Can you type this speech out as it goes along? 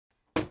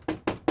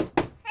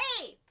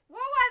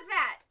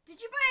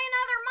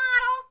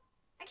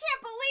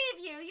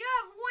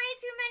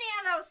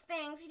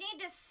You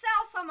need to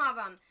sell some of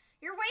them.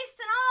 You're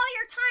wasting all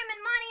your time and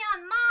money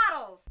on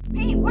models.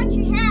 Paint what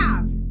you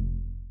have.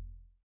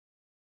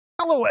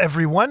 Hello,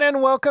 everyone,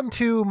 and welcome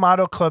to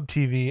Model Club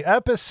TV,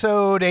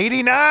 episode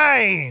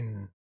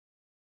 89.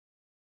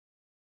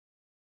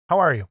 How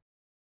are you?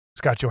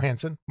 Scott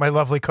Johansson, my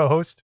lovely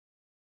co-host.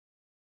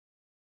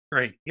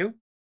 Great. You?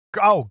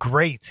 Oh,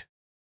 great.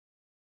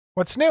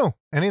 What's new?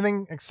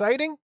 Anything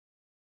exciting?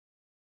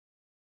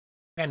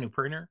 Got a new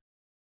printer.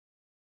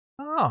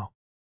 Oh,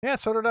 yeah,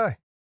 so did I.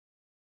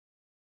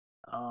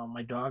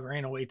 My dog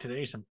ran away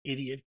today. Some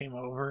idiot came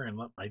over and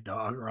let my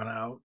dog run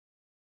out.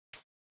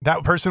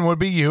 That person would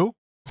be you,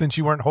 since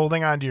you weren't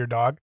holding on to your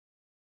dog.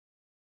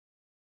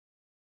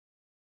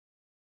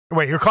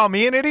 Wait, you're calling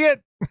me an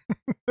idiot?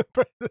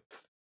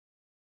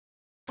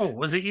 Oh,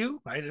 was it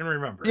you? I didn't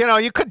remember. You know,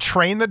 you could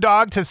train the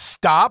dog to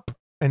stop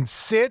and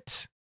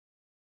sit,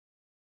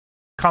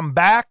 come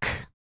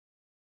back.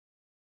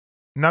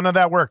 None of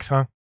that works,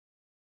 huh?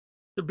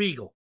 The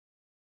beagle.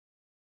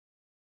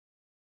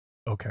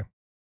 Okay.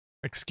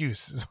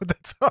 Excuse is what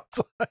that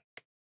sounds like.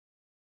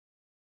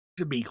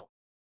 The beagle.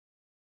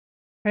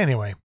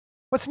 Anyway,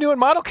 what's new in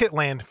Model Kit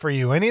land for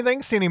you?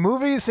 Anything? See any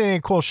movies? See any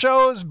cool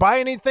shows? Buy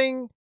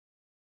anything?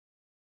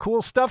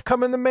 Cool stuff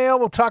come in the mail?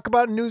 We'll talk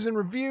about news and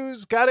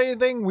reviews. Got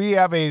anything? We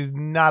have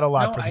not a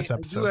lot for this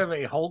episode. I do have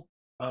a Hulk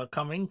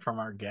coming from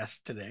our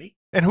guest today.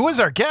 And who is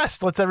our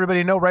guest? Let's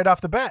everybody know right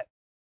off the bat.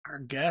 Our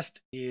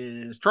guest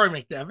is Troy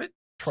McDevitt.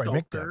 Troy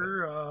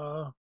Sculptor,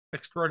 McDevitt.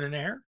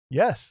 Extraordinaire.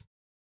 Yes.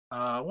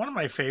 One of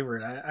my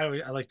favorite.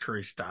 I like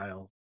Troy's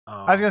style.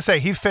 I was going to say,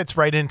 he fits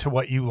right into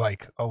what you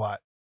like a lot.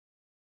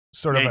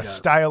 Sort of a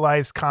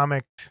stylized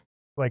comic,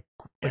 like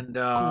and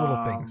cool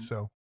little things.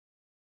 So,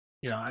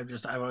 you know,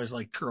 I've always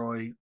liked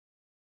Troy.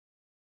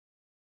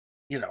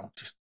 You know,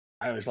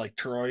 I always liked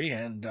Troy.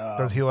 And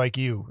does he like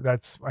you?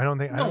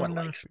 No one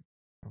likes him.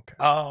 Okay.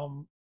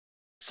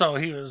 So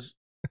he was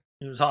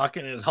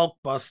hawking his Hulk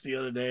bust the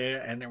other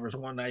day, and there was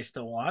one I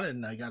still wanted,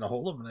 and I got a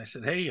hold of him, and I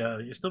said, "Hey,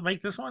 you still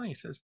make this one?" He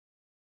says,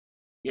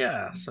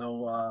 "Yeah."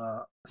 So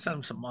I sent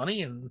him some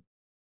money, and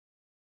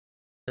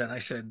then I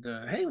said,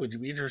 "Hey, would you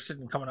be interested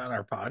in coming on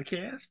our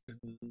podcast?"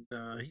 And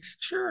he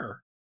said,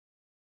 "Sure."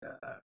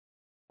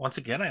 Once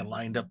again, I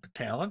lined up the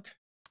talent,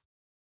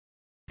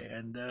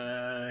 and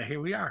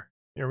here we are.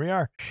 Here we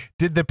are.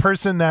 Did the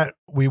person that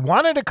we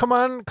wanted to come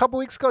on a couple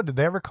weeks ago, did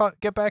they ever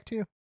get back to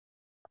you? Of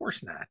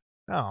course not.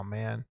 Oh,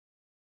 man.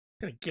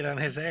 Gonna get on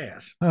his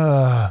ass.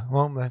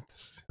 Well,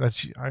 that's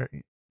you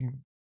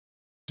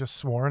just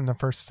swore in the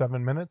first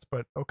 7 minutes,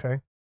 but okay.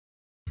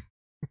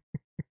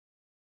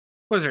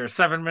 Was there a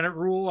 7-minute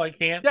rule? I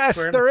can't. Yes,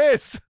 there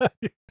is.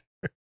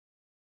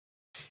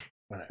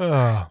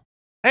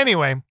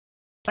 Anyway,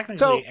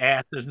 technically,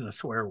 ass isn't a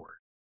swear word.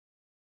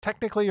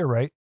 Technically, you're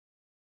right.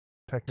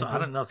 So I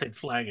don't know if they'd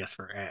flag us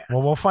for ass.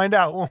 Well, we'll find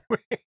out.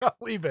 I'll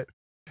leave it.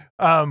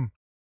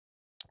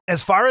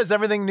 As far as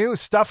everything new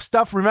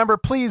stuff. Remember,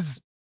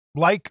 please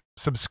like,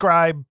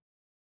 subscribe.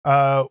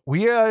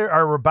 We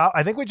are about.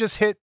 I think we just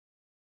hit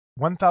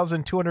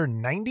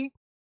 1,290.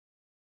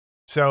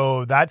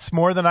 So that's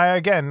more than I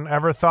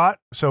ever thought.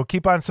 So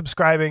keep on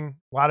subscribing.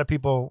 A lot of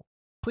people,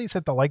 please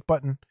hit the like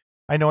button.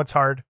 I know it's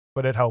hard,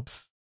 but it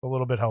helps. A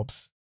little bit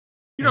helps.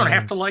 You don't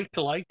have to like.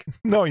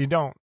 No, you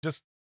don't.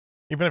 Just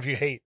even if you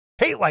hate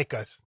like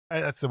us.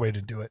 That's the way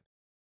to do it.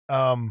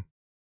 Yeah,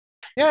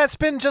 I've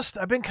been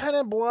kind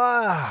of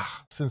blah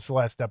since the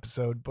last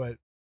episode, but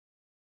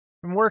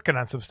I'm working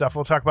on some stuff.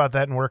 We'll talk about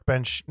that in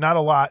Workbench. Not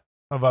a lot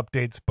of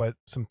updates, but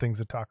some things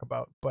to talk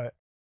about. But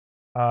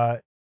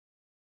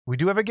we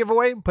do have a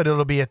giveaway, but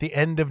it'll be at the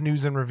end of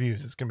news and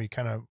reviews. It's going to be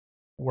kind of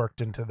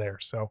worked into there.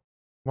 So,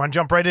 want to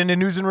jump right into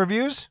news and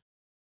reviews?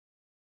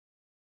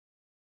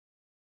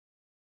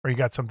 Or you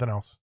got something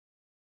else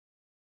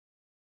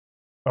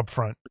up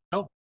front?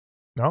 No?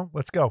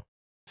 Let's go.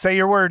 Say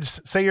your words.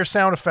 Say your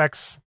sound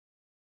effects.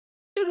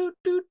 All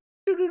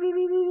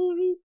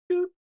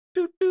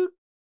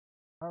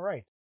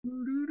right.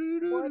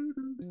 What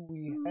do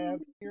we have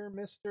here,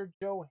 Mr.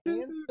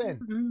 Johansson?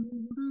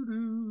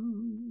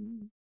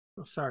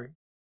 Oh, sorry.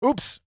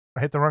 Oops. I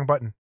hit the wrong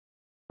button. Of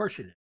course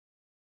you did.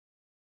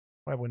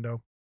 My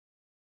window.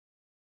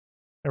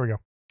 There we go.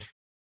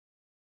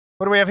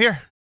 What do we have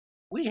here?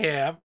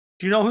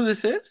 Do you know who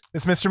this is?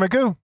 It's Mr.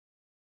 Magoo.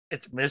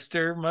 It's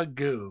Mr.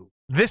 Magoo.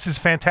 This is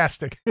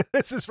fantastic.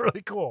 This is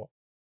really cool.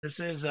 This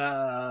is,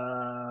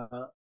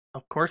 of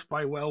course,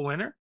 by Well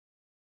Winner.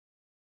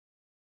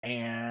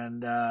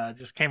 And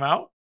just came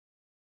out.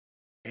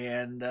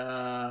 And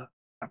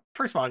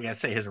first of all, I gotta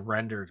say his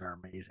renders are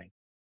amazing.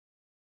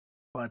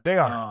 But they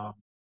are.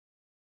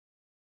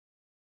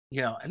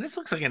 You know, and this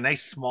looks like a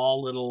nice,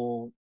 small,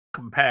 little,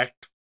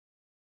 compact,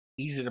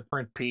 easy to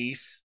print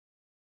piece.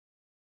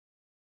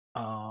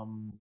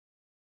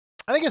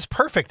 I think it's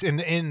perfect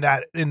in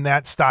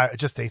that style.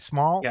 Just a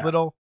small,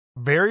 little,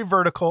 very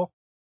vertical.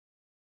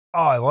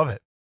 Oh, I love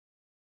it.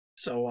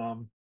 So,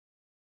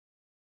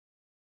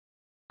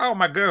 oh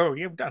my God,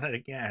 you've done it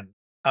again.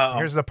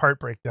 Here's the part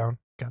breakdown.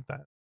 Got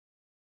that.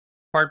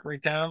 part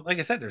breakdown. Like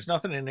I said, there's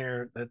nothing in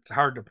there that's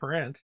hard to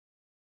print.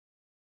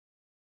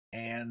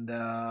 And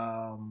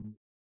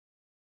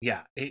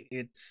yeah,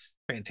 it's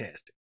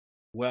fantastic.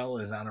 Well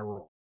is on a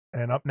roll.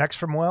 And up next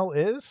from Well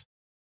is?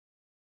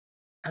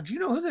 Now, do you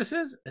know who this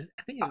is? I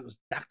think it was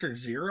Dr.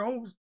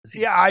 Zero.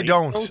 Yeah, I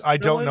don't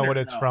know what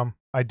it's from.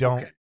 I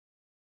don't. Okay.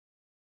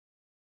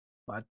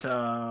 But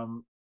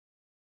so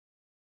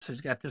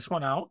he's got this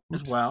one out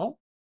as well.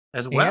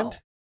 And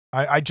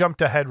I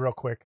jumped ahead real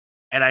quick.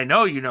 And I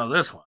know you know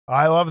this one.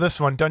 I love this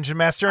one. Dungeon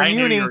Master and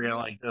Uni. I knew you were going to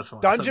like this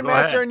one. Dungeon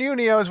Master and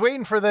Uni. I was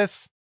waiting for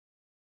this.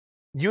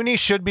 Uni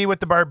should be with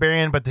the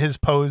Barbarian, but his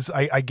pose,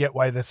 I get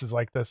why this is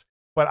like this.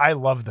 But I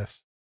love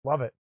this. Love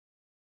it.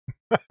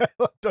 I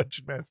love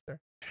Dungeon Master.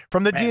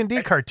 From the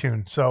D&D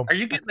cartoon. So are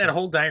you getting that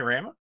whole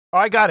diorama? Oh,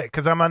 I got it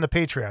because I'm on the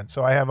Patreon,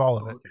 so I have all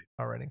of it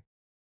already.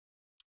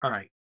 All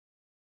right.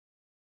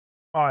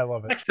 Oh, I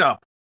love it. Next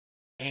up.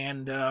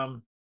 And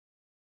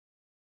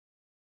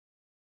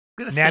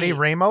Natty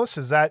Ramos,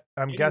 is that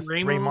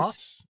guessing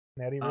Ramos?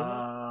 Natty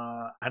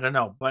Ramos? I don't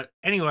know, but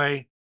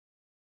anyway,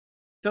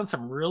 done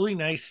some really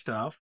nice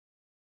stuff.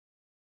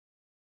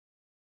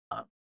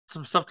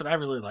 Some stuff that I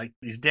really like.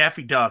 These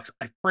Daffy Ducks.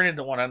 I printed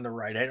the one on the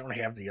right. I don't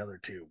have the other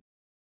two.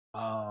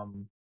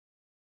 If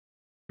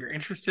you're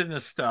interested in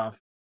this stuff,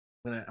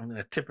 I'm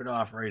gonna tip it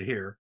off right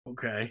here.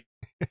 Okay.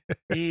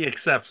 He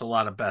accepts a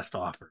lot of best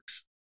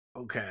offers.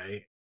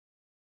 Okay.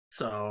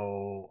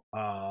 So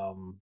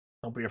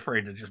don't be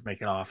afraid to just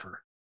make an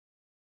offer.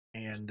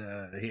 And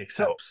he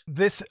accepts.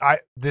 So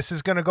this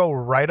is gonna go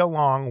right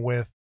along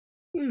with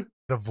the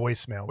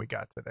voicemail we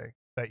got today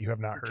that you have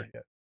not heard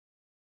yet.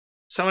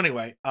 So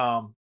anyway,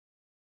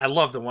 I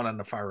love the one on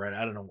the far right.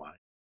 I don't know why.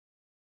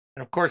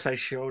 And of course I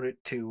showed it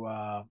to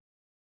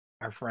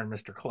our friend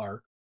Mr.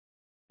 Clark.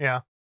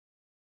 Yeah.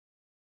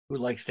 Who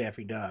likes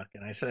Daffy Duck.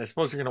 And I said, I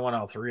suppose you're going to want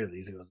all three of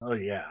these. He goes, oh,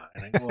 yeah.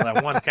 And I go, well,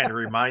 that one kind of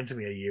reminds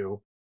me of you.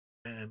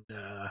 And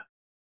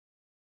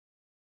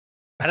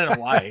I don't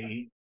know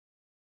why.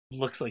 He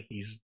looks like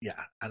he's,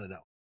 I don't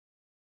know.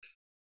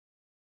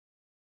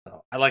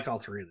 So I like all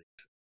three of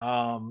these.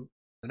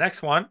 The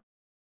next one,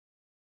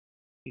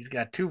 he's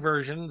got two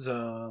versions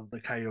of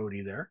the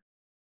Coyote there.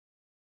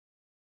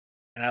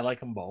 And I like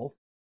them both.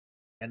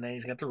 And then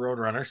he's got the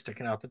Roadrunner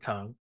sticking out the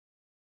tongue.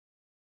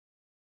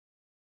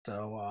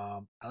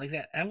 So I like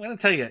that. And I'm going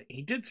to tell you,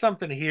 he did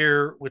something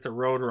here with the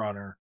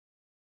Roadrunner.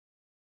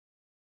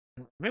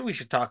 Maybe we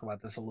should talk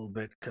about this a little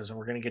bit because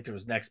we're going to get to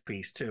his next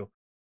piece too.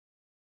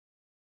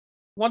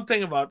 One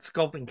thing about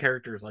sculpting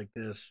characters like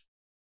this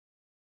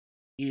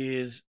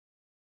is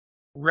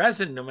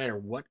resin, no matter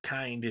what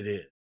kind it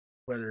is,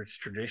 whether it's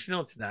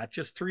traditional, it's not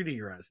just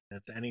 3D resin,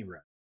 it's any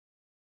resin.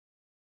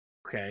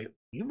 Okay,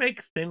 you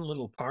make thin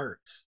little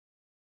parts.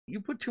 You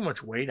put too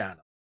much weight on them,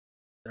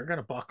 they're going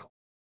to buckle.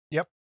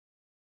 Yep.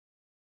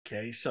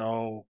 Okay,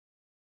 so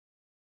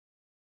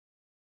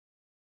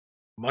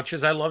much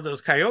as I love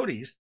those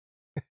Coyotes,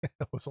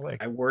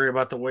 I worry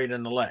about the weight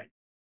in the leg.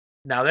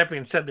 Now, that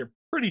being said, they're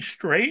pretty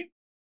straight,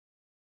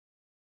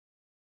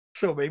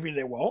 so maybe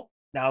they won't.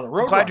 Now, the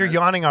Roadrunner... I'm glad you're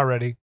yawning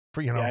already.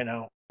 Yeah, I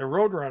know. The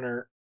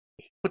Roadrunner,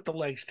 he put the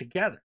legs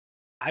together.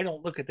 I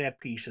don't look at that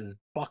piece as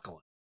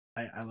buckling.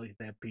 I look at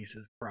that piece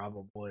as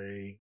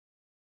probably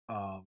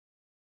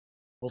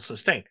will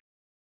sustain.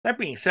 That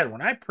being said,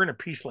 when I print a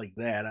piece like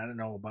that, I don't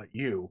know about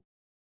you,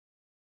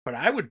 but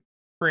I would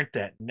print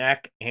that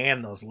neck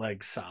and those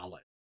legs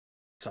solid.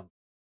 Something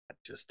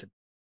just to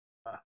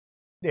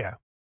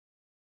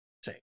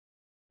say.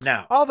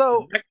 Now,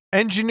 although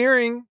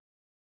engineering,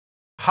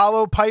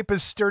 hollow pipe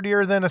is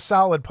sturdier than a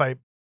solid pipe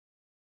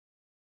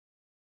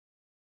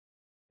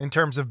in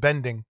terms of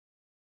bending.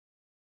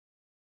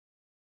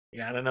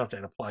 Yeah, I don't know if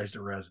that applies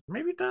to resin.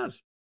 Maybe it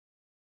does.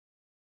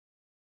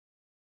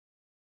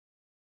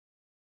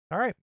 All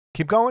right,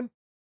 keep going.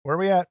 Where are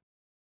we at?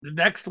 The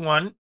next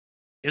one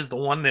is the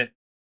one that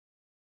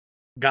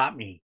got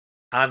me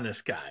on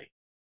this guy.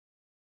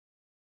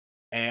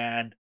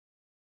 And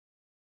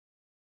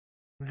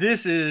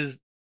this is,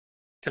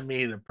 to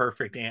me, the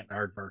perfect ant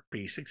aardvark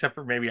piece, except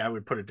for maybe I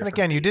would put a different. And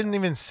again, you didn't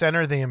even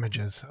center the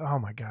images. Oh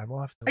my God,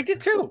 we'll have to. I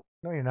did too.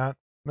 No, you're not.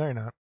 No, you're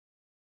not.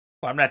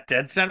 Well, I'm not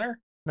dead center.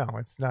 No,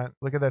 it's not.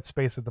 Look at that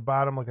space at the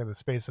bottom. Look at the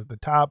space at the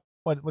top.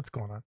 What's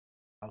going on?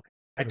 Okay,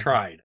 I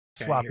tried.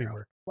 Okay, sloppy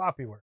work.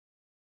 Sloppy work.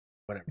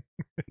 Whatever.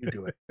 You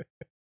do it.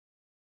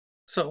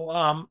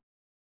 So,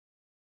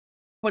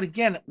 but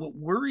again, what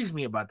worries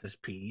me about this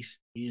piece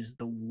is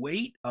the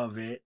weight of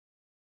it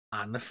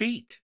on the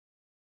feet.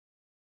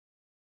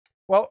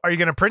 Well, are you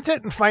going to print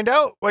it and find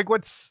out? Like,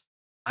 what's...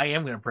 I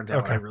am going to print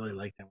that one. I really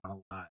like that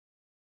one a lot.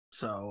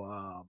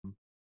 So,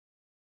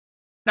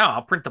 no,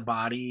 I'll print the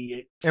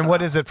body. And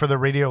what is it for the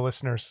radio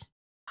listeners?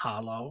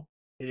 Hollow.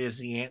 It is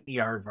the ant, the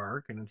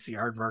aardvark, and it's the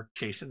aardvark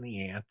chasing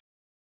the ant.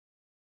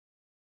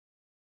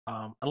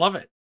 I love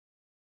it.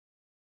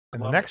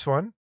 And the next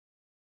one?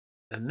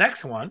 The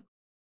next one,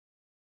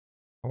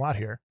 a lot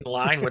here, in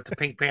line with the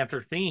Pink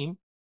Panther theme,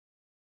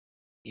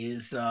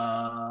 is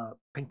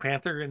Pink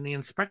Panther and the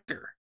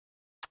Inspector.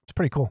 It's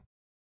pretty cool.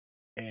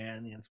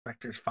 and the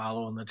inspector's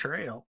following the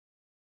trail.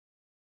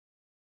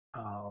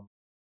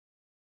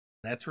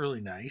 That's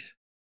really nice.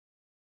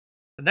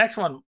 The next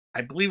one,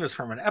 I believe, is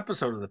from an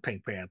episode of the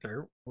Pink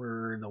Panther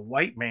where the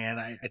white man,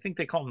 I think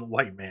they call him the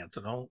white man,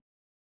 so don't.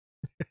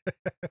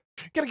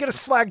 Gotta get us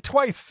flagged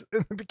twice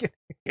in the beginning.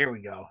 Here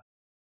we go.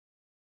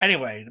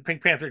 Anyway, the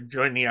Pink Panther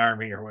joined the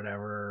army or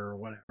whatever,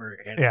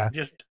 and Yeah.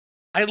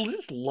 I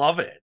just love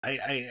it.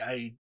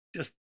 I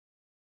just,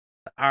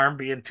 the arm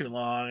being too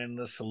long and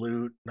the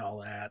salute and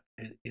all that.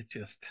 It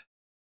just,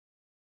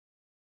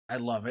 I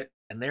love it.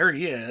 And there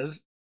he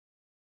is.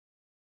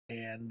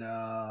 And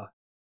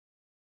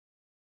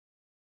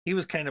he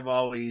was kind of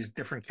always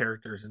different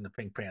characters in the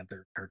Pink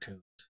Panther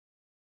cartoons.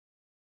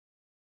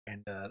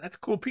 And that's a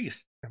cool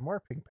piece. And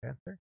more Pink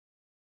Panther.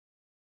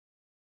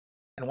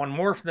 And one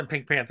more from the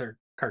Pink Panther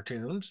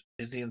cartoons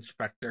is the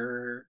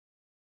Inspector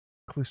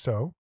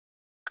Clouseau.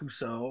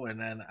 And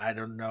then I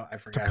don't know, I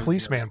forgot. It's a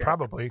policeman,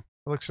 probably. It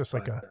looks just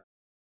like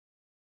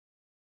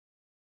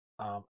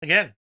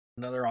again,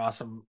 another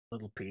awesome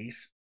little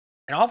piece.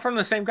 And all from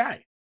the same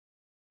guy.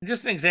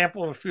 Just an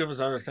example of a few of his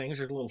other things.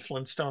 There's a little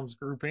Flintstones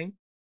grouping.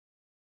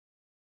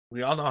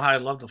 We all know how I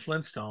love the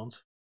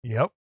Flintstones.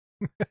 Yep.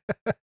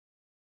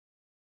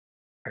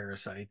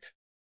 Parasites.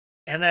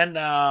 And then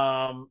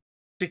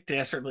Dick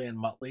Dastardly and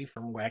Muttley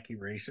from Wacky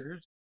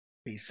Racers.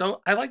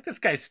 So I like this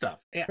guy's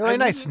stuff. Really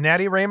nice.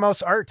 Natty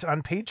Ramos art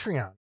on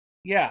Patreon.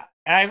 Yeah.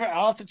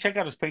 I'll have to check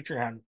out his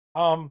Patreon.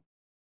 I'll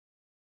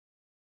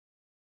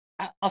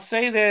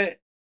say that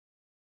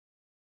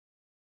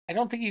I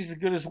don't think he's as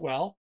good as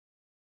well.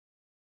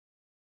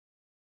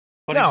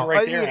 But he's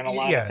right there in a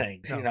lot of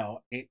things. No. You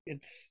know,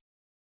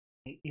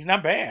 he's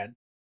not bad.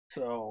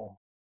 So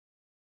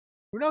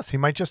who knows? He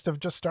might just have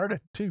just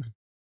started too.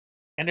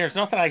 And there's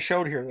nothing I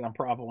showed here that I'm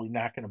probably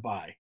not going to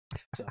buy.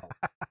 So.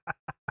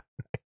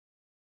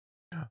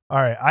 All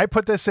right, I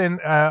put this in.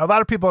 A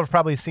lot of people have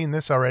probably seen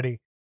this already,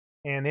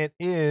 and it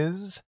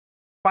is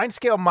Fine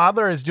Scale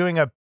Modeler is doing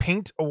a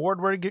Paint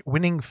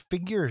Award-winning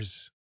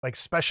figures like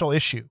special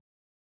issue,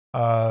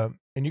 and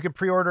you can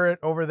pre-order it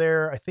over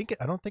there. I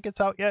don't think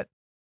it's out yet,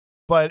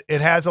 but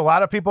it has a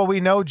lot of people we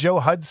know: Joe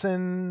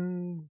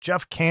Hudson,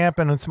 Jeff Camp,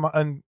 and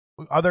some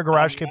other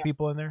Garage Kid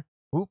people in there.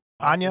 Oop,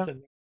 Anya.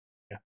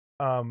 Yeah.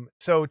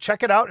 So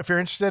check it out if you're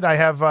interested. I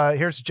have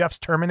here's Jeff's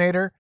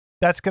Terminator.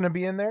 That's going to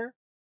be in there.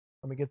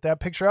 Let me get that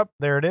picture up.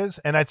 There it is.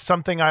 And it's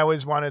something I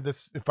always wanted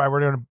this. If I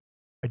were to,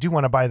 I do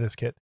want to buy this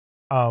kit.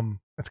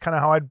 That's kind of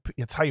how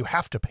it's how you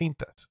have to paint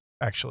this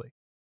actually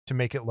to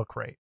make it look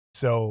right.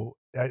 So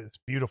it's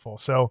beautiful.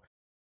 So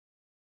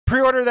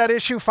pre-order that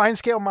issue, Fine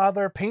Scale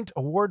Modeler, Paint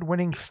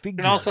Award-winning figures.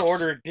 You can also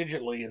order it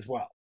digitally as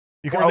well.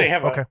 You can, or they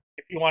have if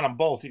you want them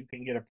both, you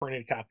can get a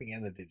printed copy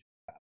and the digital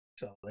copy.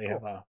 So they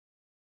have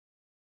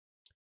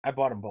I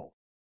bought them both.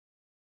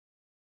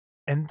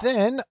 And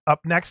then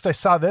up next, I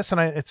saw this,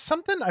 and it's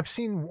something I've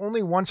seen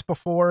only once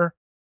before,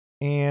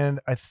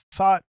 and I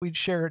thought we'd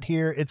share it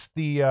here. It's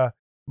the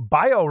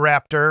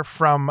Bioraptor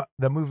from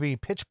the movie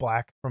Pitch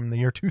Black from the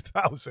year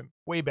 2000,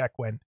 way back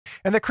when.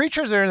 And the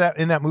creatures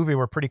in that movie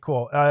were pretty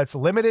cool. It's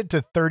limited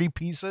to 30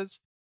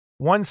 pieces,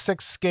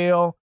 1/6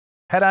 scale.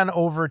 Head on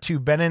over to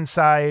Ben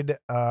Inside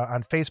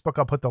on Facebook.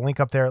 I'll put the link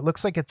up there. It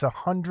looks like it's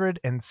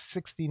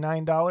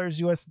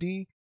 $169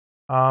 USD,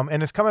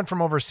 and it's coming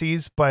from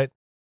overseas, but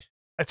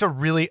it's a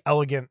really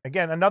elegant,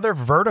 again, another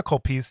vertical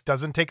piece.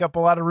 Doesn't take up a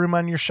lot of room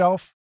on your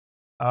shelf.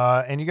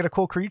 And you get a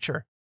cool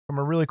creature from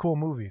a really cool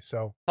movie.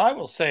 So I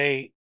will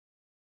say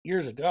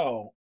years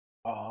ago,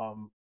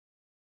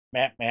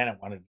 Matt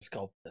Mannett wanted to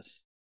sculpt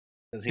this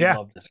because he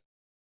loved this.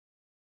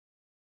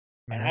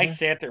 And I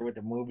sat there with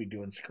the movie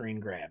doing screen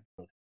grab.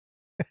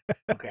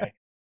 Okay.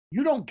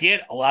 You don't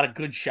get a lot of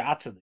good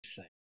shots of these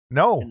things.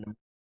 No.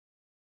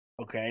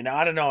 Okay. Now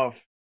I don't know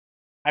if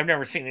I've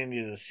never seen any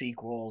of the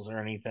sequels or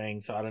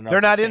anything, so I don't know.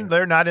 They're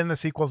not in the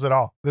sequels at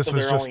all. This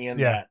was just only in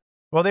that.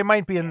 Well, they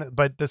might be in,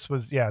 but this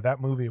was that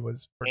movie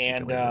was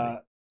particularly. And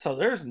so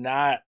there's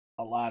not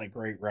a lot of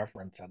great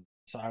reference on.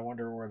 So I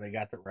wonder where they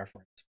got the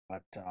reference,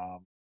 but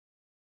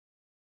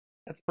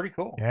that's pretty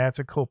cool. Yeah, it's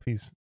a cool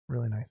piece,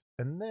 really nice.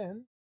 And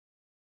then,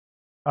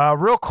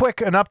 real quick,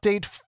 an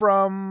update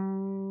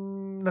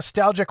from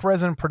Nostalgic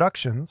Resin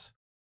Productions.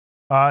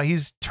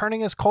 He's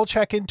turning his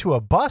Kolchak into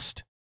a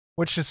bust,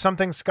 which is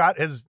something Scott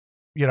has,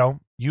 you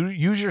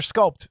use your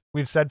sculpt.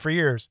 We've said for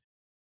years,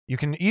 you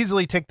can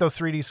easily take those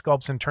 3D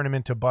sculpts and turn them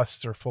into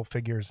busts or full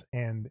figures.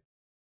 And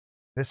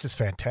this is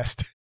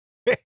fantastic.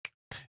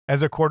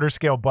 As a quarter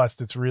scale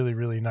bust, it's really,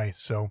 really nice.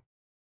 So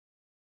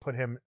put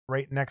him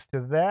right next to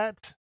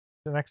that,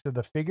 next to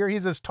the figure.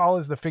 He's as tall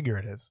as the figure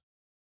it is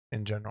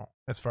in general,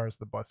 as far as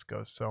the bust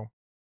goes. So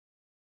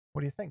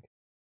what do you think?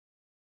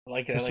 I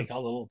like it. I like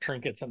all the little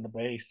trinkets on the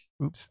base.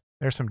 Oops.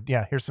 Here's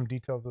some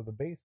details of the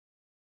base.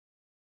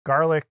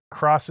 Garlic,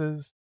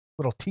 crosses,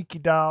 little tiki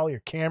doll,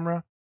 your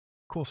camera,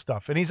 cool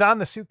stuff. And he's on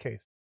the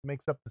suitcase.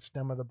 Makes up the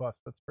stem of the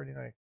bust. That's pretty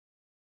nice.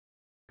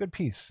 Good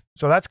piece.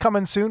 So that's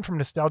coming soon from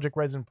Nostalgic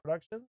Resin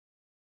Productions.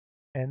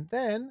 And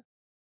then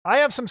I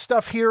have some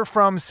stuff here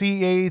from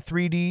CA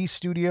 3D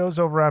Studios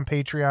over on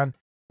Patreon.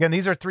 Again,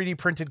 these are 3D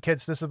printed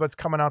kits. This is what's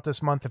coming out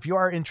this month. If you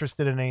are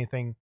interested in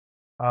anything,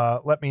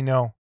 let me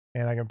know,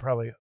 and I can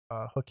probably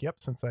hook you up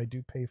since I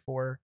do pay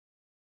for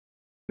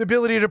the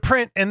ability to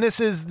print. And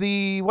this is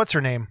the, what's her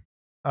name?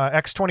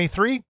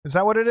 X-23? Is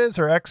that what it is?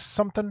 Or X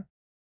something?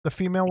 The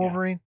female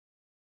Wolverine?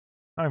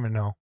 I don't even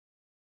know.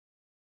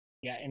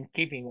 Yeah, in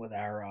keeping with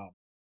our...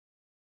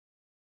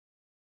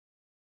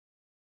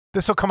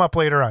 This will come up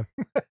later on.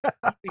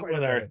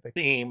 with our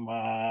theme,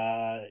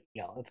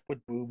 let's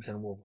put boobs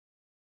and Wolverine.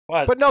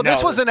 But no,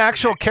 this was an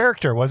actual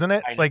character, wasn't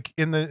it? Like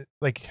in the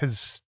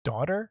his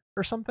daughter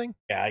or something?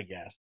 Yeah, I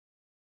guess.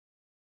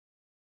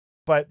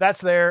 But that's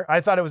there.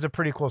 I thought it was a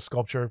pretty cool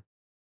sculpture.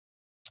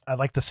 I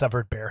like the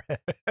severed bear head.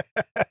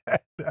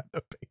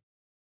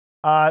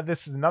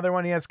 This is another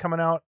one he has coming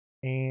out,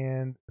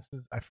 and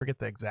I forget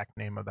the exact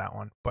name of that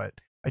one, but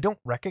I don't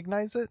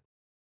recognize it.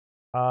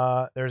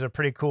 There's a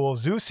pretty cool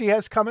Zeus he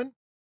has coming,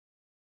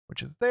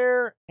 which is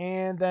there,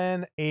 and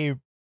then a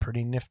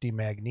pretty nifty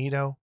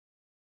Magneto.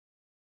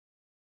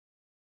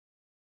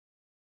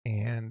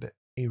 And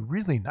a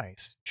really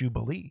nice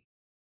Jubilee.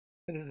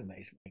 It is a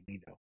nice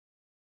Magneto.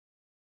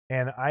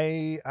 And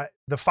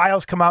the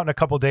files come out in a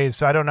couple days,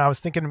 so I don't know. I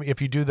was thinking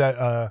if you do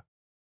that,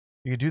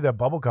 you could do that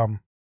bubble gum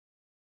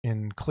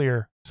in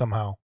clear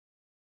somehow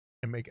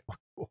and make it look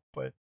cool.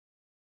 But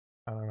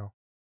I don't know.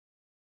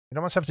 You'd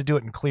almost have to do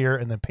it in clear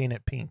and then paint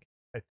it pink,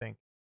 I think.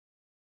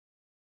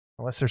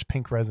 Unless there's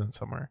pink resin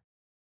somewhere.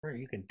 Or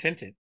you can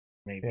tint it,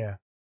 maybe. Yeah,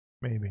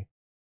 maybe.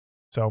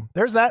 So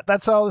there's that.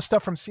 That's all the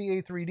stuff from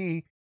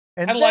CA3D.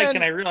 And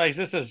I realize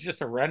this is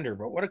just a render,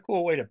 but what a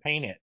cool way to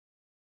paint it.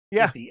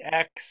 Yeah. With the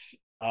X,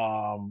 if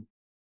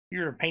you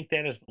were to paint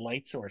that as the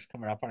light source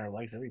coming up on our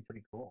legs, that'd be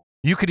pretty cool.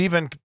 You could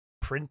even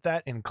print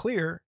that in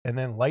clear and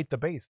then light the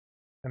base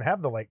and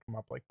have the light come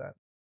up like that.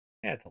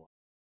 Yeah, it's a lot.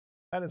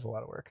 That is a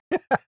lot of work.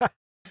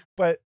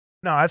 But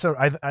no,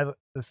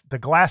 the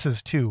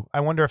glasses too.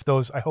 I wonder if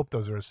I hope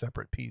those are a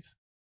separate piece.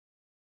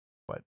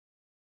 But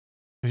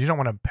because you don't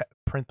want to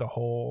print the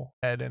whole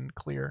head in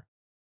clear.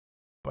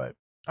 But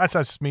that's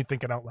just me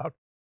thinking out loud.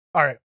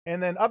 All right.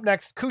 And then up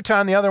next,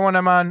 Kutan, the other one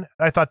I'm on.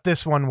 I thought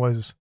this one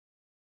was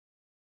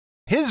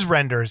his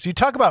renders. You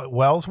talk about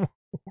Wells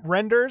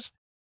renders.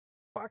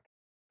 Fuck.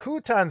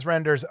 Kutan's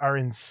renders are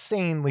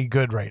insanely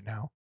good right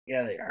now.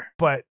 Yeah, they are.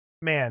 But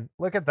man,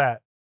 look at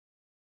that.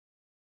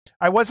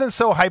 I wasn't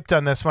so hyped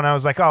on this one. I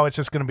was like, oh, it's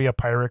just going to be a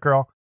pirate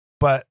girl.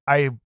 But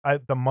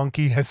the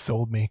monkey has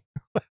sold me.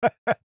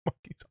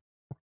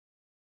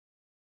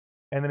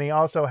 And then he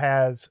also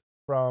has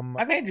from...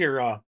 I've had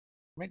your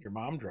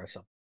mom dress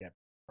up. Yeah.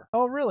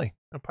 Oh, really?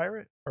 A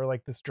pirate? Or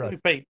like this dress?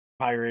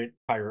 Pirate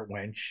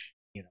wench.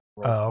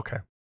 Oh, okay.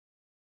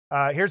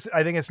 I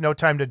think it's No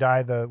Time to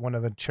Die, one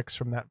of the chicks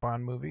from that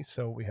Bond movie.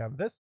 So we have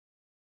this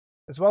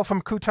as well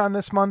from Kutan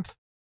this month,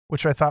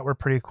 which I thought were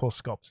pretty cool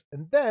sculpts.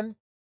 And then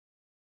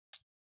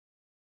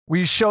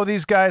we show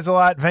these guys a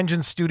lot.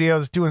 Vengeance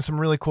Studios doing some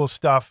really cool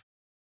stuff.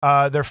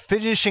 They're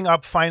finishing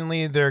up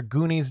finally their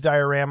Goonies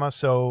diorama.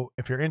 So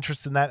if you're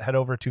interested in that, head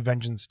over to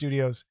Vengeance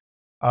Studios.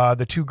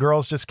 The two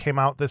girls just came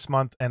out this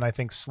month, and I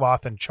think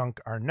Sloth and Chunk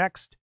are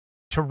next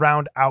to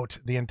round out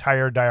the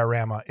entire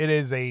diorama. It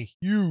is a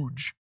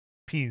huge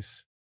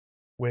piece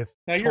with...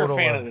 Now, you're a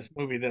fan of this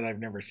movie that I've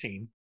never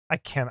seen. I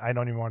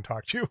don't even want to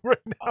talk to you right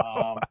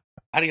now.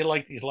 How do you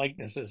like these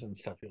likenesses and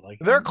stuff? You like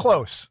them? They're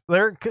close.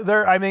 They're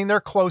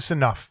close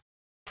enough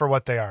for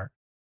what they are.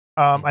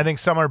 I think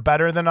some are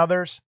better than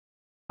others.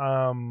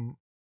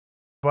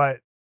 But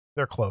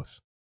they're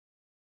close.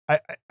 I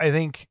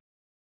think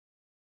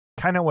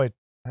kind of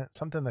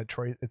something that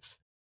Troy, it's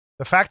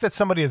the fact that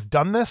somebody has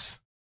done this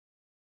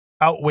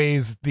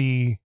outweighs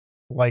the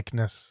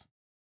likeness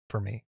for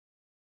me,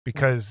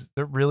 because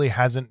there really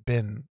hasn't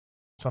been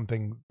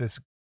something this,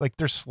 like,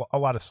 there's a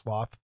lot of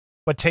Sloth,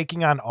 but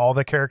taking on all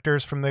the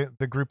characters from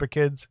the group of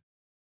kids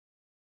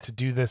to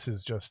do this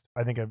is just,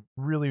 I think, a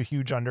really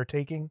huge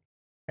undertaking,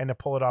 and to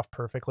pull it off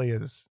perfectly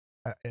is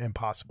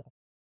impossible.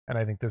 And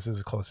I think this is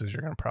as close as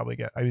you're going to probably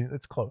get. I mean,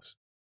 it's close.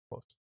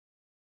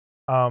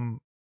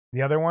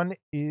 The other one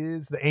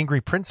is the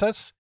Angry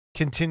Princess,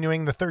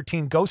 continuing the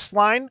 13 Ghosts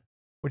line,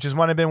 which is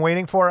one I've been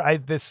waiting for.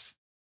 This,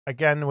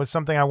 again, was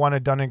something I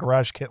wanted done in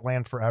Garage Kit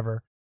Land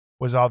forever,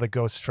 was all the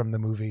ghosts from the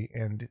movie.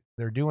 And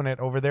they're doing it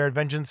over there at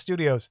Vengeance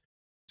Studios.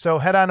 So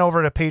head on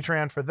over to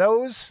Patreon for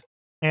those.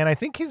 And I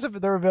think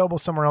they're available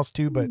somewhere else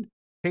too, but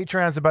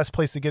Patreon's the best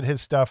place to get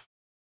his stuff,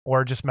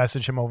 or just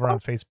message him over on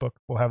Facebook.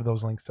 We'll have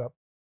those links up.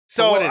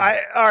 So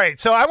all right.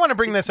 So I want to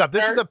bring this up.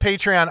 This is the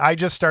Patreon I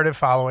just started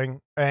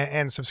following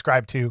and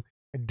subscribe to.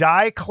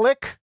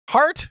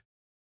 Diklichart.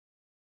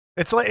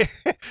 It's like,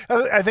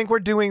 I think we're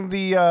doing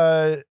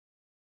the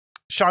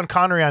Sean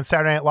Connery on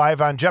Saturday Night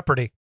Live on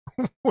Jeopardy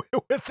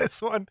with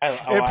this one,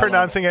 and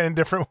pronouncing it in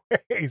different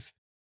ways.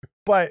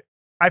 But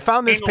I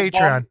found this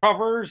Patreon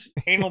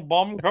anal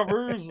bum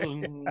covers.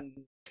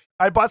 And...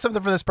 I bought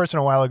something from this person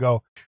a while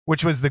ago,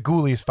 which was the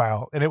Ghoulies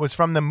file, and it was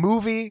from the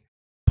movie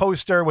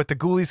poster with the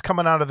Ghoulies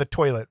coming out of the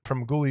toilet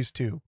from Ghoulies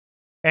 2.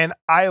 And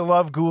I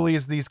love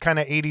Ghoulies, these kind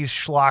of 80s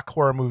schlock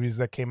horror movies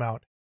that came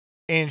out.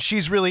 and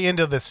she's really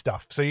into this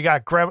stuff. So you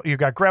got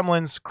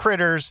gremlins,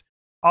 critters,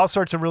 all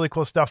sorts of really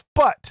cool stuff.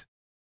 But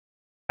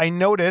I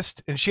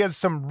noticed, and she has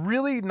some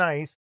really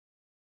nice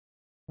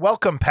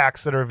welcome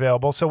packs that are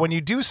available. So when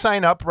you do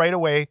sign up right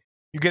away,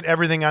 you get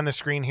everything on the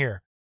screen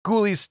here.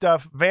 Ghoulies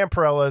stuff,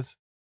 Vampirellas,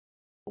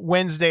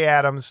 Wednesday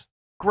Addams,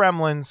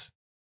 Gremlins,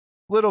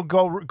 little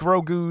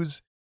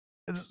Grogu's,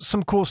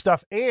 some cool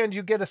stuff. And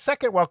you get a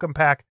second welcome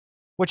pack,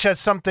 which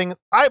has something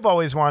I've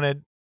always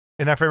wanted.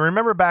 And if I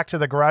remember back to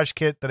the garage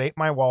kit that ate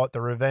my wallet, the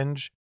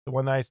Revenge, the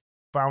one that I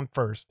found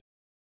first,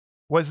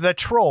 was the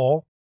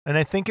Troll. And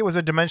I think it was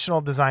a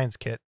Dimensional Designs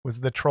kit,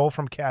 was the Troll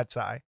from Cat's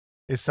Eye,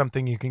 is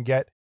something you can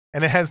get.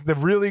 And it has the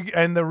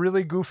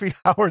really goofy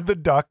Howard the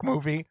Duck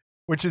movie,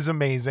 which is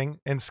amazing.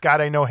 And Scott,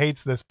 I know,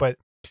 hates this, but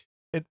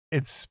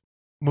it's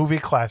movie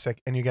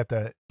classic. And you get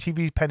the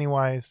TV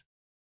Pennywise,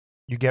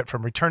 you get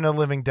from Return of the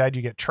Living Dead,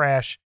 you get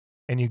Trash,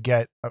 and you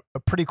get a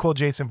pretty cool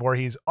Jason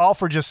Voorhees, all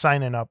for just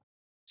signing up.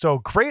 So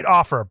great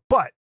offer.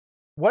 But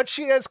what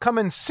she has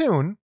coming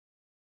soon,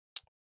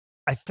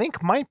 I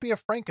think might be a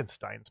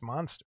Frankenstein's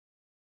monster.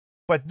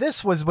 But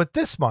this was with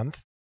this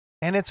month,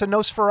 and it's a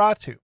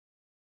Nosferatu.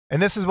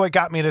 And this is what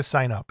got me to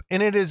sign up.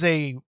 And it is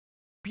a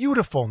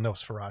beautiful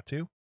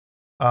Nosferatu.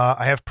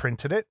 I have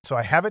printed it, so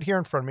I have it here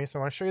in front of me. So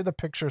I want to show you the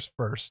pictures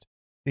first.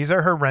 These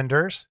are her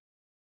renders.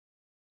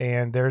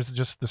 And there's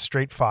just the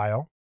straight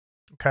file.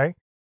 Okay.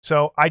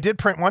 So I did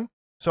print one.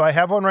 So I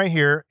have one right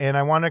here, and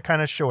I want to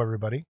kind of show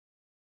everybody.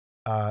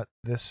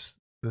 This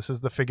is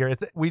the figure.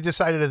 We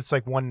decided it's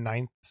like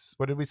 1/9.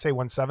 What did we say?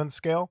 1/7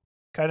 scale.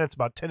 Kind of. It's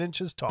about 10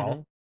 inches tall.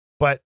 Mm-hmm.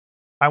 But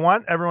I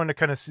want everyone to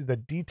kind of see the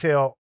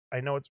detail.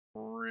 I know it's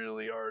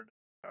really hard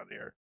out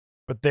here,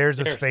 but there's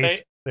his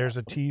face. There's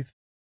a teeth,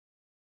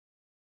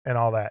 and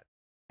all that.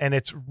 And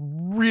it's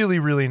really,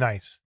 really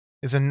nice.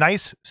 It's a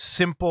nice,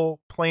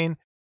 simple, plain.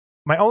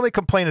 My only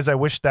complaint is I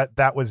wish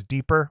that was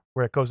deeper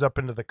where it goes up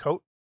into the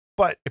coat.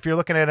 But if you're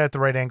looking at it at the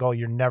right angle,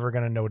 you're never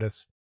going to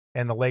notice.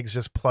 And the legs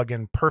just plug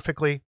in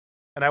perfectly.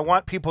 And I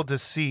want people to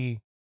see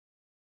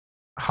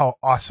how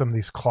awesome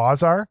these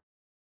claws are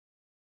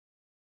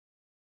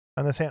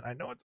on this hand. I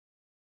know it's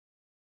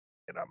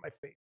get on my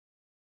face.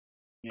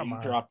 Yeah,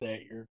 you drop that,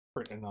 you're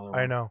printing another one.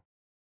 I know.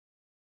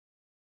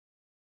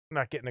 I'm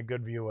not getting a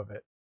good view of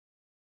it.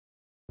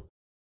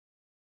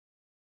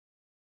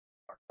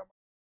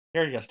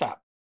 Here you go,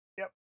 stop.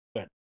 Yep.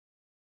 Good.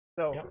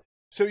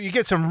 So you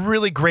get some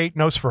really great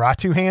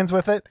Nosferatu hands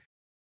with it,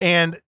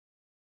 and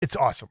it's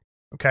awesome.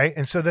 Okay.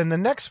 And so then the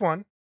next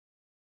one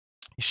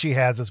she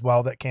has as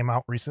well that came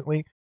out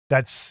recently,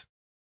 that's,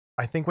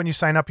 I think when you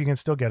sign up, you can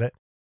still get it,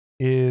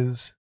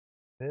 is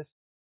this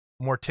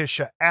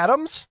Morticia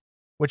Addams,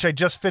 which I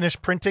just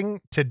finished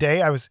printing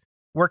today. I was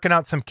working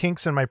out some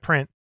kinks in my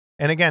print.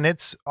 And again,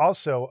 it's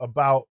also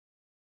about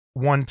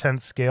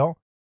 1/10 scale.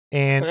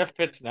 And that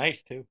fits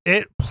nice too.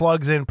 It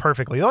plugs in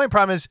perfectly. The only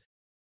problem is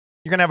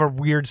you're going to have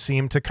a weird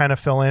seam to kind of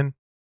fill in.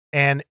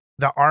 And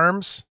the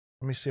arms,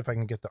 let me see if I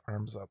can get the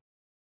arms up.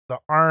 The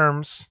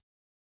arms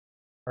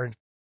are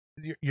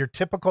your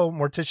typical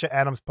Morticia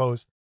Addams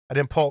pose. I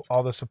didn't pull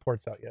all the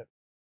supports out yet.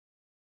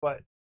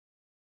 But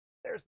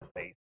there's the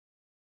face.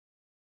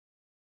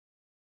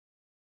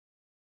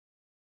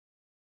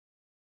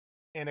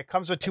 And it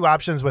comes with two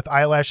options, with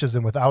eyelashes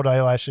and without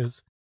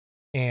eyelashes.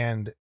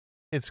 And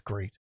it's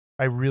great.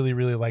 I really,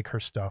 really like her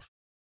stuff.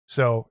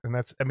 So, and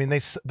that's, I mean,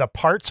 the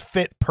parts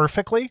fit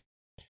perfectly.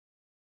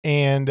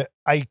 And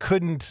I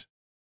couldn't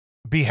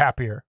be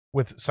happier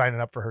with signing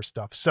up for her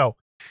stuff. So,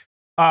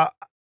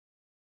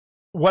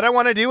 what I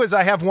want to do is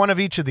I have one of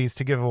each of these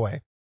to give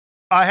away.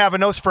 I have a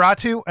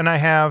Nosferatu and I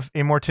have a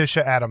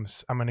Morticia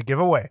Addams I'm going to give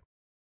away.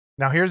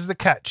 Now, here's the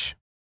catch.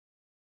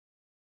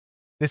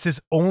 This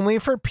is only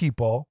for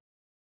people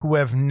who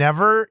have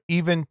never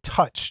even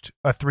touched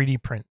a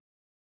 3D print.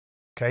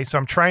 Okay, so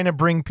I'm trying to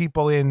bring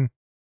people in,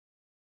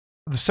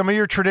 some of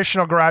your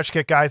traditional garage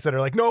kit guys that are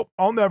like, nope,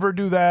 I'll never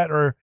do that,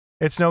 or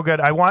it's no good.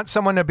 I want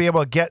someone to be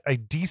able to get a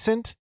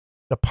decent,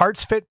 the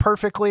parts fit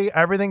perfectly,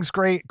 everything's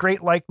great,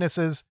 great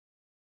likenesses,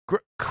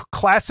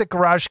 classic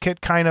garage kit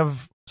kind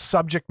of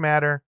subject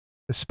matter,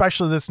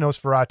 especially this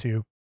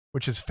Nosferatu,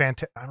 which is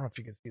fantastic. I don't know if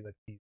you can see the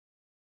teeth.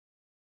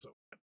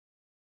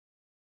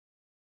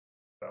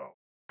 So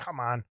come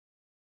on.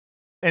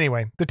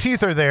 Anyway, the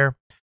teeth are there.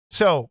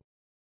 So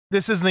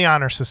this is the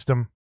honor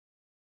system.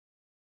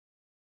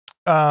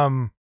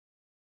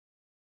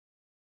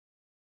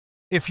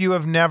 If you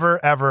have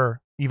never,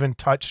 ever even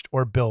touched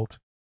or built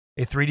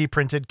a 3D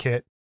printed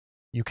kit,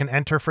 you can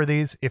enter for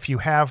these. If you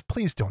have,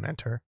 please don't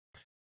enter.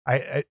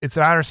 It's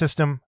an honor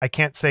system. I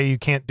can't say you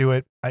can't do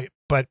it.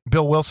 But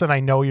Bill Wilson, I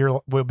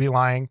know will be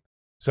lying.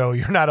 So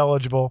you're not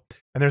eligible.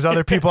 And there's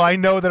other people I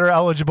know that are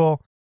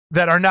eligible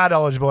that are not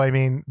eligible. I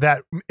mean,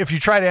 that if you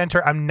try to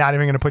enter, I'm not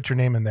even going to put your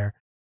name in there.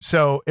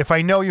 So if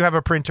I know you have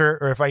a printer,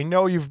 or if I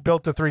know you've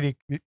built a 3D,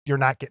 you're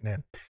not getting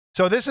in.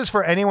 So this is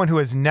for anyone who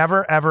has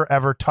never, ever,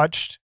 ever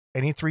touched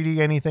any 3D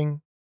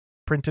anything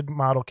printed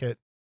model kit.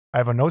 I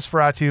have a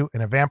Nosferatu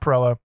and a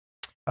Vampirella.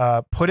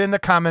 Put in the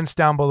comments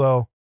down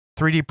below,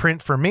 3D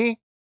print for me.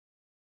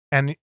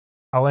 And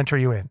I'll enter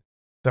you in.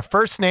 The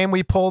first name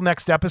we pull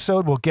next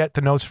episode will get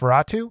the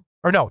Nosferatu.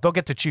 Or no, they'll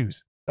get to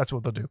choose. That's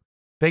what they'll do.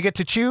 They get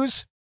to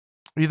choose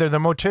either the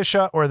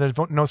Morticia or the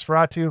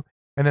Nosferatu,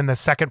 and then the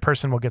second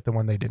person will get the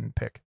one they didn't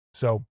pick.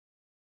 So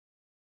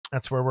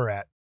that's where we're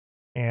at.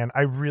 And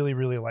I really,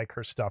 really like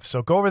her stuff.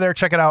 So go over there,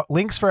 check it out.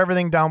 Links for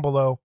everything down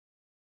below,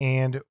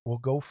 and we'll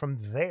go from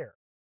there.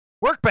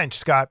 Workbench,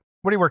 Scott.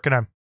 What are you working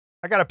on?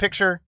 I got a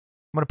picture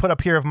I'm going to put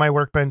up here of my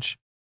workbench.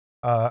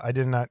 I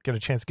did not get a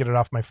chance to get it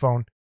off my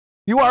phone.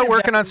 You are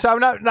working on stuff,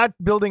 not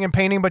building and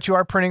painting, but you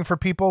are printing for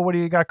people. What do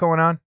you got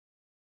going on?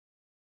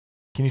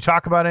 Can you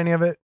talk about any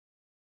of it?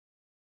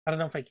 I don't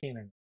know if I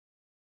can.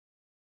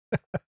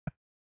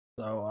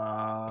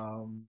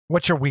 So,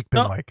 what's your week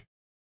been like?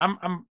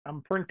 I'm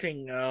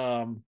printing.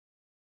 Got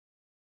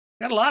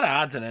a lot of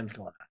odds and ends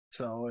going on,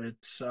 so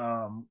it's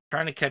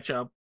trying to catch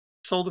up.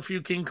 Sold a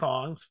few King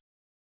Kongs,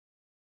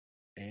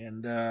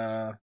 and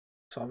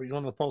so I'll be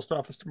going to the post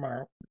office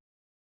tomorrow.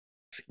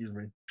 Excuse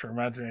me. Which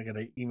reminds me, I got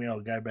to email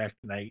a guy back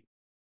tonight.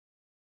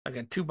 I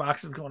got 2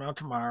 boxes going out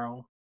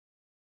tomorrow.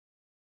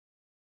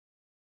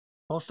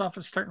 Post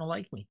office starting to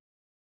like me.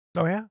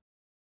 Oh yeah.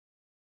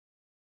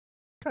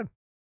 Good.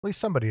 At least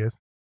somebody is.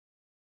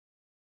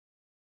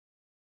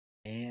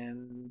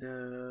 And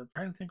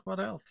trying to think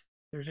what else. If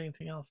there's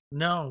anything else?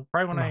 No,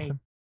 probably when I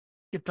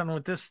get done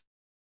with this,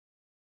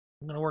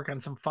 I'm gonna work on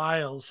some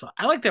files. So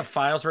I like to have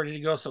files ready to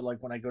go. So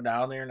like when I go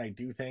down there and I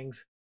do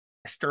things,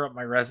 I stir up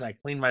my resin, I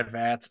clean my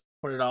vats,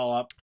 put it all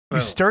up. You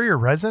stir your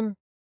resin?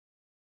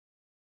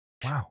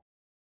 Wow.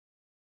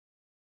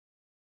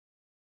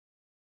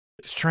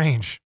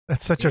 Strange.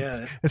 That's such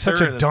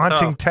a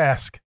daunting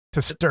task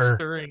to stir.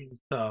 Stirring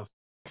stuff.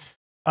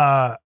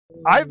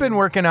 I've been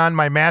working on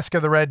my Mask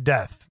of the Red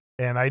Death,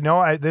 and I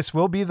know this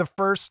will be the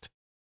first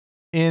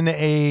in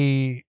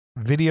a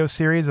video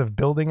series of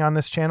building on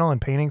this channel and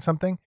painting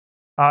something.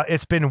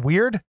 It's been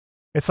weird.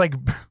 It's like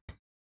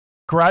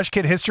Garage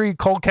Kit history,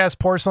 cold cast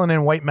porcelain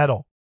and white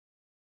metal.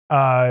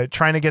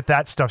 Trying to get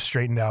that stuff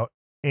straightened out.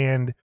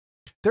 And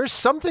there's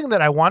something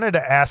that I wanted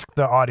to ask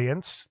the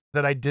audience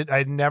that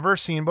I'd never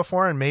seen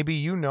before, and maybe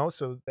you know,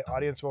 so the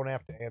audience won't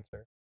have to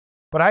answer.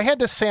 But I had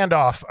to sand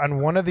off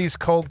on one of these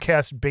cold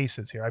cast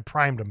bases here. I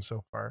primed them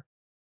so far.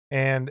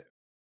 And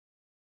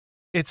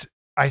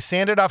I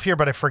sanded off here,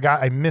 but I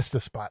forgot I missed a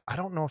spot. I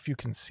don't know if you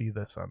can see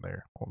this on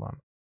there. Hold on.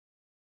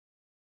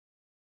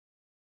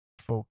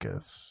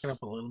 Focus. Get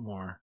up a little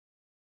more.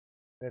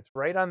 It's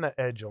right on the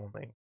edge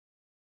only.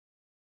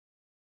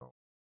 All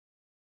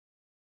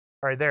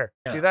right, there.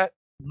 Yeah. See that?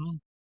 Mm-hmm.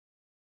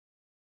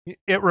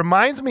 It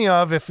reminds me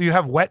of if you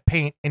have wet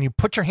paint and you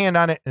put your hand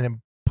on it and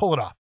then pull it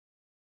off,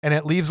 and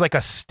it leaves like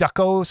a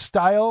stucco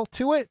style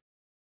to it.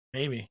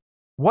 Maybe.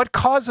 What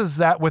causes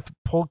that with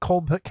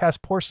cold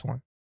cast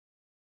porcelain?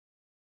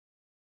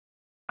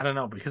 I don't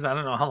know, because I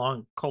don't know how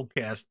long cold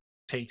cast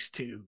takes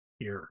to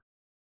cure.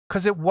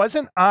 Because it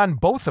wasn't on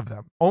both of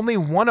them. Only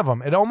one of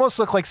them. It almost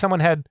looked like someone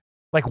had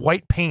like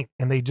white paint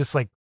and they just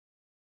like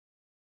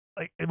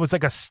it was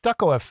like a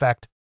stucco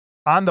effect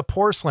on the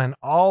porcelain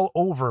all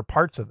over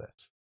parts of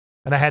this.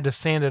 And I had to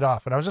sand it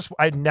off. And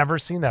I'd never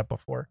seen that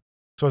before.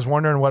 So I was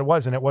wondering what it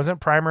was. And it wasn't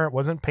primer. It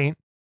wasn't paint.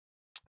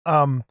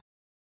 I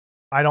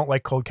don't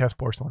like cold cast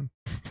porcelain.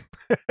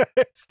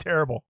 It's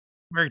terrible.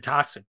 Very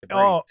toxic.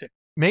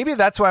 Maybe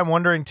that's why I'm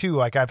wondering too.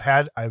 Like I've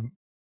had a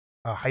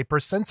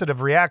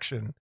hypersensitive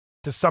reaction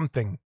to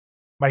something.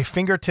 My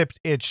fingertip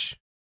itch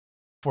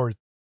for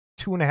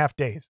 2.5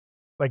 days,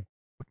 like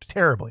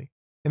terribly.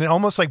 And it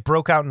almost like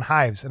broke out in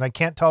hives. And I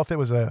can't tell if it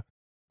was a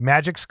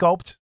magic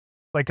sculpt,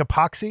 like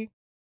epoxy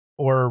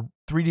or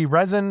 3D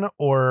resin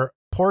or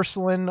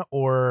porcelain,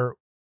 or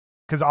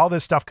because all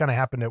this stuff kind of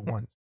happened at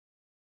once.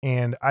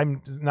 And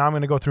I'm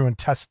going to go through and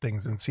test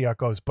things and see how it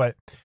goes. But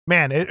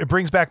man, it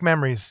brings back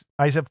memories.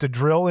 I just have to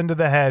drill into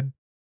the head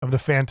of the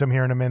Phantom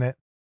here in a minute.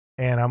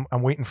 And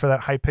I'm waiting for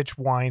that high pitched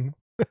whine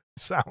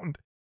sound.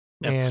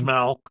 And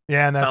smell.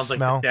 Yeah. And that sounds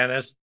smell. Like the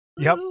dentist.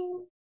 Yep.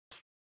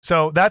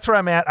 So that's where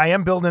I'm at. I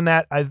am building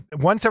that.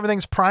 Once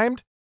everything's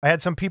primed, I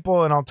had some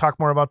people, and I'll talk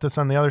more about this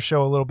on the other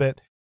show a little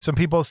bit. Some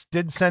people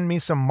did send me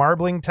some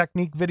marbling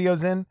technique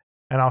videos in,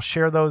 and I'll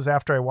share those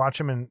after I watch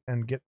them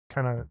and get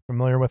kind of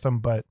familiar with them.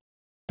 But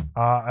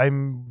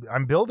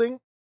I'm building,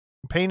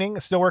 painting,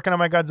 still working on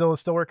my Godzilla,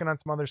 still working on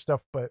some other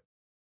stuff, but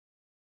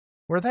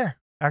we're there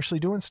actually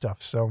doing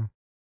stuff. So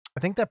I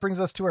think that brings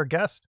us to our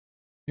guest.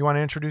 You want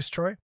to introduce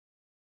Troy?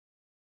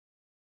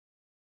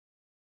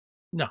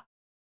 No.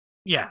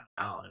 Yeah.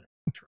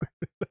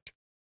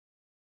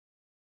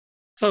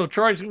 So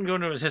Troy's gonna go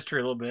into his history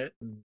a little bit,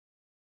 and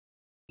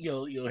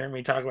you'll hear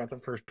me talk about the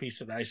first piece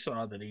that I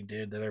saw that he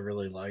did that I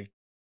really liked.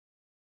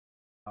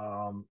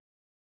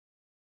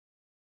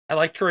 I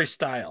like Troy's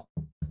style,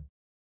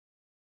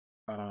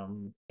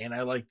 and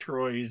I like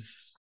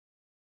Troy's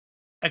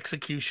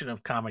execution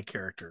of comic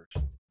characters,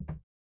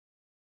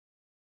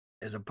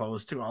 as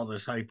opposed to all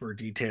this hyper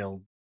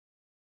detailed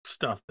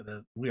stuff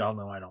that we all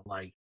know I don't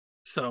like.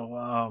 So,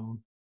 I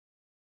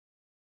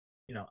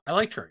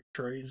like Troy.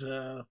 Troy's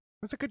it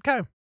was a good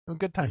time. A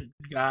good time. He's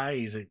a good guy.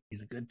 He's a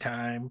good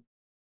time.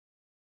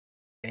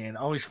 and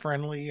always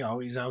friendly,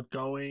 always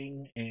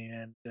outgoing,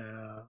 and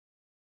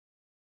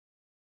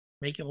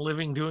making a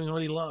living doing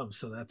what he loves.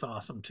 So that's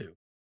awesome too.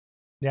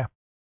 Yeah.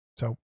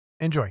 So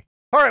enjoy.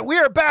 All right, we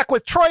are back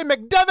with Troy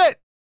McDevitt.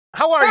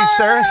 How are you,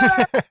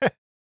 sir?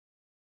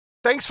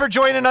 Thanks for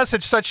joining us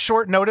at such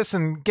short notice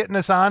and getting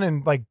us on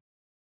and like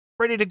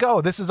ready to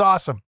go. This is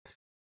awesome.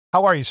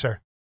 How are you, sir?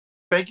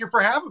 Thank you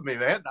for having me,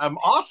 man. I'm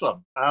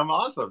awesome.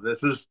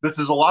 This is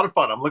a lot of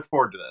fun. I'm looking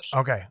forward to this.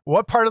 Okay.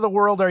 What part of the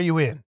world are you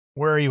in?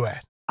 Where are you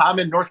at? I'm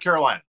in North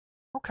Carolina.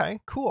 Okay,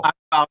 cool.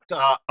 I'm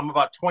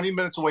about 20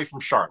 minutes away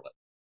from Charlotte.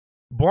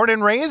 Born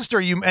and raised,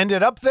 or you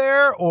ended up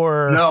there,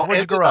 or no?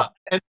 Where'd you grow up?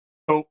 And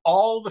so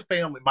all the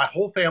family, my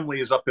whole family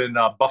is up in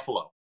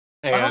Buffalo,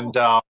 and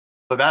so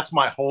that's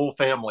my whole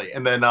family.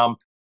 And then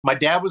my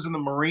dad was in the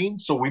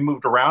Marines, so we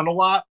moved around a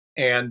lot.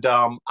 And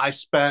I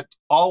spent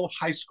all of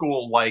high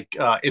school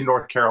in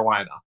North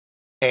Carolina,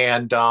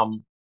 and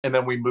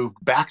then we moved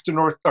back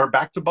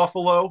to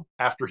Buffalo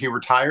after he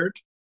retired,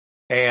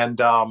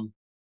 and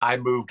I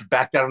moved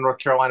back down to North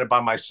Carolina by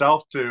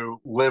myself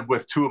to live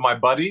with two of my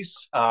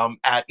buddies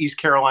at East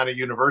Carolina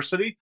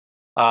University,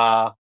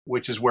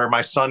 which is where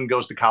my son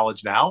goes to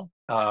college now.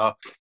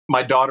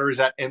 My daughter is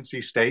at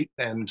NC State,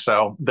 and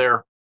so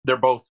they're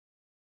both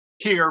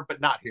here but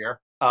not here.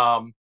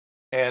 And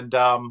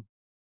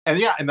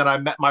then I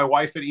met my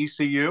wife at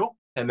ECU,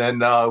 and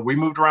then we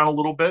moved around a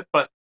little bit.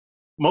 But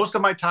most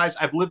of my ties,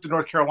 I've lived in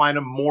North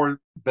Carolina more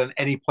than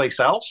any place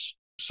else,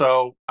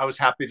 so I was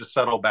happy to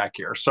settle back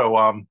here.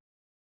 So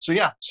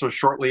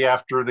shortly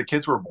after the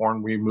kids were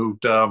born, we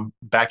moved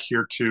back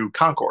here to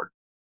Concord.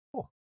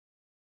 Cool.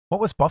 What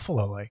was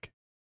Buffalo like?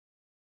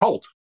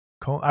 Cold.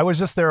 I was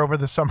just there over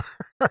the summer.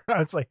 I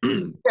was like,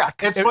 yeah,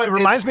 it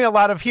reminds me a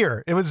lot of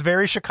here. It was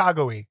very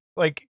Chicago-y.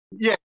 Like,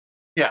 yeah.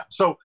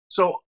 So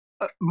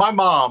my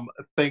mom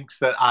thinks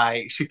that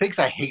I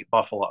hate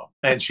Buffalo,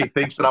 and she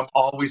thinks that I'm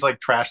always like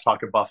trash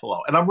talking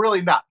Buffalo, and I'm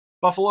really not.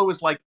 Buffalo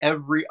is like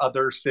every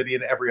other city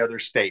in every other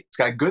state. It's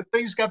got good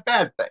things, got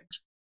bad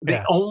things.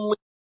 The only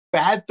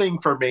bad thing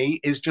for me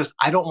is just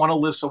I don't want to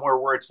live somewhere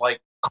where it's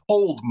like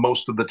cold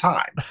most of the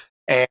time.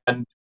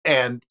 And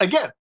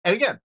again,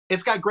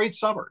 it's got great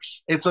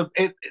summers.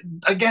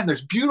 Again,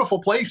 there's beautiful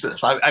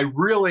places. I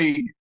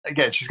really,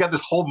 again, she's got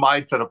this whole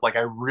mindset of like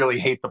I really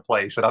hate the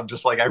place, and I'm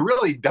just like I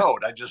really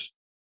don't.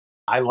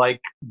 I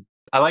like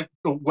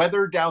the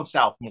weather down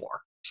south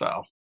more.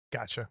 So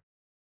gotcha.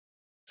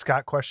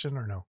 Scott, question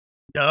or no?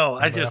 No,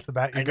 off the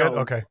bat, you're good.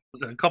 Okay.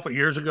 Was it a couple of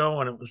years ago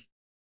when it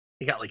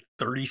got like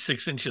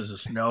 36 inches of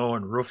snow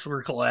and roofs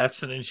were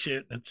collapsing and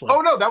shit? It's like,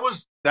 oh no, that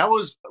was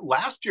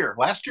last year.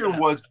 Last year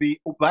was the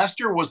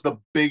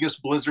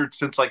biggest blizzard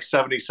since like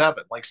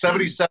 77. Like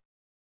 77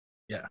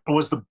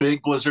 was the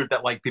big blizzard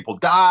that like people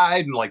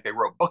died and like they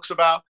wrote books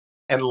about.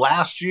 And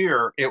last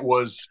year it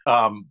was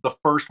the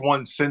first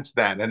one since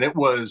then, and it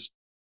was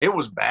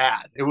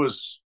bad. It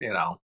was, when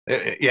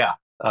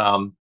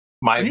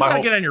you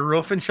gotta get on your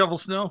roof and shovel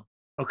snow.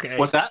 Okay.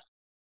 What's that?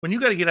 When you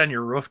got to get on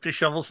your roof to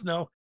shovel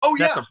snow. Oh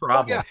yeah, that's a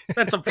problem. Oh, yeah.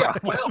 That's a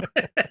problem.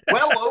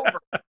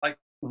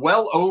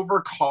 Well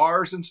over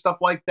cars and stuff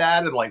like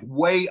that, and like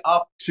way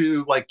up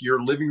to like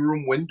your living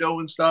room window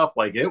and stuff.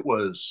 Like it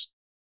was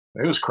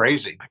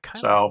crazy.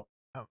 Oh,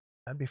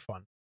 that'd be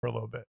fun for a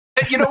little bit.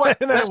 You know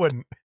what? And then it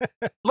wouldn't.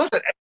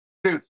 Listen,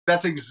 dude,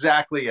 that's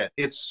exactly it.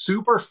 It's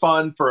super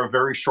fun for a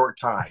very short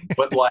time,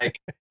 but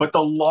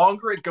the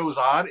longer it goes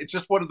on, it's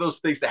just one of those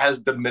things that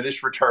has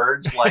diminished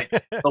returns. Like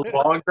the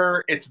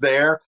longer it's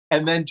there,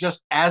 and then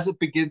just as it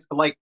begins,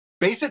 like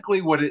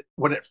basically when it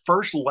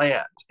first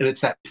lands, and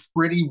it's that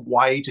pretty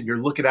white, and you're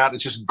looking out,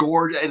 it's just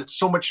gorgeous, and it's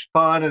so much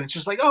fun, and it's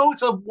just like, oh,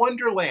 it's a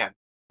wonderland.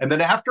 And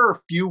then after a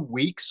few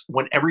weeks,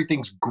 when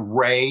everything's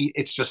gray,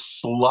 it's just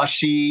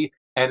slushy,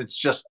 and it's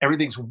just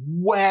everything's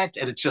wet,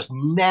 and it's just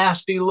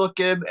nasty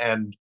looking,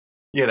 and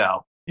yeah.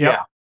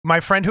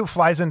 My friend who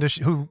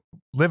who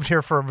lived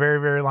here for a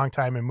very, very long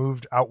time and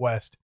moved out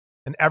west,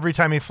 and every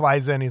time he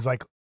flies in, he's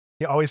like,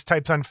 he always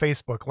types on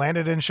Facebook,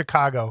 landed in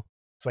Chicago.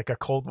 It's like a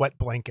cold, wet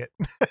blanket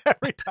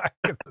every time.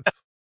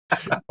 'Cause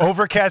it's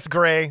overcast,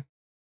 gray,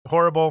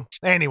 horrible.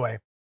 Anyway.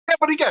 Yeah,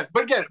 but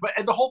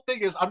the whole thing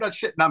is, I'm not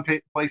shitting on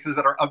places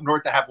that are up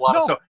north that have a lot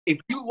of snow. If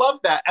you love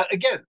that,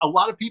 again, a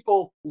lot of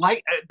people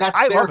like that's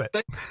I their love it.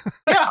 thing.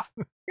 Yeah.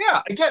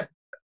 Again,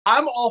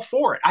 I'm all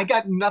for it. I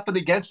got nothing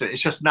against it.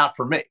 It's just not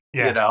for me.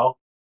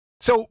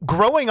 So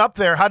growing up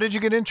there, how did you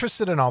get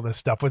interested in all this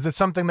stuff? Was it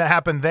something that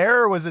happened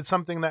there, or was it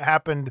something that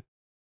happened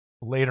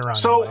later on?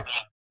 So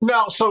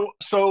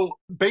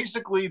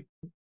basically,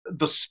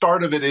 the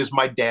start of it is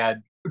my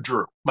dad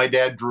drew. My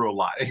dad drew a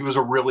lot. He was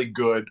a really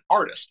good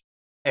artist.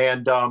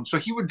 And so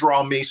he would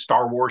draw me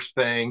Star Wars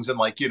things and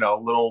like,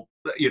 little,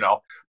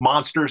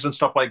 monsters and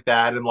stuff like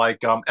that. And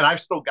like, and I've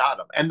still got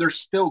them, and they're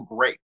still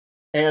great.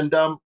 And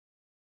then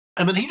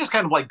he just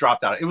kind of like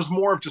dropped out. It was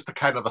more of just a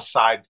kind of a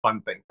side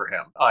fun thing for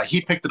him.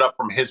 He picked it up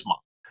from his mom.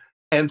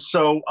 And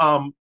so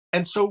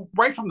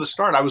right from the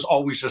start, I was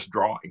always just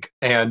drawing.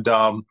 And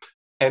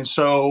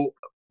so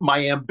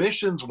my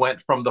ambitions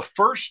went from the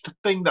first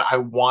thing that I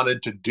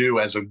wanted to do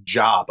as a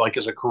job, like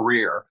as a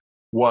career,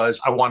 was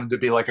I wanted to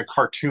be like a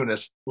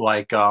cartoonist,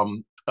 like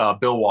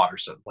Bill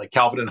Watterson, like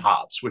Calvin and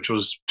Hobbes, which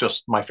was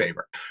just my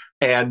favorite.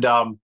 And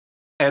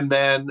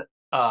then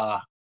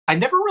I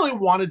never really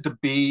wanted to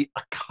be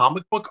a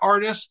comic book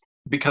artist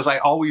because I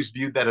always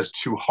viewed that as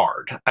too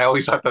hard. I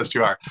always thought that was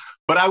too hard.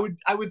 But I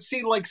would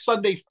see like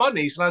Sunday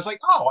Funnies, and I was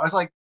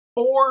like,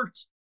 4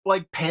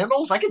 like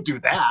panels, I could do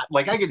that.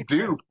 Like I could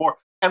do 4,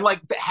 and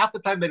like half the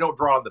time they don't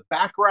draw on the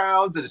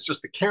backgrounds, and it's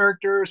just the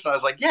characters. So I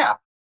was like, yeah.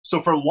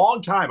 So for a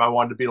long time, I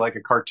wanted to be like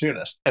a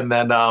cartoonist, and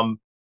then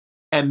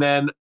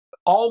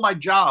all my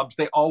jobs,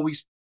 they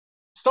always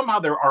somehow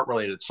they're art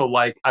related. So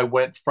like I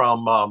went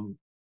from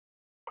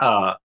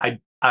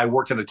I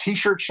worked in a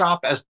t-shirt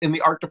shop as in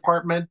the art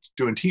department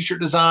doing t-shirt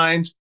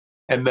designs,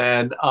 and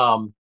then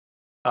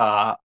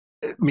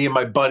me and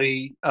my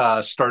buddy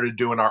started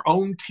doing our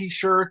own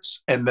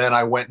t-shirts, and then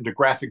I went into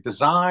graphic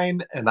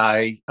design, and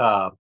I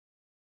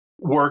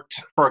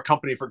worked for a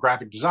company for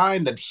graphic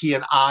design. Then he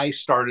and I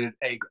started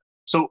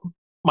so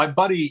my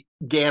buddy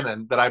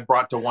Gannon that I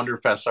brought to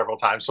Wonderfest several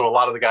times. So a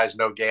lot of the guys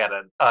know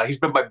Gannon. He's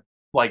been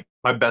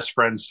my best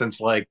friend since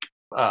like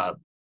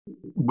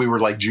we were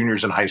like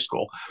juniors in high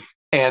school.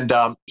 And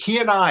he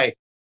and I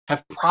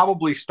have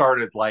probably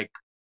started like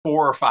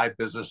 4 or 5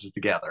 businesses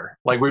together.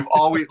 Like we've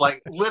always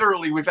like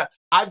literally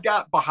I've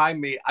got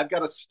behind me, I've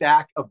got a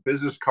stack of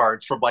business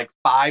cards from like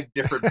 5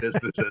 different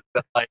businesses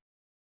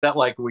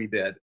that we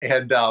did.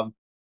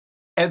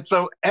 And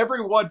so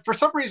everyone, for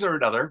some reason or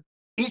another,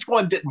 each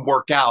one didn't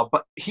work out,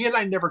 but he and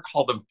I never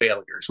called them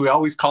failures. We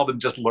always called them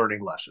just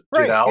learning lessons.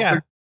 Right, you know?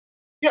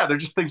 Yeah. They're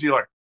just things you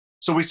learn.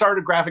 So we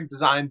started a graphic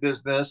design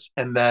business,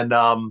 and then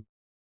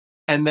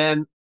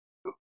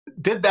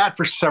did that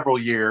for several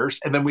years.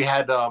 And then we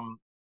had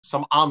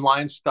some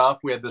online stuff.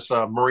 We had this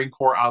Marine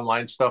Corps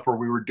online stuff where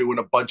we were doing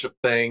a bunch of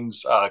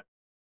things,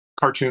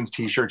 cartoons,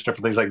 t-shirts,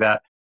 different things like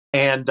that.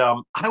 And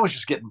I was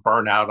just getting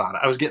burnt out on it.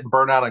 I was getting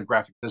burnt out on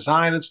graphic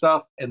design and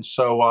stuff. And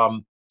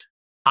so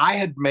I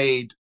had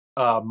made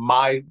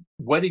my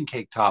wedding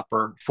cake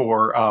topper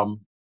for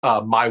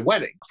my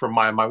wedding, for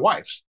my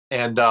wife's.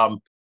 And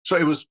so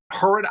it was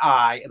her and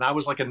I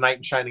was like a knight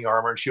in shining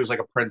armor, and she was like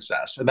a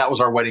princess. And that was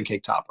our wedding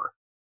cake topper.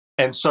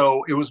 And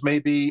so it was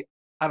maybe,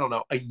 I don't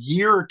know, a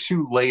year or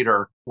 2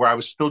 later where I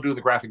was still doing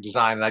the graphic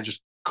design, and I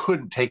just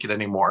couldn't take it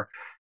anymore.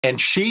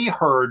 And she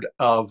heard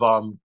of,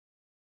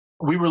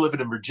 we were living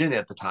in Virginia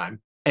at the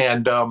time,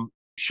 and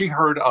she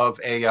heard of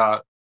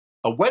a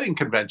wedding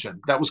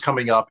convention that was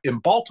coming up in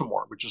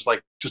Baltimore, which is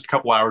like just a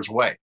couple hours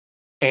away.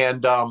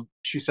 And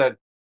she said,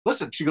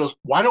 listen, she goes,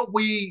 why don't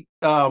we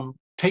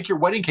take your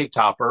wedding cake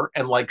topper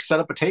and like set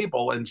up a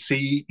table and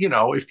see,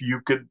 if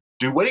you could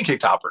do wedding cake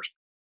toppers.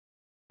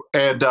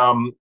 And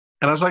I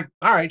was like,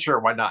 all right, sure,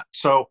 why not?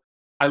 So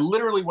I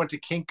literally went to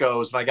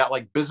Kinko's, and I got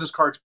like business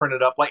cards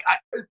printed up. Like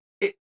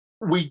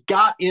we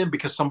got in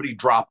because somebody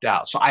dropped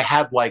out. So I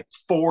had like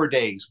 4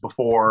 days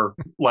before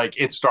like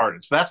it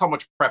started. So that's how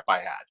much prep I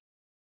had.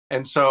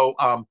 And so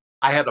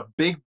I had a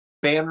big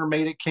banner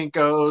made at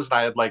Kinko's, and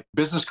I had like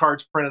business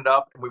cards printed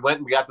up, and we went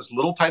and we got this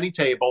little tiny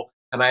table,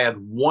 and I had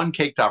one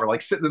cake topper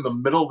like sitting in the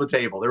middle of the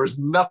table. There was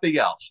nothing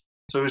else.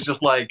 So it was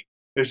just like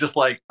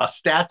a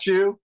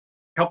statue,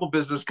 a couple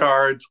business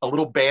cards, a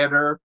little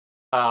banner,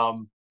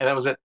 and that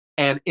was it.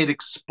 And it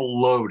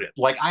exploded.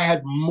 Like I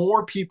had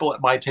more people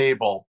at my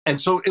table. And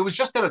so it was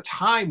just at a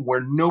time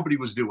where nobody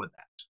was doing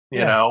that,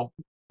 you know,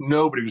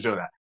 nobody was doing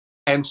that.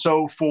 And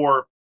so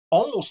for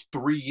almost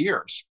 3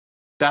 years,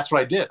 that's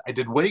what I did. I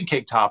did wedding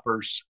cake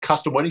toppers,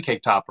 custom wedding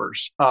cake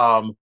toppers.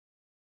 And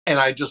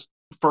I just,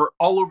 for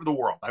all over the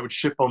world, I would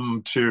ship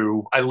them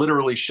I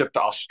literally shipped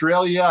to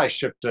Australia. I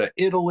shipped to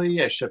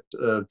Italy. I shipped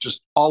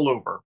just all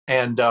over.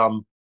 And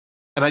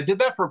I did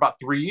that for about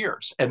 3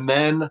 years. And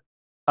then,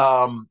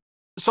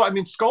 so, I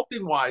mean,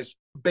 sculpting wise,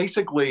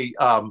 basically,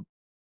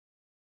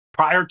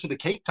 prior to the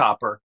cake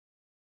topper,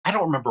 I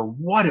don't remember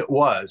what it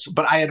was,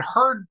 but I had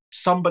heard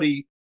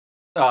somebody,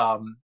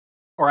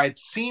 or I'd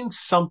seen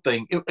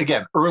something,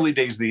 again, early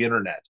days of the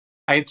internet.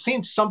 I had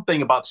seen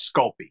something about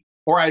Sculpey,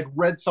 or I'd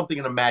read something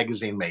in a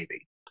magazine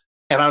maybe.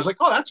 And I was like,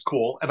 oh, that's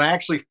cool. And I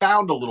actually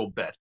found a little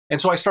bit. And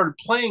so I started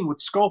playing with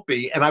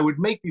Sculpey, and I would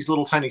make these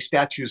little tiny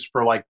statues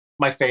for like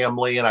my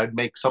family, and I'd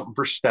make something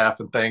for Steph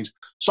and things.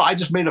 So I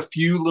just made a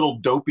few little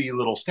dopey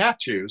little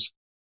statues.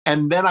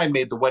 And then I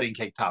made the wedding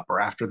cake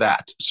topper after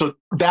that. So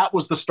that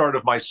was the start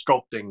of my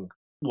sculpting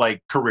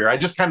like career. I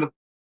just kind of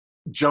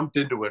jumped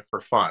into it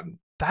for fun.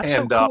 That's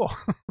so cool.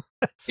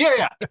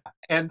 Yeah.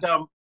 And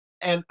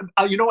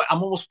you know what?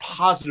 I'm almost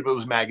positive it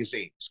was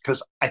magazines,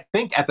 because I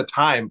think at the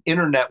time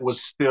internet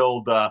was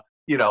still the,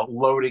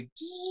 loading,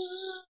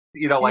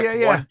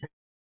 one.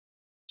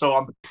 So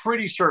I'm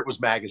pretty sure it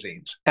was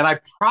magazines. And I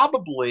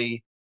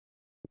probably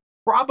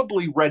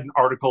read an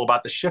article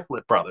about the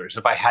Shiflett brothers,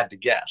 if I had to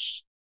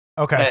guess.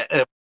 Okay.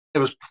 It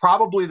was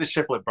probably the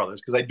Shiflett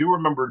brothers, because I do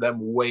remember them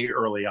way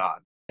early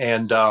on.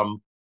 And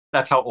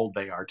that's how old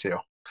they are too.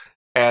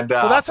 And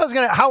well, that's what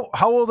I was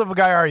how old of a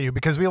guy are you?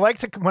 Because we like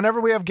to, whenever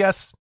we have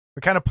guests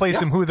We kind of place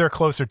them who they're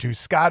closer to,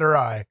 Scott or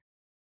I,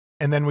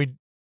 and then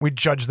we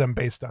judge them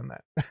based on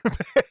that.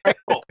 Right,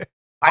 cool.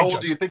 How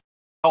old do you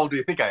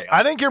think I am?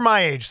 I think you're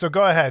my age, so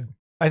go ahead.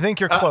 I think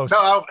you're close.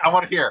 No, I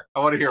want to hear.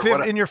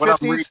 In your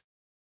 50s?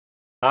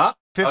 Huh?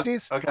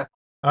 50s? Okay.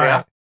 All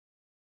right.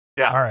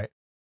 Yeah. All right.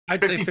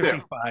 I'd say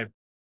 55.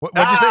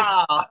 What'd you say?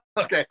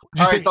 Okay.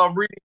 All right, so I'm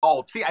reading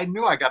old. See, I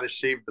knew I got to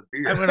shave the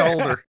beard. I went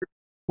older.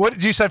 What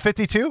did you say?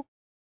 52?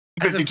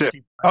 52.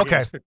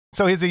 Okay.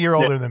 So he's a year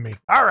older than me.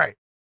 All right.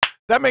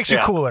 That makes you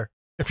cooler.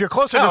 If you're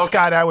closer to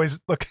Scott, I always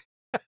look.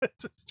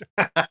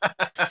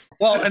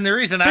 Well, and the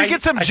reason you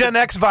get some Gen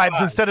X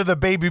vibes instead of the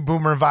baby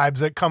boomer vibes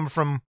that come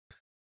from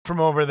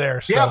over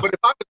there. So. Yeah, but if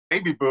I'm a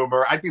baby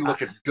boomer, I'd be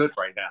looking good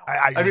right now.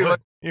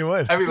 You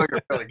would. I'd be looking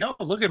really good. No,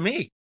 look at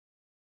me.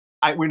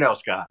 We know,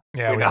 Scott.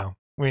 Yeah,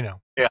 we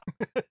know. Yeah.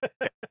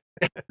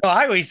 No,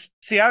 I always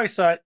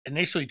thought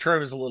initially Troy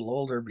was a little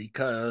older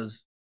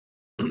because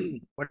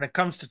when it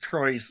comes to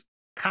Troy's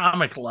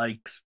comic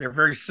likes, they're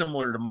very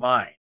similar to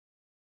mine.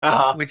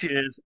 Which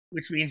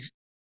means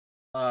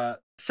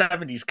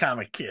 70s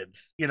comic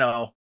kids, you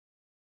know.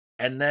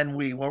 And then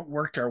we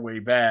worked our way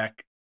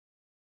back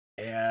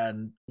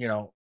and, you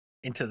know,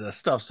 into the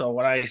stuff. So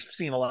when I've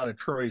seen a lot of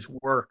Troy's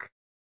work,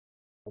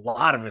 a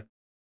lot of it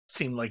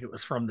seemed like it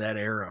was from that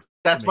era.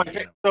 That's my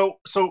favorite.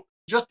 So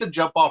just to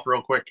jump off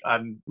real quick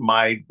on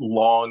my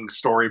long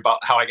story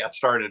about how I got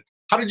started,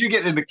 how did you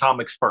get into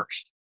comics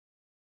first?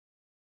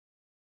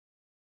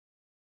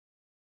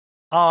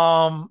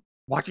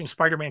 Watching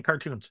Spider-Man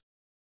cartoons.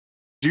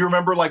 Do you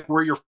remember like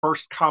where your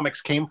first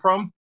comics came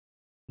from?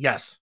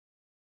 Yes.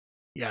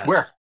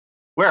 Where?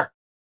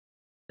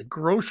 The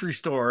grocery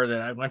store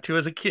that I went to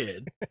as a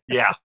kid.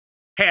 Yeah.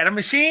 Had a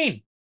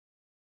machine.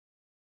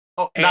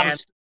 Oh, not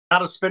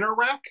a spinner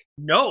rack?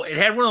 No, it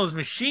had one of those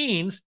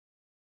machines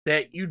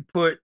that you'd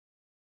put,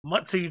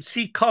 so you'd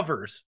see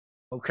covers,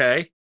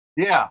 okay?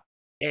 Yeah.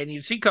 And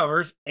you'd see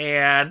covers,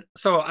 and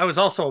so I was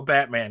also a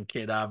Batman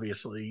kid,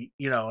 obviously,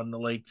 you know, in the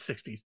late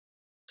 60s.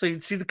 So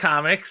you'd see the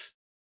comics,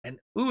 and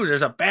ooh,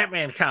 there's a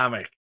Batman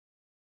comic.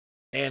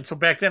 And so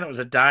back then it was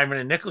a dime and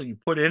a nickel you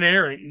put in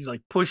there, and you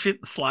like push it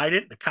and slide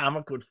it, and the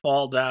comic would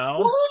fall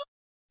down. What?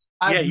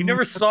 Yeah, you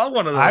never saw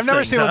one of those. I've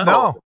never seen one.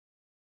 No.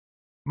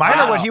 Mine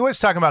are what he was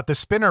talking about, the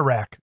spinner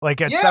rack,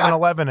 like at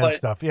 7-Eleven and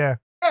stuff. Yeah.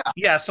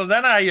 Yeah. So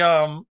then I, you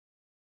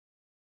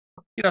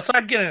know, so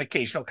I'd get an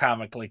occasional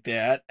comic like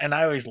that, and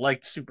I always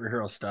liked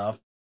superhero stuff.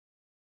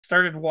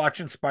 Started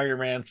watching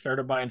Spider-Man,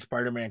 started buying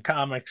Spider-Man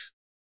comics,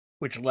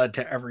 which led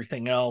to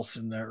everything else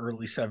in the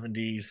early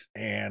 70s.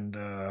 And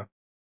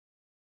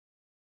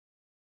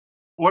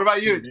what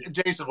about you,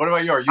 Jason? What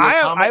about you? Are you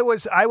a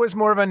comic? I was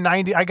more of a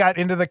 90s. I got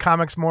into the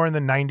comics more in the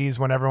 90s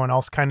when everyone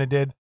else kind of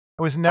did.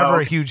 I was never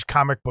a huge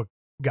comic book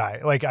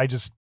guy. Like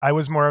I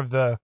was more of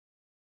the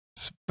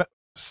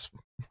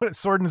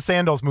sword and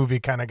sandals movie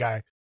kind of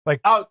guy.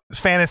 Like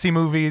fantasy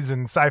movies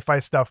and sci-fi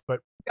stuff,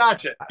 but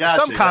gotcha.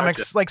 Some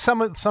comics, like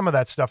some of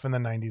that stuff in the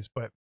 90s,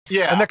 but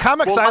yeah. And the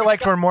comics I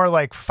liked were more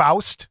like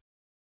Faust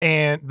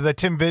and the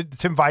Tim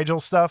Vigil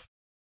stuff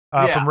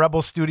from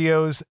Rebel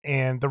Studios,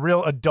 and the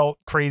real adult,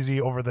 crazy,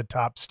 over the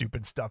top,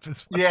 stupid stuff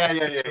is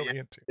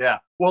yeah.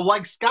 Well,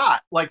 like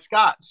Scott.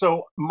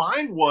 So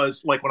mine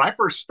was like when I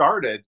first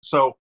started.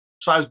 So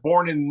I was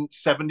born in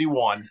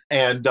 71,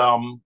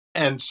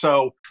 and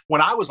so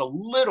when I was a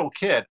little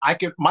kid,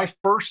 my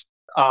first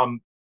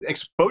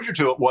exposure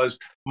to it was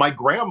my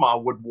grandma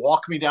would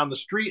walk me down the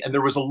street, and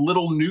there was a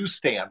little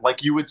newsstand.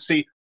 Like you would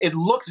see, it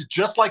looked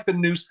just like the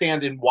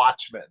newsstand in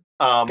Watchmen.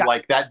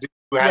 Like that dude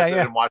who has it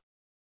in Watchmen.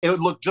 It would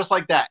look just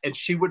like that. And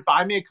she would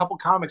buy me a couple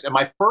comics, and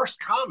my first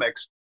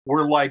comics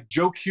were like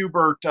Joe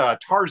Kubert,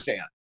 Tarzan,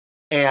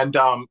 and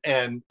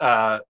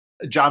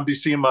John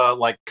Buscema,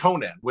 like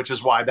Conan, which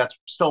is why that's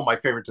still my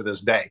favorite to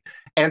this day.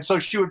 And so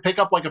she would pick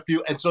up like a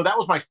few, and so that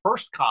was my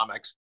first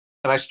comics,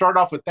 and I started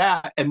off with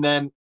that, and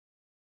then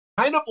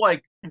kind of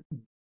like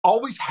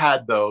always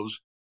had those,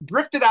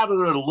 drifted out of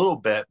it a little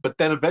bit, but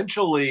then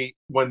eventually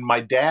when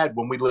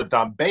we lived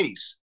on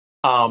base,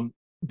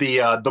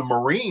 the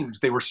Marines,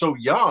 they were so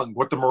young.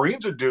 What the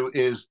Marines would do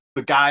is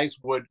the guys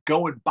would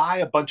go and buy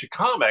a bunch of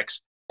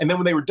comics, and then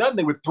when they were done,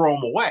 they would throw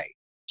them away.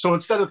 So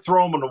instead of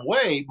throwing them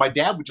away, my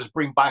dad would just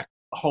bring back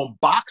home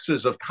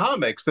boxes of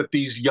comics that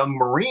these young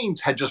Marines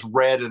had just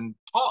read and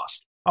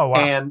tossed. Oh,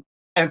 wow.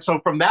 And so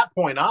from that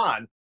point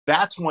on,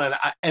 that's when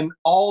and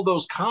all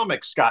those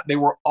comics, Scott, they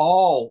were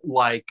all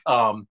like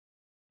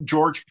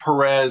George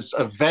Perez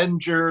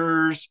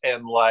Avengers,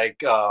 and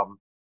like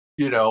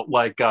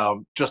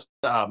just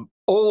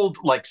old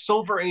like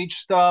Silver Age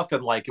stuff,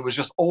 and like it was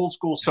just old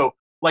school. So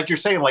like you're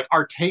saying, like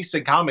our taste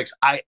in comics,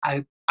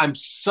 I'm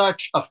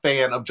such a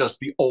fan of just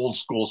the old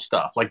school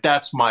stuff. Like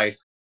that's my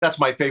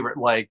favorite.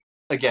 Like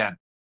again,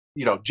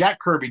 you know, Jack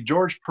Kirby,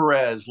 George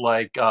Perez,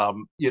 like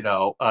Joe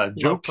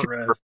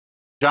Perez,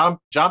 John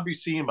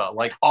Buscema,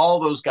 like all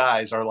those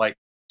guys are like.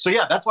 So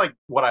yeah, that's like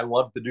what I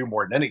love to do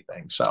more than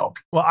anything. So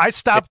well, I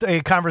stopped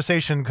a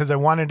conversation because I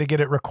wanted to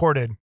get it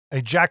recorded.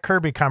 A Jack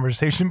Kirby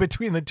conversation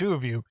between the two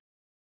of you.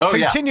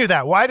 Continue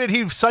that. Why did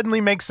he suddenly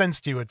make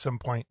sense to you at some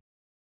point?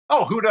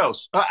 Oh, who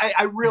knows?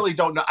 I really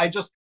don't know. I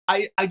just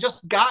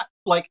got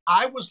like,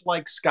 I was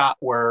like Scott,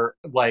 where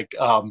like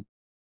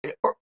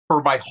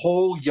for my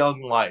whole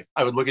young life,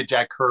 I would look at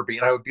Jack Kirby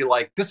and I would be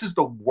like, this is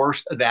the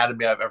worst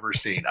anatomy I've ever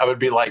seen. I would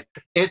be like,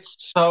 I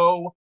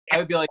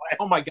would be like,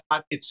 oh my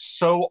God, it's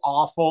so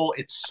awful.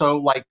 It's so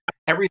like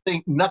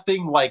everything,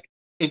 nothing like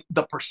it,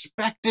 the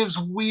perspective's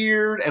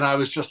weird. And I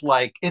was just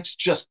like, it's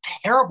just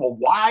terrible.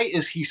 Why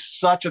is he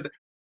such a,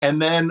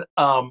 and then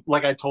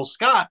like I told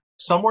Scott,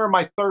 somewhere in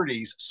my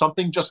 30s,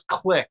 something just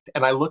clicked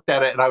and I looked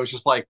at it and I was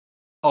just like,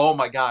 oh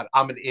my God,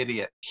 I'm an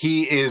idiot.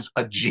 He is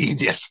a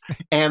genius.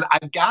 And I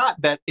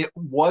got that it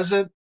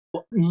wasn't,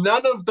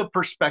 none of the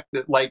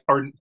perspective, like,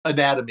 or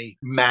anatomy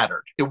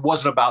mattered. It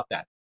wasn't about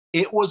that.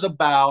 It was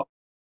about,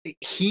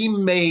 he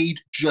made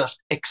just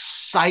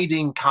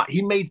exciting,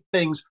 he made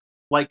things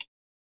like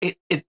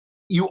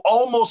you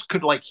almost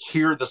could like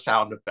hear the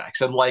sound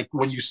effects. And like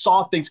when you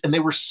saw things and they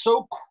were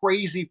so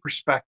crazy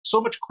perspective,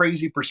 so much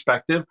crazy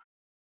perspective.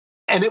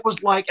 And it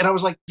was like, and I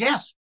was like,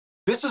 yes,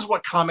 this is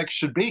what comics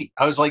should be.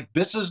 I was like,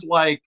 this is the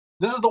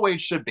way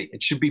it should be.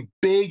 It should be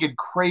big and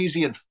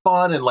crazy and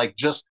fun and like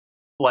just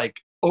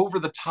like over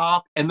the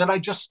top. And then I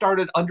just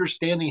started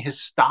understanding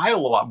his style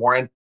a lot more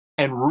and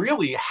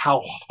really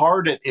how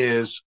hard it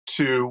is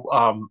to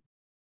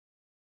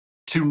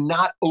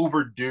not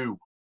overdo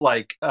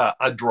like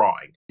a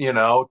drawing, you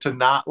know, to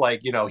not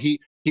like, you know, he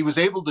was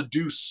able to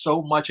do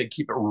so much and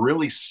keep it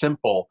really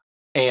simple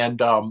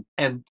and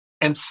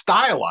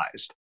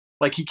stylized.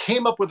 Like he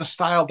came up with a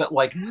style that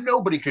like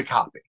nobody could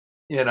copy,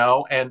 you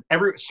know, and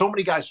so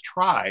many guys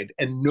tried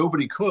and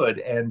nobody could.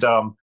 And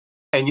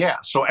yeah,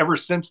 so ever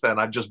since then,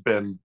 I've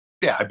been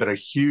a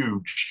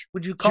huge.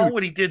 Would you call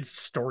what he did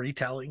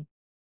storytelling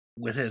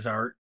with his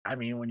art? I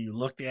mean, when you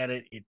looked at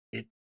it,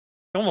 it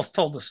almost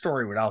told the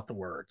story without the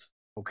words.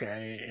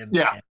 Okay. And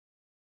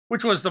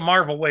which was the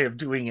Marvel way of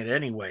doing it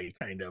anyway,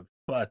 kind of.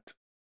 But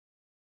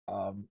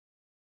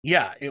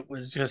yeah, it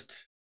was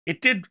just,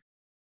 it did.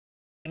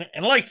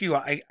 And like you,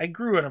 I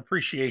grew an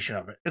appreciation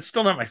of it. It's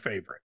still not my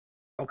favorite.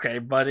 Okay.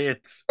 But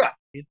it's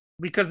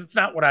because it's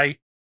not what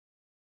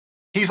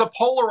he's a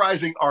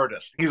polarizing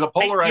artist. He's a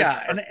polarizing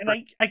artist.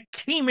 And I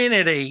came in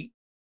at a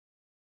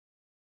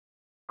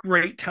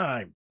great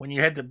time when you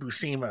had the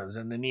Buscemas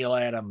and the Neil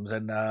Adams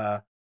and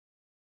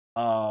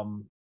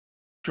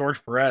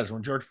George Perez,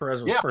 when George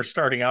Perez was first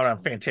starting out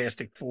on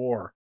Fantastic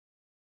Four.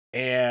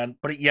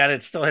 But yet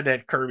it still had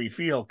that Kirby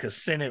feel because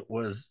Sinnott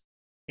was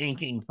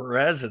inking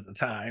Perez at the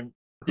time.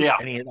 Yeah.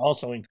 And he had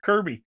also inked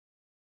Kirby.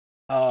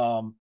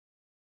 And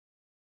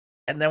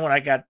then when I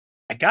got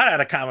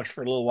out of comics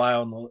for a little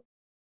while in the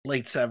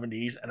late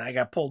 70s, and I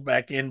got pulled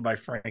back in by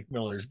Frank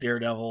Miller's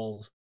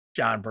Daredevils,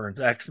 John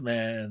Byrne's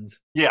X-Men's.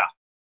 Yeah.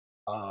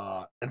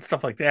 And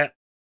stuff like that.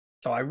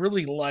 So I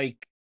really like,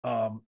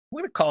 I'm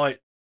going to call it,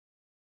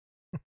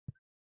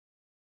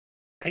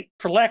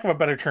 for lack of a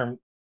better term,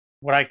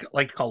 what I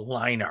like to call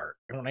line art.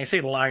 And when I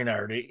say line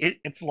art,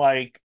 it's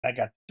like I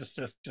got just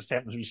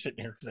happens to be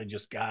sitting here because I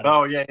just got it.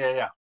 Oh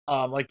yeah.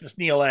 Like this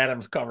Neil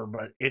Adams cover,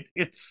 but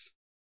it's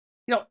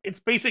you know, it's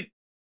basic.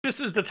 This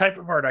is the type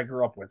of art I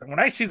grew up with, and when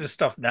I see this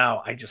stuff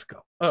now, I just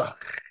go,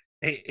 ugh.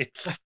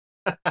 It's.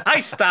 I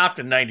stopped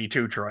in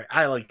 '92, Troy.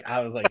 I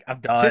was like, I'm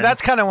done. See,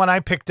 that's kind of when I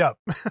picked up.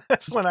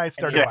 That's when I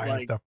started buying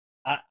stuff.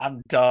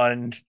 I'm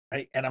done,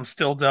 and I'm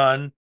still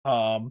done.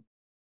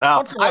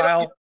 Once in a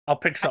while, I'll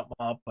pick something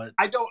up, but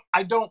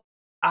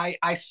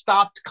I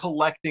stopped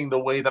collecting the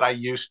way that I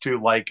used to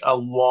like a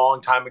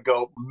long time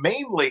ago,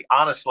 mainly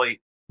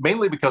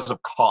because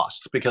of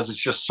cost, because it's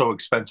just so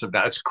expensive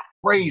now. It's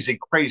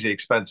crazy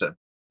expensive.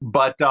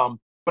 But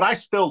I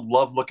still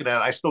love looking at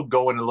it. I still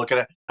go in and look at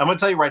it. I'm going to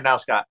tell you right now,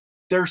 Scott,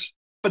 there's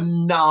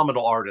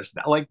phenomenal artists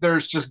now. Like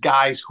there's just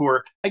guys who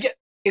are,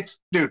 it's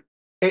the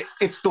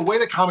way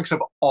that comics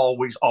have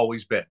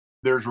always been.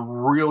 There's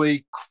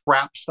really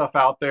crap stuff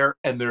out there,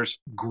 and there's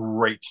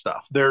great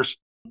stuff. There's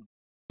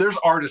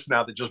artists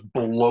now that just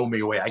blow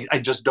me away. I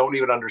just don't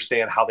even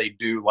understand how they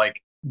do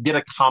like get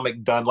a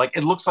comic done. Like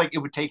it looks like it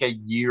would take a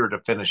year to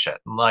finish it.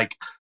 And like,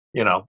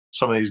 you know,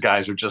 some of these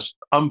guys are just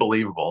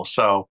unbelievable.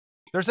 So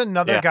there's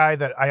another guy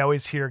that I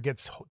always hear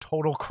gets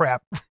total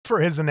crap for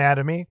his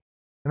anatomy,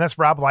 and that's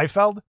Rob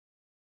Liefeld.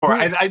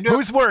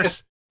 Who's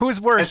worse? Who's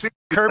worse,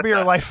 Kirby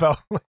or Liefeld?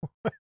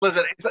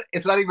 Listen,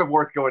 it's not even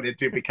worth going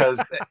into because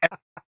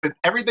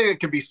everything that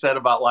can be said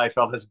about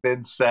Liefeld has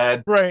been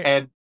said. Right.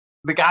 And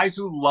the guys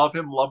who love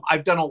him.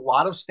 I've done a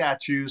lot of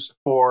statues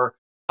for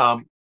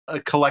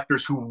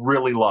collectors who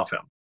really love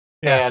him.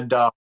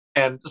 Yeah.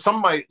 And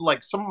some of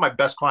my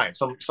best clients,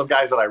 some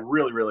guys that I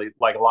really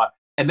like a lot,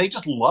 and they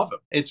just love him.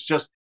 It's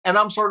just, and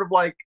I'm sort of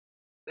like,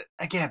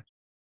 again,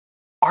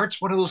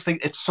 art's one of those things.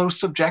 It's so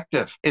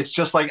subjective. It's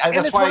just like, and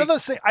it's one of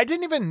those things I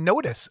didn't even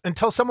notice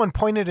until someone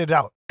pointed it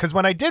out. Because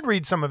when I did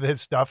read some of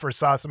his stuff or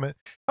saw some, I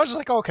was just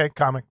like, oh, okay,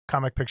 comic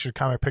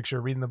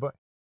picture, reading the book.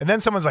 And then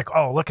someone's like,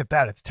 oh, look at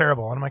that, it's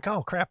terrible. And I'm like,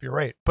 oh crap, you're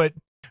right. But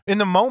in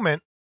the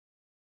moment,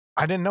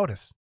 I didn't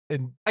notice.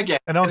 And again,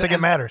 I don't think it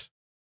matters.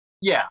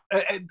 yeah,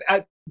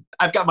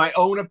 I've got my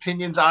own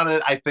opinions on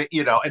it. I think,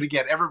 and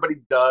again, everybody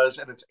does.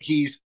 And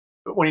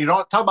when you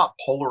don't talk about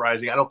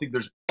polarizing, I don't think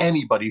there's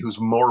anybody who's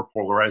more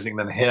polarizing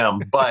than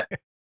him. But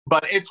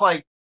it's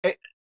like,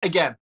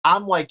 again,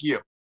 I'm like you.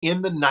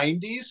 In the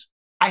 90s,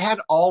 I had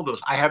all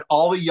those. I had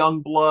all the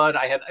young blood.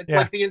 I had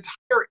like the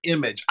entire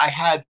image. I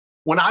had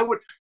when I would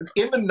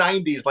in the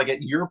 90s, like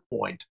at your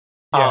point,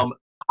 I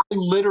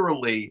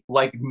literally,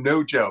 like,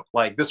 no joke,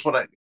 like this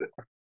one.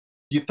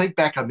 You think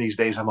back on these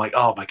days, I'm like,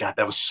 oh my God,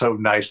 that was so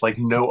nice. Like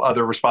no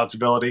other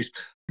responsibilities,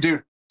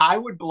 dude. I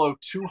would blow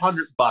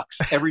 $200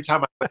 every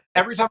time I went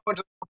to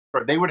the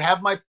store. They would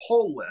have my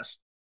pull list,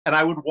 and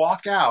I would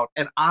walk out,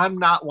 and I'm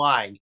not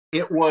lying.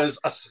 It was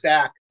a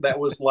stack that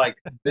was like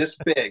this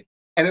big,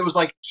 and it was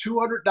like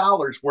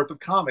 $200 worth of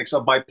comics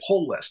of my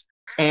pull list,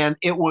 and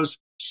it was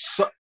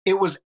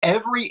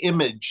every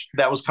image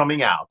that was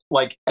coming out,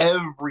 like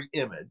every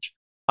image,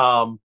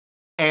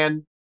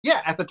 and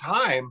yeah, at the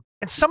time.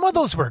 And some of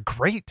those were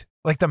great.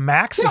 Like the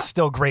Max is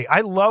still great.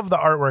 I love the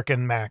artwork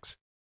in Max.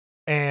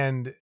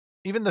 And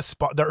even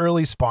the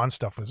early Spawn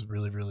stuff was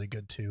really, really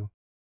good too.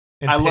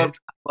 And I loved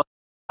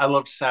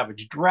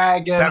Savage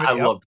Dragon. I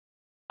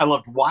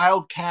loved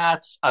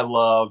Wildcats. I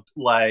loved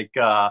like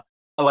all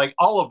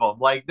of them.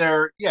 Like they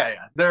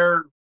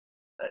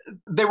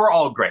were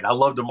all great. I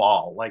loved them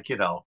all. Like,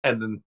 and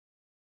then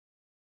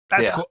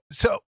that's cool.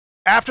 So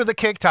after the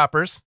Cake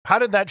Toppers, how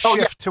did that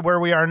shift to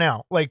where we are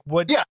now? Like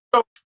what?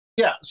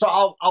 Yeah, so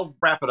I'll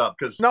wrap it up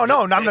because no,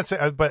 I'm not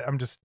saying, but I'm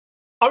just.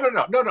 Oh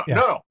no.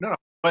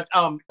 But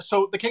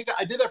so the cake,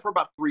 I did that for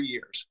about 3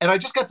 years, and I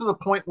just got to the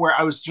point where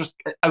I was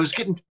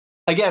getting,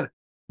 again.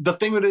 The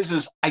thing that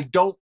is I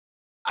don't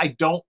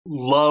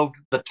love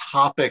the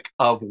topic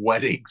of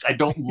weddings. I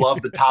don't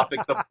love the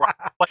topics of.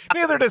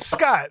 Neither does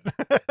Scott.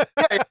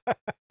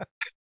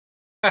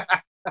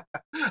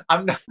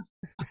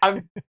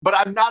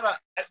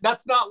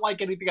 That's not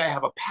like anything I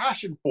have a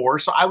passion for.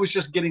 So I was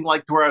just getting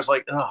like to where I was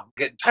like, oh, I'm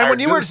getting tired.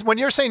 And when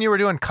you're saying you were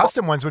doing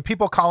custom ones, would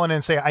people call in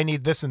and say, I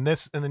need this and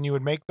this, and then you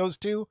would make those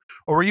two?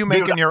 Or were you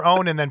making your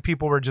own and then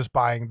people were just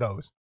buying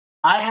those?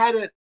 I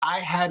had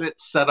it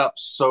set up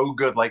so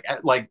good. Like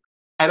at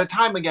a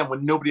time, again,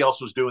 when nobody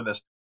else was doing this,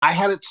 I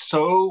had it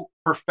so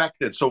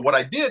perfected. So what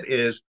I did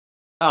is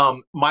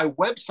my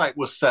website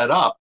was set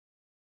up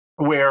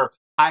where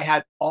I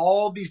had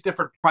all these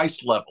different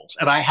price levels,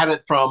 and I had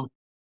it from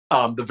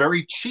the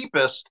very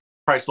cheapest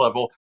price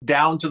level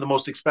down to the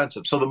most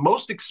expensive. So the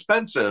most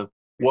expensive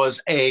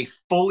was a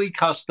fully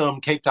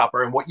custom cake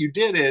topper. And what you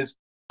did is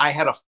I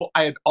had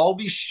all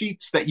these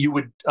sheets that you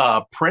would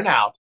print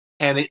out,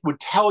 and it would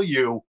tell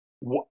you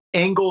what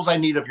angles I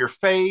need of your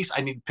face.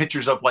 I need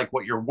pictures of like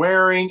what you're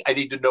wearing. I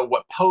need to know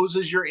what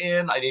poses you're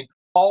in. I need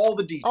all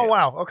the details. Oh,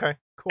 wow. Okay,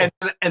 cool.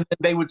 And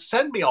they would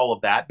send me all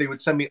of that. They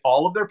would send me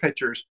all of their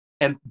pictures.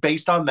 And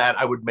based on that,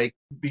 I would make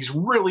these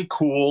really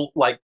cool,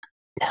 like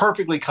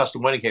perfectly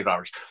custom wedding cake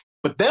toppers.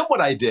 But then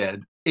what I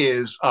did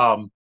is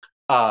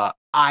I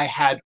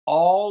had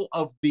all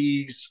of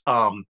these.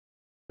 And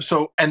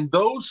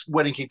those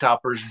wedding cake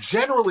toppers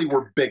generally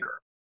were bigger.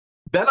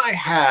 Then I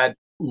had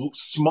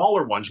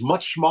smaller ones,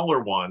 much smaller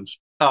ones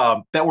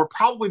that were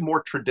probably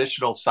more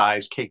traditional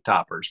size cake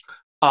toppers.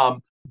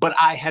 But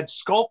I had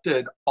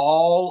sculpted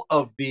all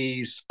of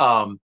these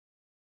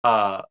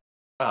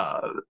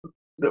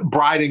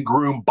bride and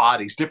groom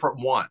bodies, different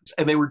ones,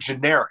 and they were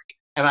generic,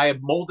 and I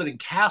had molded and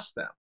cast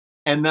them.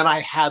 And then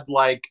I had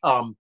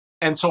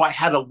and so I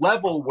had a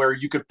level where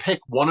you could pick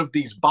one of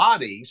these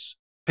bodies,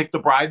 pick the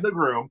bride and the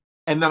groom,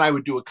 and then I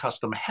would do a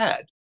custom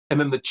head. And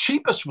then the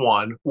cheapest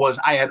one was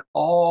I had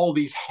all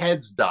these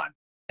heads done,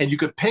 and you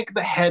could pick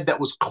the head that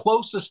was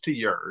closest to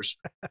yours,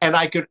 and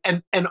I could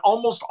and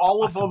almost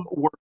all of them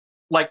were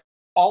like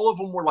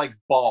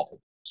bald.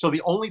 So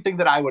the only thing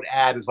that I would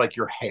add is like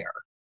your hair.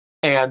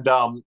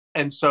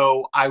 And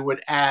so I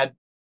would add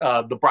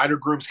the bride or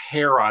groom's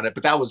hair on it,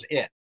 but that was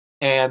it.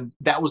 And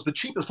that was the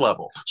cheapest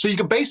level. So you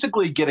could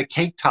basically get a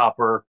cake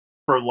topper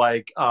for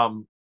like I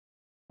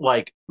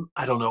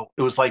don't know,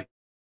 it was like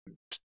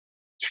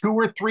 $200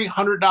 or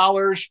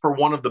 $300 for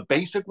one of the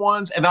basic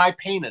ones, and then I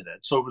painted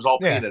it, so it was all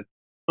painted.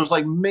 It was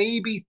like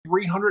maybe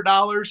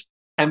 $300,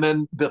 and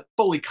then the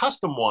fully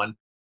custom one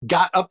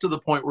got up to the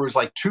point where it was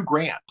like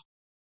 $2,000.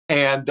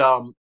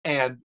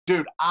 And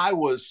dude, I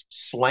was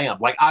slammed.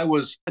 Like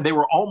they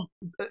were all.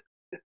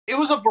 It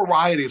was a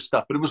variety of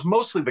stuff, but it was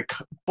mostly the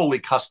fully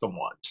custom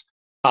ones,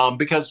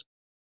 because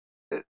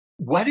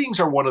weddings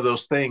are one of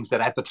those things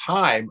that at the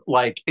time,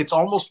 like it's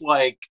almost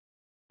like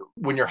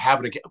when you're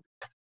having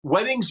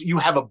weddings, you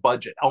have a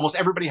budget. Almost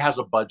everybody has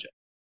a budget,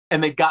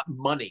 and they've got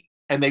money,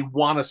 and they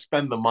want to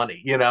spend the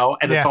money,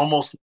 and it's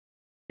almost,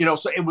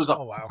 so it was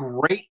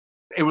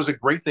it was a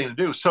great thing to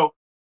do. So,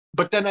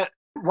 but then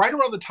right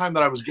around the time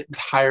that I was getting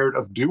tired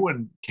of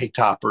doing cake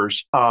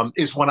toppers,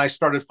 is when I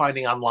started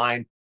finding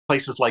online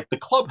places like the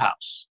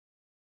Clubhouse,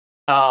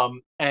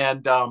 and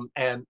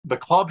the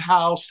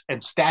Clubhouse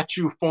and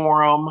Statue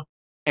Forum,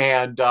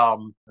 and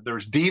there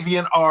was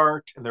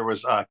DeviantArt, and there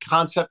was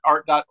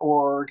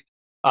conceptart.org,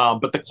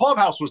 But the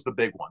clubhouse was the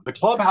big one. The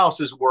clubhouse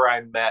is where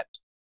I met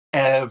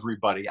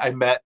everybody. I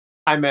met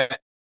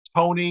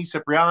Tony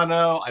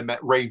Cipriano. I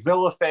met Ray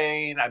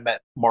Villafane. I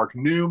met Mark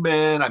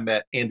Newman. I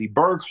met Andy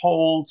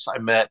Bergholtz. I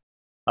met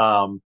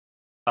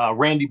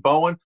Randy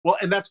Bowen. Well,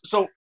 and that's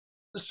so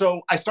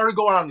I started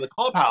going on to the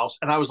clubhouse,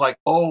 and I was like,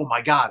 oh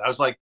my God. I was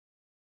like,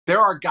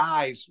 there are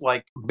guys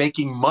like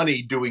making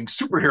money doing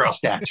superhero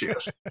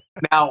statues.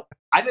 Now,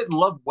 I didn't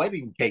love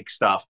wedding cake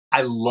stuff.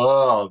 I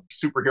loved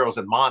superheroes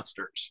and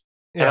monsters.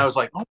 Yeah. And I was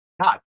like, oh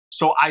my God.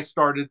 So I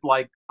started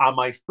like on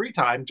my free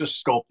time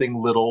just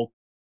sculpting little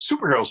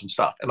superheroes and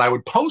stuff. And I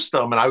would post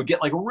them and I would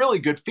get like really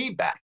good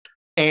feedback.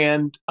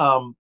 And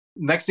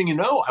next thing you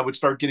know, I would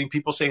start getting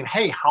people saying,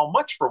 hey, how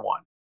much for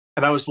one?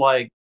 And I was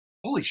like,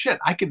 holy shit,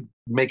 I could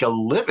make a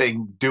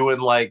living doing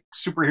like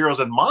superheroes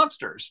and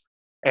monsters.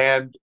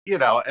 And, you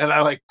know, and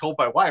I like told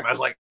my wife, I was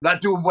like,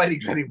 not doing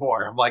weddings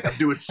anymore. I'm like, I'm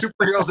doing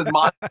superheroes and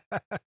monsters,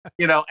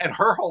 you know, and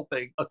her whole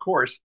thing, of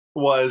course,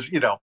 was, you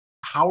know,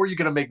 how are you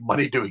going to make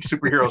money doing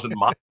superheroes and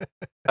monsters?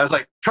 I was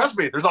like, trust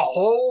me, there's a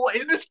whole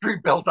industry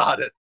built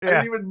on it. Yeah.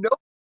 I didn't even know.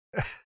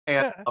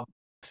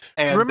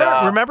 And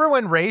remember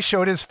when Ray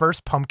showed his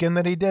first pumpkin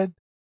that he did?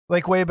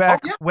 Like way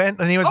back when,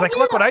 and he was like,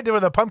 look what I did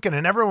with a pumpkin.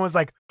 And everyone was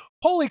like,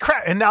 holy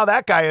crap. And now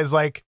that guy is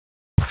like,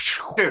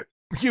 dude,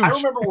 huge. I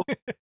remember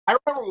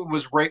it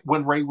was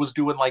when Ray was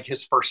doing like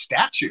his first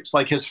statues,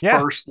 like his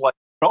first like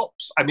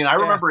sculpts. I mean, I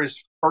remember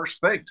his first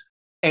things.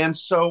 And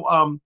so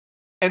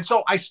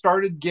I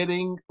started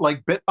getting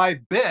like bit by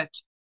bit,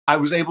 I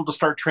was able to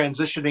start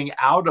transitioning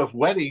out of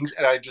weddings,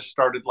 and I just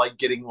started like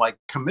getting like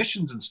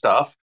commissions and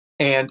stuff.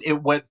 And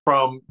it went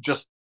from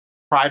just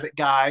private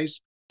guys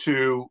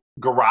to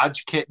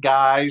garage kit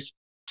guys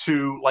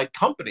to like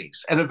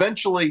companies. And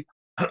eventually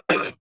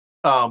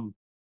one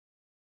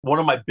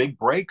of my big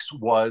breaks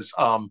was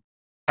I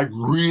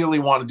really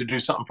wanted to do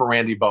something for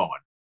Randy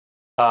Bowen,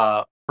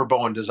 for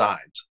Bowen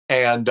Designs.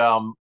 And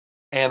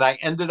I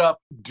ended up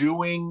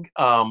doing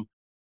I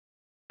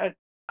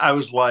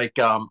was like,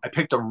 I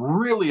picked a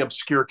really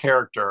obscure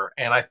character,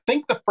 and I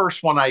think the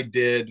first one I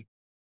did,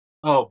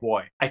 oh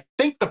boy, I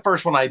think the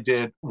first one I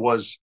did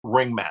was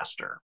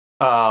Ringmaster.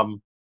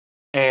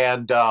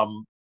 And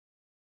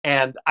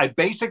I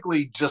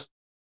basically just,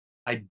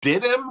 I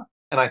did him,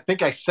 and I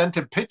think I sent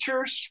him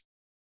pictures,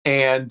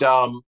 and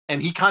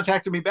he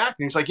contacted me back,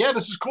 and he's like, yeah,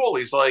 this is cool.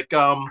 He's like,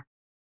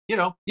 you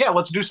know, yeah,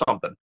 let's do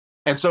something.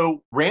 And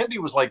so Randy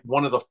was like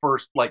one of the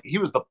first, like he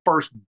was the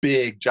first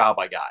big job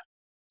I got.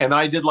 And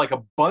I did like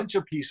a bunch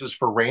of pieces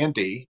for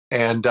Randy,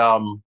 and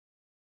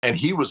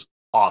he was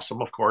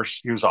awesome. Of course,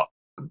 he was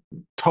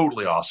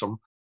totally awesome.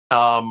 You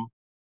know,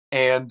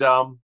 and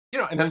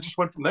then it just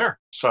went from there.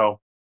 So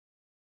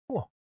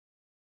cool.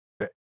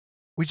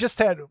 We just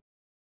had,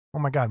 oh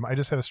my God, I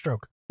just had a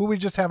stroke. Who we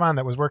just have on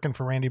that was working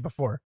for Randy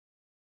before?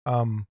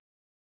 John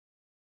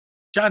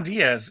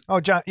Diaz. Oh,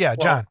 John. Yeah,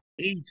 well, John.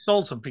 He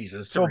sold some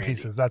pieces. Sold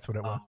pieces. That's what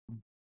it was.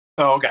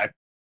 Oh, okay.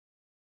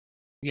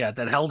 Yeah,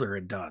 that Helder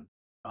had done.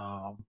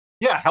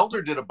 Yeah,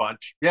 Helder did a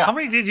bunch. Yeah. How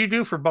many did you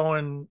do for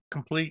Bowen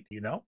Complete?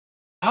 You know?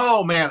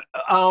 Oh man.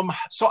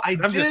 So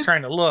I'm just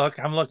trying to look.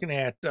 I'm looking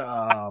at.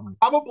 I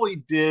probably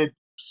did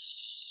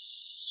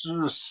 6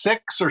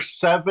 or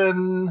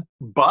 7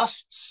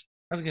 busts.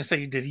 I was gonna say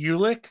you did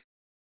Ulick.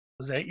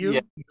 Was that you? Yeah.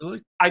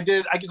 Ulick? I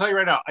did. I can tell you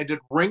right now. I did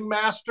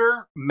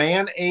Ringmaster,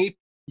 Man Ape,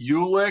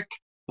 Ulick,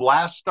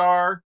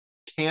 Blastar,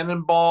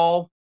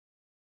 Cannonball,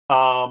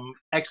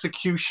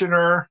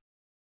 Executioner.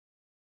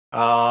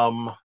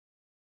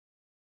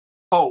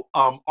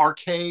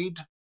 Arcade.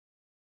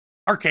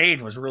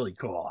 Arcade was really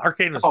cool.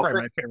 Arcade was probably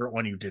my favorite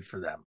one you did for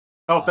them.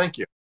 Oh, thank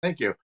you. Not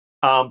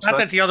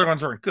that the other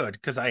ones weren't good,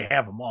 because I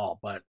have them all,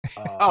 but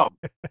 7.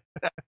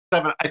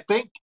 I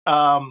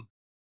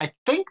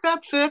think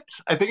that's it.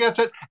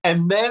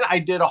 And then I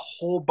did a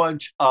whole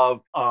bunch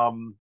of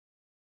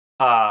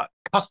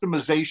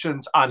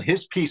customizations on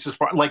his pieces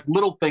for like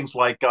little things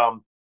like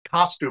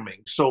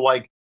costuming. So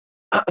like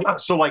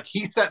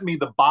he sent me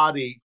the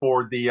body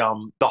for the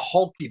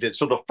Hulk he did.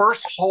 So the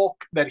first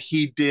Hulk that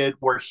he did,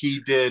 where he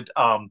did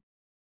 4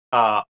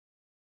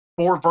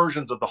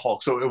 versions of the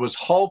Hulk. So it was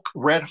Hulk,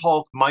 Red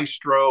Hulk,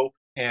 Maestro,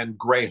 and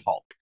Gray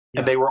Hulk.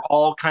 Yeah. And they were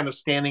all kind of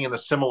standing in a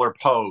similar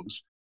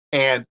pose.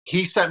 And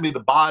he sent me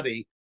the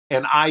body,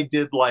 and I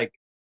did like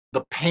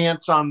the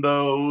pants on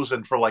those.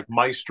 And for like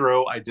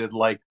Maestro, I did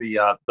like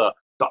the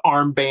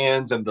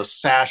armbands and the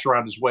sash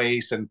around his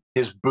waist and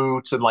his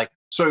boots, and like,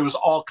 so it was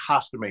all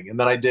costuming. And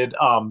then I did,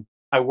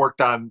 I worked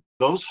on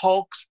those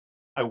Hulks.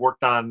 I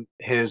worked on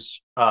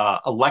his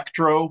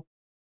Electro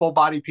full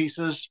body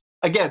pieces.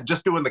 Again,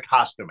 just doing the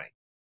costuming.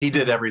 He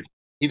did everything.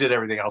 He did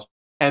everything else.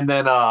 And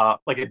then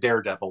like a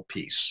Daredevil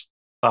piece.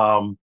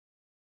 Yeah,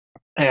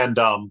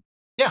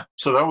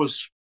 so that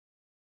was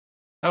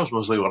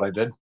mostly what I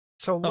did.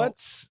 So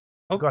let's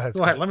go ahead.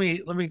 Go ahead. Let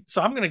me so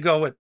I'm gonna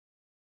go with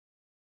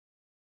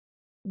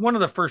one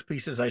of the first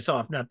pieces I saw,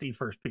 if not the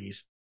first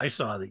piece I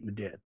saw that you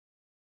did.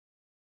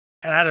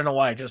 And I don't know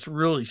why, it just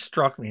really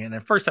struck me. And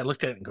at first I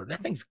looked at it and go,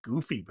 that thing's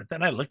goofy. But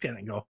then I looked at it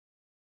and go,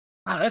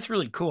 wow, that's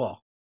really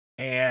cool.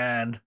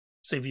 and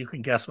see if you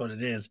can guess what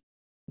it is.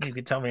 You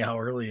can tell me how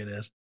early it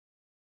is.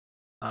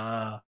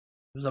 It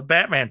was a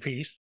Batman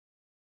piece.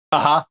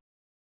 Uh-huh.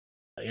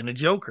 And a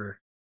Joker.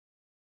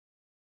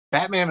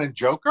 Batman and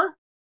Joker?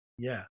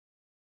 Yeah.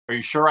 Are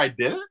you sure I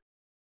did it?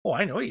 Oh,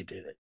 I know you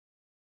did it.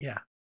 Yeah.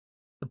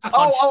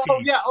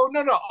 Oh, yeah. Oh,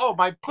 no. Oh,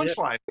 my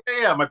punchline.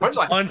 Yeah, my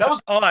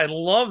punchline. Oh, I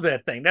love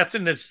that thing. That's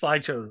in the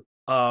slideshow.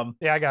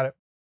 Yeah, I got it.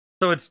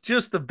 So it's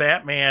just the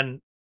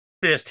Batman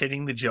fist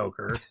hitting the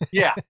Joker.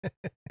 Yeah.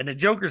 And the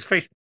Joker's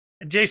face.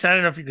 And Jason, I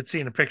don't know if you could see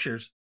in the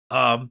pictures.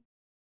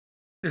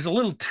 There's a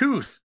little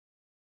tooth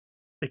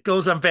that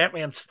goes on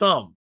Batman's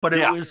thumb, but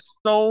it was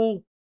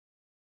so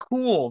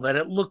cool that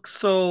it looked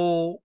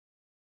so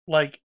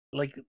like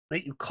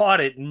that you caught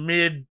it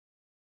mid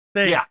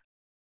thing. Yeah.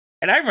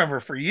 And I remember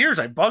for years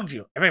I bugged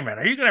you. I mean, man,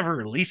 are you gonna ever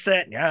release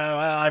that? Yeah,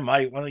 well, I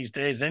might one of these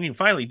days. Then you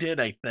finally did,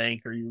 I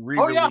think, or you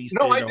re-released it.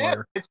 Oh yeah, no, it. I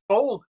did. It's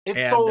sold.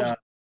 Sold.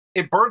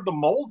 It burned the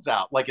molds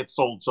out like it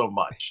sold so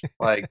much.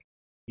 Like,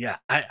 yeah,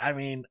 I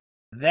mean,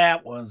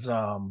 that was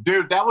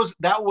dude, that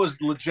was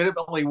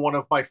legitimately one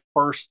of my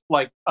first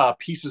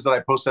pieces that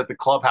I posted at the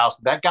clubhouse.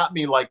 That got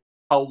me like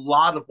a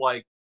lot of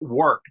like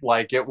work.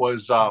 Like it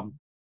was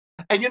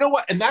and you know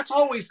what? And that's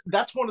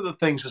one of the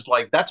things is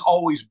like that's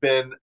always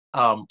been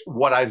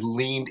what I've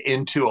leaned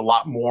into a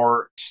lot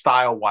more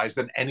style wise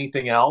than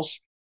anything else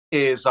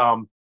is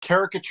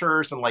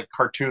caricatures and like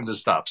cartoons and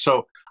stuff.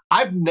 So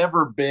I've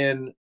never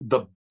been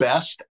the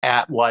best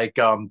at like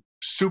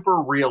super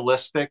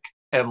realistic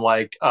and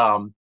like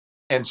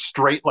and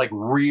straight like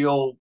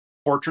real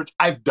portraits.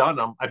 I've done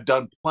them. I've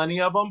done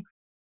plenty of them.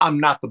 I'm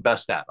not the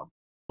best at them.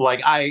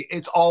 Like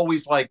it's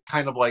always like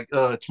kind of like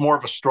it's more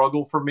of a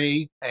struggle for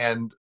me.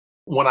 And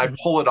when I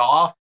pull it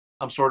off,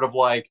 I'm sort of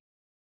like,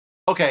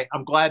 okay,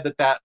 I'm glad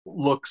that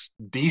looks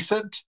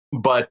decent,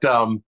 but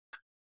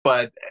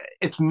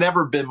it's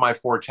never been my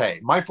forte.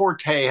 My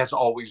forte has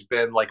always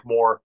been like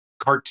more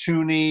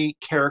cartoony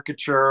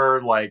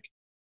caricature, like,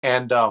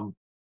 and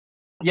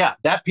yeah,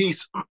 that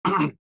piece,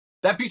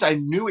 I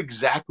knew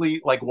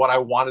exactly like what I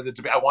wanted it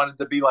to be. I wanted it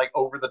to be like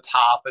over the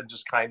top and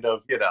just kind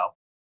of,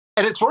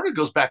 and it sort of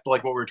goes back to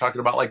like what we were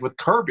talking about, like with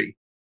Kirby,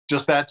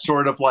 just that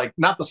sort of like,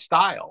 not the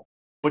style,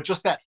 but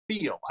just that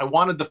feel. I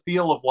wanted the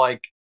feel of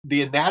like,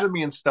 the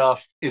anatomy and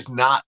stuff is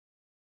not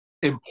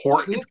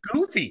important. It's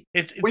goofy.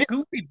 It's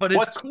goofy, but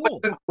it's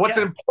cool. What's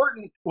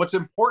important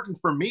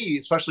for me,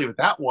 especially with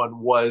that one,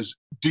 was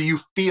do you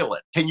feel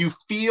it? Can you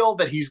feel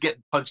that he's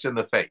getting punched in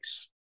the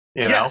face?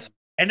 You know?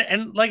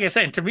 And like I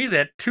said, to me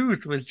that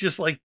tooth was just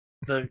like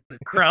the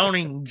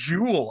crowning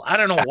jewel. I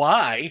don't know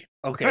why.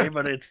 Okay,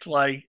 but it's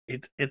like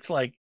it's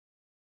like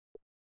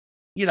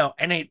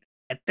and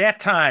at that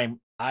time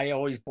I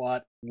always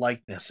bought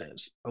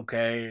likenesses,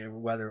 okay?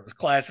 Whether it was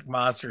classic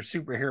monsters,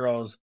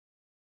 superheroes,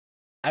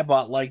 I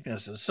bought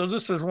likenesses. So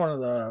this is one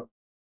of the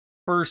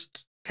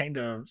first kind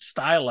of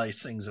stylized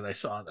things that I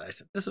saw that I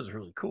said, this is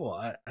really cool.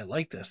 I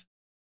like this.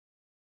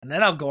 And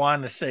then I'll go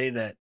on to say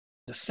that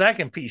the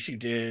second piece you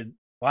did,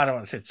 well, I don't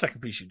want to say the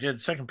second piece you did,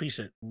 the second piece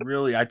that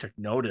really I took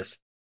notice,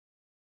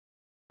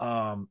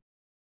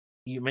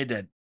 you made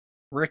that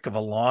brick of a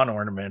lawn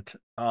ornament,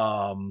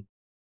 Sal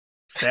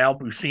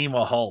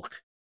Buscema Hulk.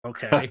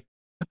 Okay.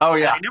 Oh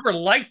yeah. I never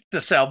liked the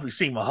Sal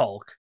Buscema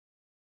Hulk,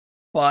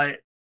 but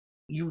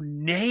you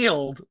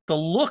nailed the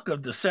look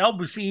of the Sal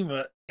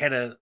Buscema had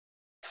a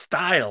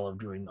style of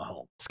doing the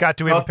Hulk. Scott,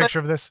 do we have a picture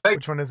of this?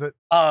 Which one is it?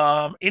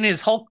 In his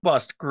Hulk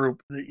Bust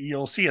group,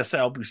 you'll see a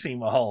Sal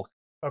Buscema Hulk.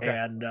 Okay.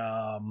 And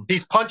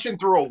he's punching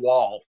through a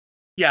wall.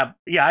 Yeah.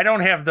 I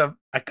don't have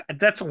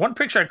that's one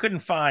picture I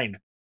couldn't find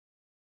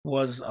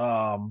was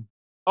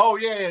oh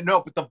yeah,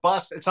 no, but the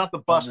bust, it's not the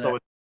bust though,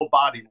 it's the full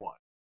body one.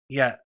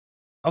 Yeah.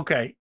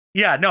 Okay.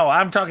 Yeah, no,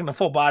 I'm talking the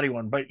full body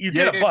one, but you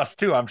did a bust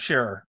too, I'm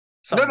sure.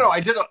 No, I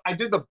did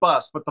the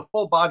bust, but the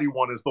full body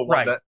one is the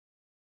one that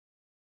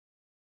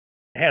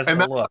has the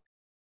look.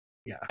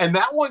 Yeah. And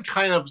that one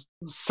kind of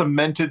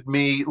cemented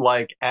me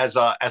like as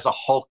a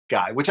Hulk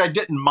guy, which I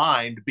didn't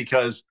mind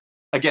because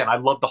again, I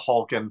love the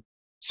Hulk. And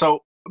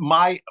so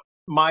my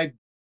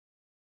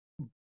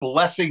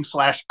blessing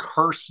 /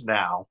 curse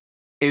now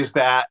is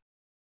that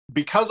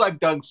because I've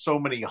done so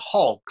many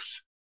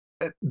Hulks,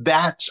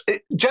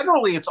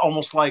 generally it's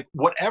almost like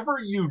whatever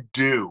you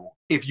do,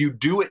 if you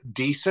do it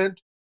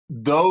decent,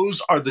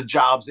 those are the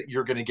jobs that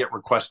you're going to get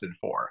requested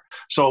for.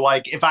 So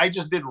like if I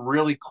just did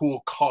really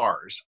cool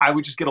cars, I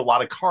would just get a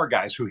lot of car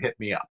guys who hit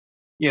me up,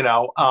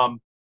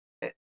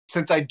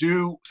 since I've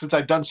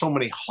done so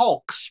many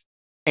Hulks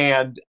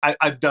and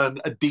I've done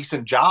a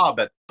decent job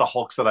at the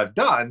Hulks that I've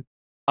done.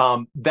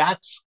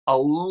 That's a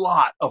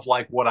lot of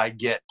like what I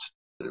get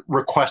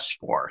requests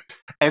for.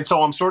 And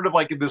so I'm sort of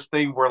like in this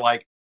thing where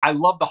like, I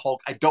love the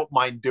Hulk. I don't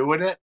mind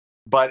doing it,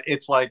 but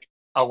it's like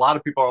a lot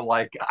of people are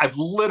like, I've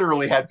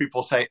literally had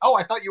people say, "Oh,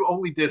 I thought you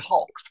only did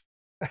Hulks."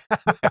 And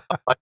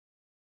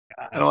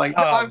I'm like,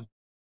 no,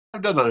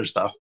 I've done other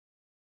stuff.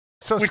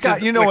 So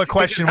Scott, what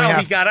question we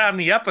have? He got on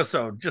the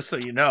episode, just so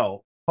you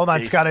know. Hold on,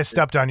 Jason, Scott, I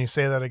stepped on you.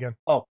 Say that again.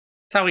 Oh,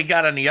 that's how he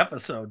got on the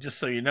episode, just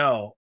so you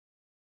know.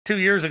 2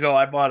 years ago,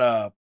 I bought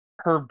a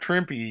Herb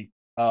Trimpe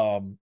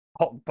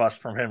Hulk bust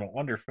from him at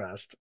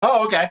Wonderfest.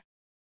 Oh, okay.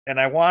 And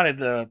I wanted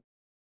the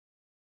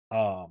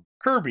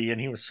Kirby,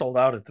 and he was sold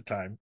out at the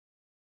time.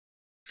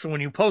 So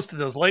when you posted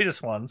those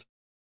latest ones,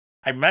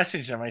 I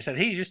messaged him. I said,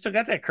 "Hey, you still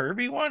got that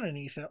Kirby one?" And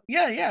he said,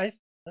 "Yeah.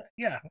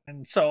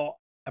 And so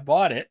I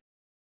bought it,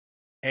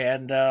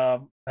 and I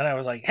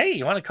was like, "Hey,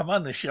 you want to come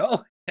on the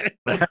show?" And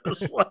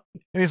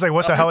he's like,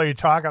 "What the hell are you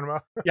talking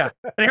about?" Yeah,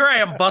 and here I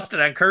am busted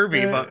on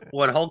Kirby, but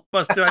what Hulk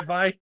bust did I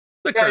buy?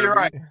 The Kirby. You're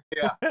right.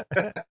 Yeah.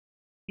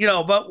 You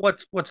know, but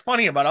what's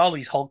funny about all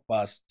these Hulk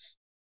busts,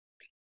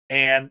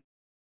 and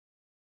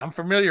I'm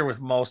familiar with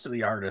most of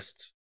the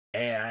artists,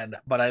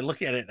 but I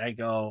look at it and I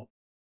go,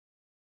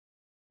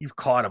 you've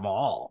caught them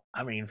all.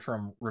 I mean,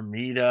 from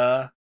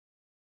Ramita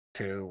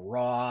to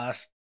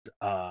Ross,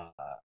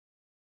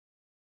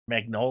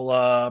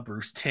 Magnola,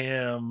 Bruce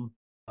Timm,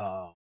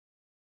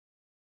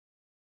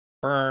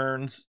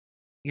 Burns,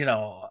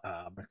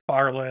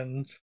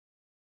 McFarlane's.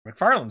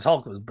 McFarlane's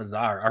Hulk was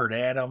bizarre. Art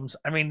Adams.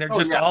 I mean, they're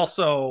just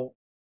also,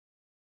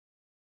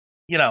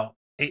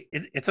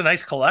 it's a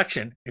nice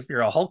collection if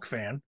you're a Hulk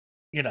fan,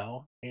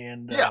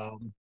 and yeah.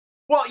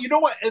 Well, you know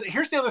what?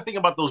 Here's the other thing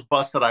about those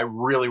busts that I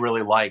really,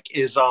 really like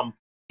is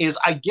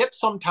I get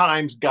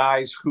sometimes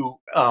guys who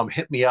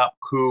hit me up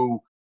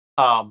who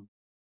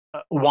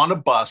want a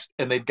bust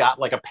and they've got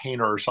like a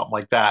painter or something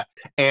like that,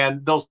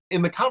 and they'll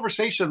in the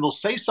conversation they'll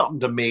say something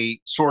to me,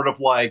 sort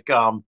of like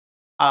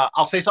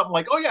I'll say something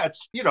like, "Oh yeah,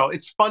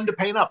 it's fun to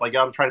paint up. Like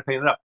I'm trying to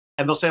paint it up,"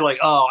 and they'll say like,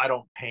 "Oh, I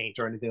don't paint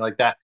or anything like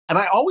that." And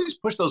I always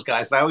push those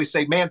guys, and I always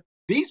say, "Man,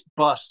 these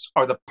busts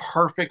are the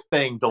perfect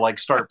thing to like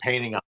start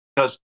painting on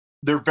because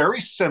they're very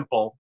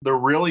simple. They're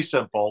really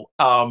simple.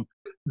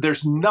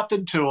 There's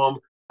nothing to them."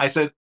 I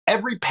said,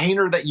 every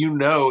painter that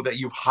that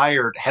you've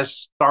hired has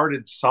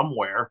started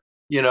somewhere.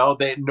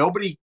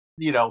 Nobody,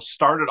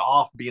 started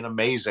off being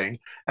amazing.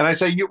 And I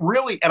say,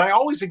 and I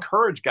always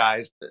encourage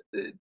guys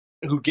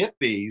who get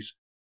these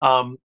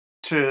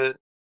to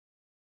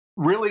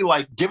really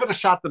like give it a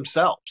shot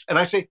themselves. And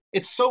I say,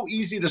 it's so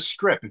easy to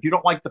strip if you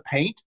don't like the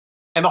paint.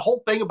 And the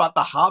whole thing about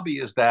the hobby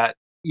is that,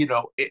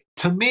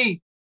 to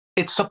me,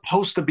 it's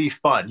supposed to be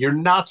fun. You're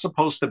not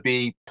supposed to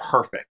be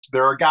perfect.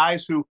 There are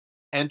guys who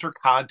enter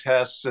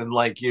contests and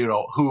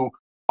who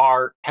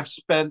have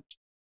spent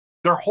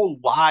their whole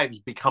lives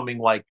becoming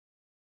like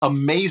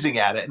amazing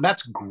at it. And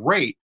that's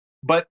great.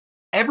 But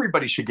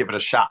everybody should give it a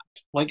shot.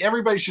 Like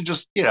everybody should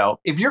just,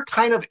 if you're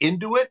kind of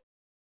into it,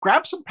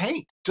 grab some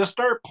paint, just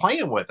start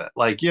playing with it.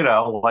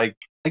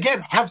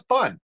 Again, have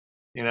fun.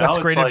 That's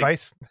great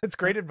advice. That's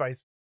great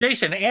advice.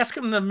 Jason, ask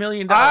him the $1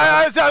 million.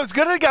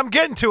 I'm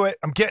getting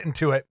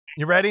to it.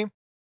 You ready?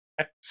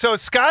 So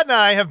Scott and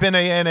I have been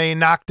in a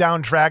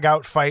knockdown drag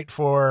out fight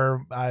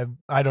for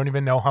I don't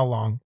even know how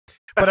long,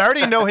 but I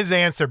already know his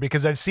answer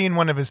because I've seen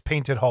one of his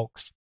painted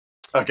Hulks.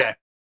 Okay.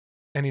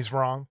 And he's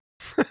wrong.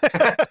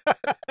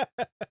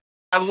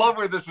 I love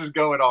where this is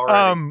going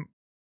already.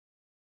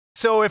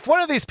 So if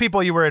one of these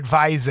people you were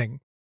advising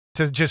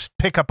to just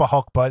pick up a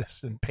Hulk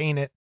bust and paint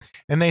it,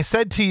 and they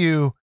said to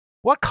you,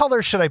 "What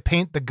color should I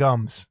paint the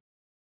gums?"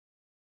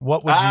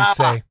 What would you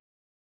say?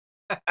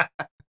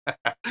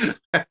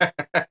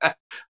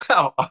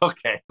 Oh,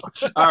 okay.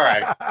 All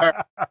right.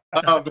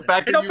 The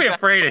fact don't be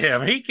afraid of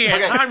him. He can't.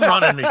 Okay. I'm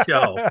running the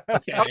show.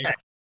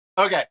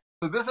 Okay.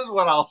 So this is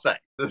what I'll say.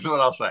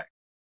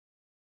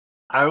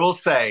 I will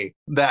say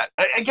that,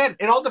 again,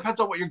 it all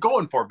depends on what you're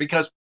going for,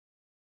 because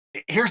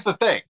here's the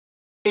thing.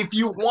 If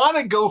you want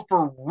to go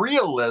for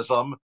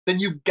realism, then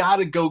you've got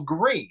to go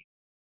green.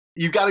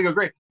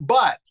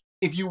 But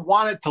if you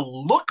want it to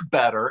look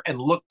better and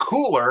look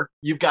cooler,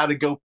 you've got to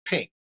go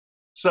pink.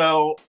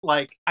 So,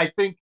 I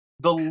think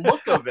the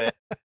look of it,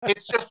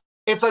 it's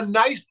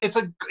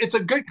a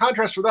good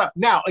contrast for that.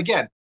 Now,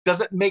 again,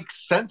 does it make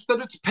sense that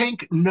it's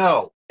pink?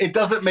 No, it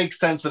doesn't make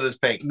sense that it's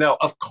pink. No,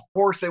 of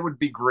course it would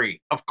be green.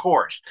 Of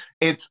course,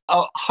 it's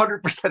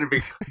 100%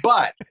 be.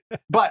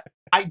 But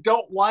I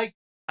don't like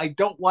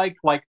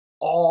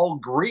all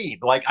green.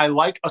 I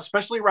like,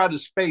 especially around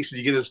his face, when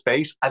you get his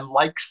face, I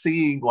like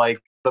seeing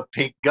the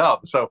pink gum.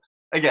 So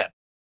again,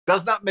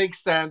 does not make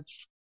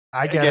sense.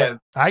 I get it.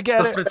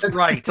 It's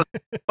right.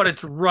 But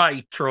it's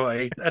right,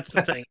 Troy. That's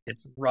the thing.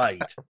 It's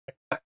right.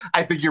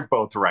 I think you're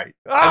both right.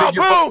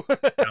 Oh, boo!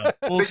 No,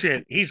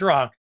 bullshit. He's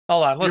wrong.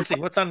 Hold on. Let's see.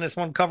 What's on this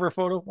one cover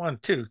photo? 1,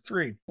 2,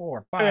 3,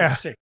 4, 5,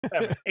 6,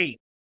 7, 8.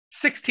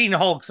 16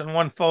 Hulks in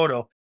one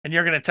photo. And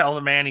you're going to tell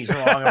the man he's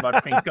wrong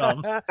about pink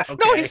gum. Okay.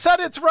 No, he said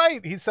it's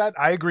right. He said,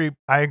 I agree.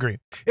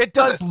 It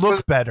does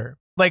look better.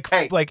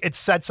 It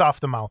sets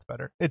off the mouth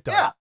better. It does.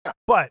 Yeah.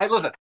 But hey,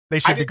 listen, they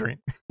should be green.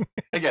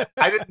 Again,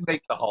 I didn't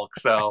make the Hulk,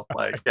 so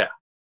yeah.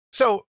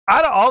 So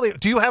out of all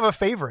do you have a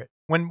favorite?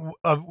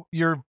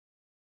 Your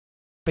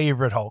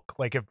favorite Hulk?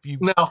 If you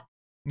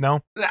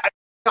no,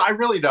 I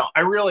really don't.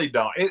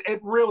 It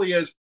really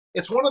is.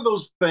 It's one of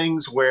those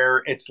things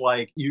where it's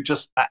you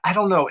just I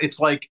don't know. It's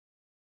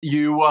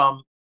you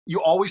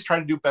always try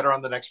to do better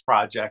on the next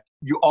project.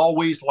 You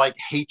always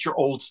hate your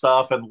old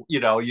stuff, and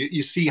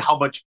you see how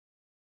much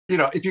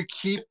if you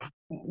keep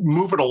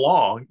moving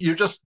along,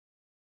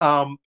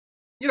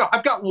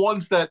 I've got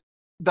ones that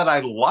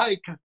I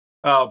like.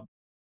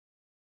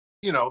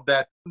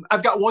 That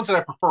I've got ones that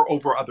I prefer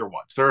over other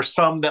ones. There are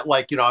some that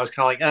I was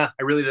kind of like, I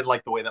really didn't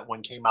like the way that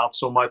one came out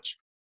so much.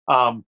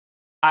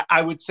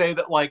 I would say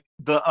that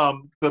the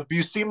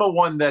Buscema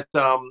one that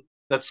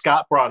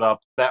Scott brought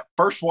up, that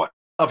first one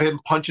of him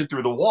punching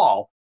through the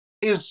wall,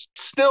 is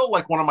still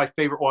one of my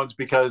favorite ones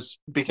because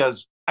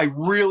I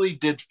really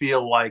did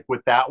feel like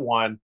with that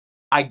one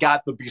I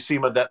got the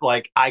Buscema that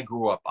I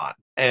grew up on,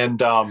 and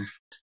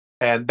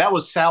that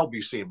was Sal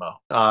Buscema,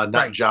 not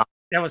right. John.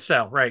 That was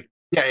Sal, right?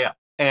 Yeah.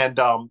 And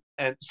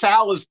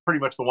Sal is pretty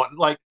much the one.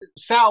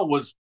 Sal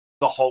was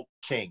the Hulk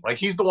king.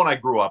 He's the one I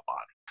grew up on,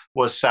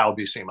 was Sal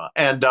Buscema.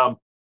 And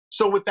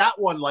so with that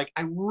one, I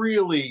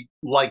really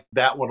liked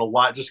that one a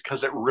lot, just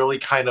because it really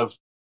kind of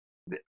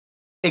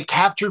it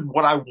captured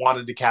what I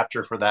wanted to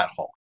capture for that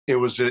Hulk. It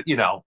was and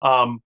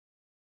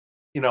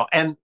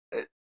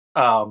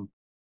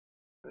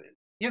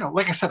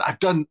like I said, I've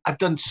done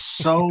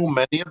so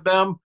many of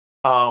them.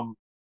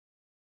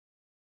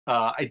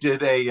 I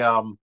did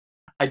a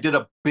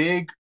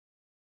big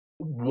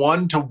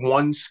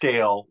 1-to-1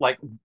 scale,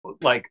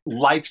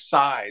 life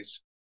size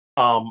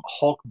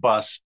Hulk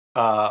bust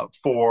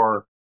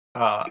for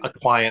a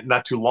client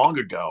not too long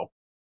ago.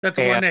 That's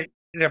the one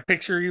that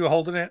picture you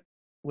holding it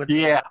with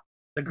the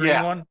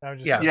green one.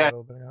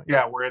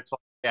 Yeah, where it's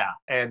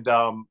and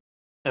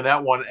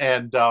that one,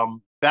 and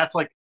that's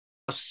a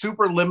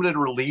super limited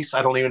release.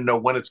 I don't even know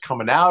when it's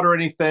coming out or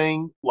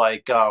anything.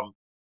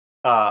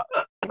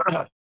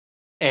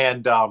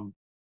 And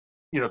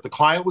the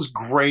client was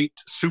great,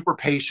 super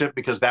patient,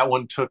 because that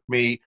one took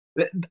me.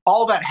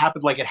 All that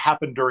happened it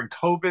happened during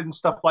COVID and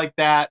stuff like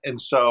that,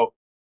 and so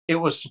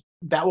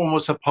that one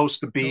was supposed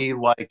to be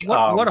what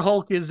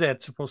Hulk is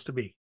that supposed to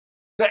be?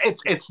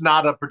 It's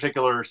not a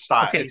particular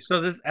style. Okay,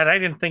 so and I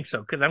didn't think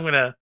so,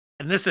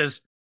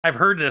 because I've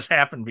heard this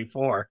happen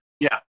before.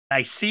 Yeah,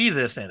 I see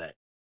this in it,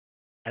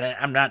 and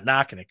I'm not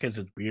knocking it because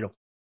it's beautiful.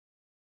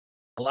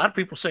 A lot of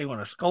people say when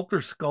a sculptor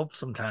sculpts,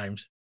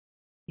 sometimes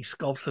he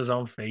sculpts his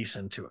own face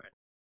into it.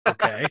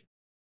 Okay,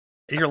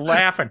 and you're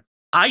laughing.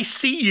 I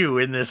see you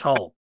in this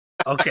Hulk.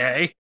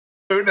 Okay,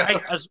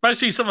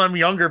 especially some of them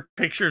younger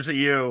pictures of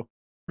you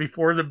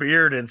before the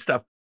beard and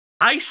stuff.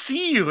 I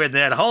see you in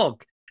that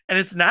Hulk. And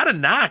it's not a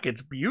knock.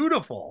 It's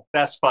beautiful.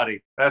 That's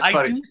funny.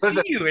 I do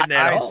see you in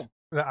that Hulk.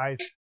 The eyes.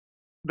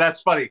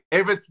 That's funny.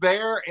 If it's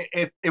there,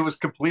 it was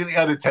completely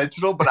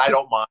unintentional, but I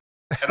don't mind.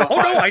 No,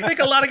 I think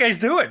a lot of guys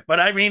do it. But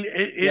I mean,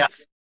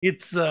 it's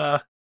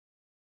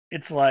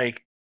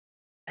like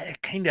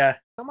kind of,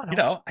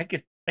 I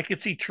could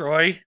see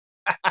Troy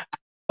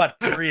about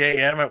 3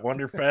 a.m. at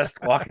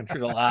Wonderfest walking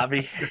through the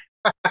lobby.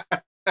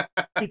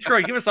 Hey,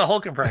 Troy, give us a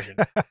Hulk impression.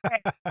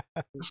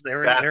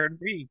 There and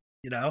be.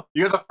 You're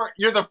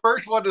the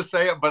first one to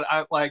say it, but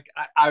I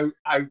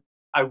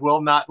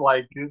will not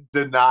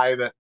deny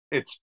that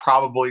it's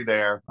probably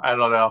there. I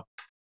don't know.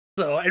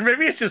 So, and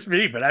maybe it's just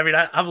me, but I mean,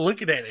 I'm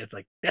looking at it. It's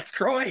like, that's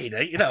Troy,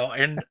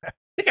 And I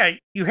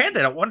think you had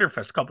that at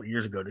Wonderfest a couple of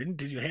years ago, didn't?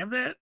 Did you have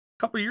that a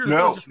couple of years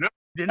ago? No,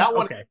 didn't. That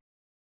one, okay.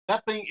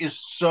 That thing is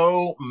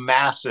so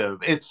massive.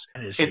 It's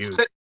huge.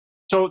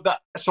 So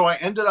I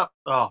ended up.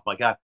 Oh my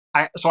god!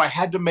 I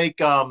had to make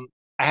a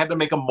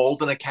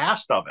mold and a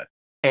cast of it.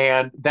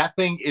 And that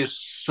thing is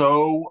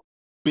so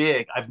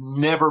big. I've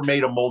never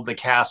made a mold and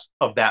a cast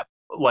of that,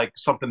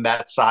 something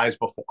that size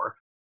before.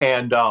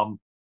 And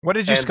what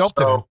did you sculpt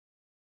it in?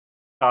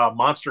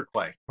 Monster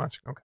clay.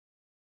 Monster, okay.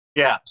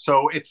 Yeah,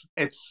 so it's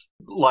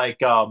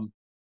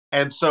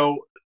and so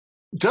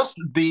just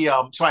the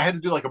so I had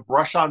to do a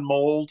brush on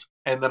mold,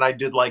 and then I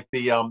did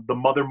the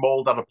mother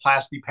mold out of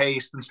plasti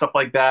paste and stuff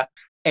like that.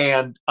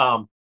 And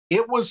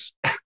it was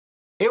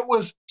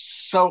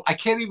so, I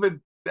can't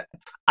even,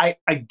 I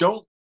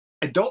don't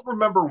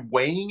remember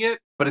weighing it,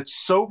 but it's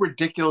so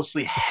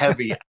ridiculously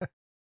heavy. I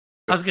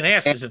was going to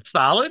ask, is it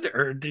solid,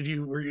 or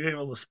were you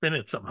able to spin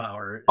it somehow?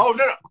 Oh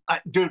no,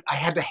 dude, I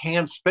had to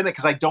hand spin it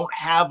because I don't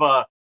have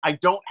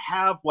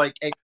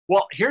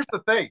well, here's the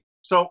thing.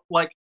 So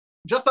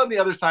just on the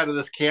other side of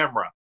this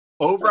camera,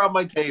 over on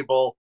my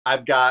table,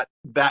 I've got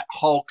that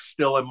Hulk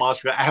still in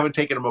Monster. I haven't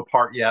taken him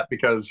apart yet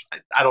because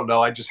I don't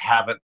know, I just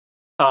haven't.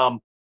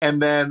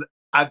 And then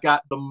I've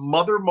got the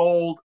mother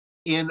mold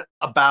in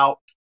about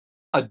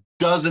a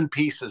dozen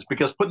pieces,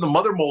 because putting the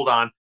mother mold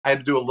on, I had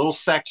to do a little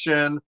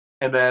section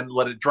and then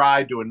let it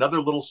dry, do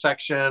another little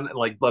section and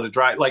let it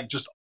dry.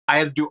 I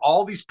had to do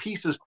all these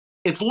pieces.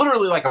 It's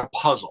literally like a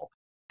puzzle.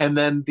 And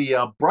then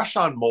the brush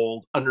on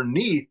mold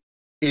underneath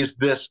is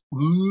this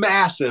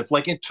massive,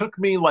 it took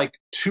me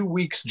 2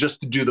 weeks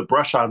just to do the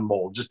brush on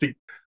mold, just to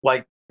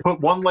put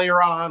one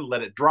layer on,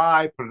 let it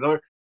dry, put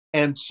another.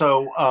 And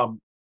so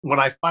when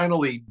I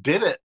finally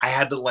did it, I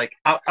had to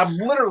I'm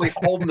literally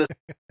holding this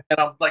and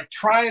I'm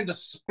trying to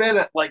spin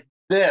it like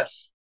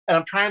this, and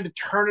I'm trying to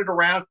turn it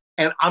around,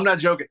 and I'm not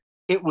joking.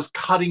 It was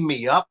cutting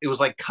me up. It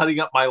was cutting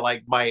up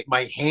my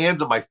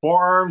hands and my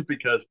forearms,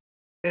 because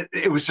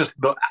it was just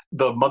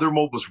the mother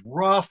mold was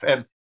rough,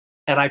 and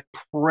I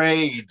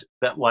prayed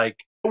that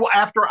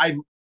after I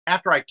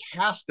after I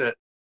cast it,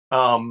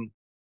 I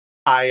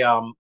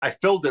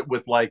filled it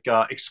with like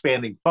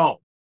expanding foam,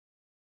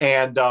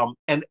 and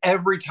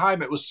every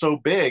time it was so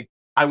big,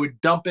 I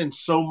would dump in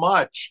so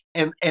much,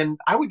 and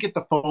I would get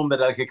the foam that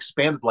like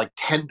expanded like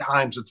 10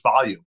 times its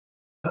volume.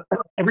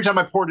 Every time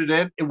I poured it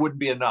in, it wouldn't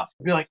be enough.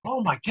 I'd be like,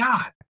 oh my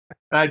God.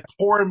 And I'd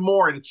pour in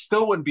more and it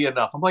still wouldn't be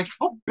enough. I'm like,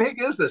 how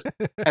big is this?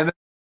 And then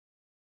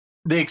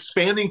the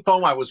expanding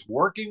foam I was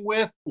working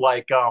with,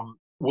 like,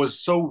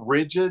 was so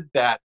rigid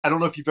that I don't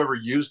know if you've ever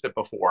used it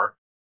before,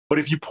 but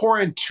if you pour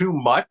in too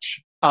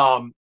much,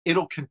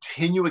 it'll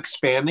continue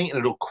expanding and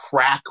it'll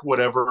crack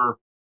whatever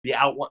the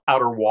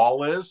outer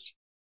wall is.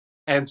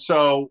 And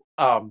so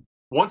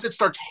once it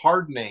starts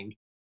hardening,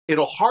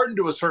 it'll harden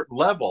to a certain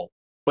level,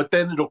 but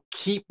then it'll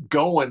keep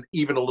going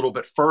even a little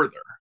bit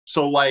further.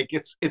 So like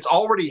it's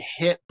already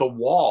hit the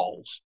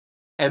walls,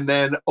 and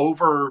then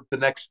over the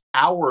next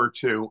hour or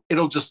two,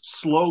 it'll just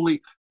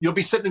slowly, you'll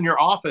be sitting in your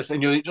office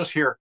and you'll just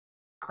hear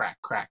crack,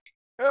 crack,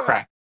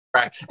 crack,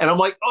 crack. And I'm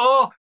like,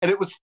 oh, and it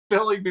was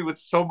filling me with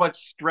so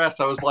much stress.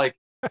 I was like,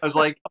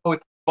 oh,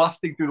 it's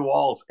busting through the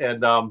walls.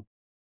 And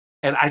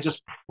I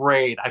just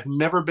prayed. I've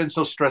never been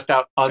so stressed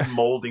out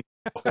unmolding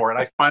before. And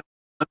I finally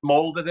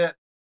molded it,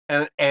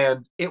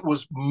 and it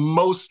was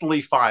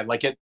mostly fine.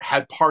 Like it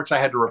had parts I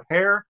had to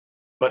repair,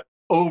 but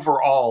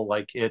overall,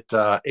 like it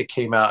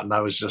came out, and I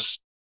was just,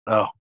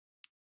 oh,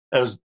 it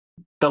was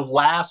the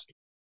last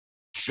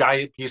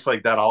giant piece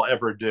like that I'll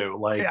ever do.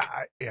 Like,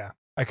 yeah,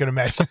 I can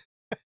imagine.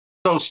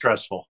 So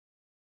stressful.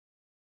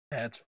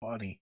 That's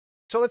funny.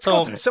 So let's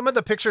go through some of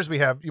the pictures we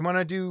have. You want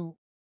to do?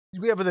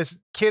 We have this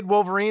kid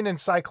Wolverine and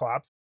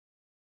Cyclops.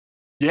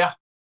 Yeah.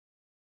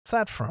 What's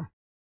that from?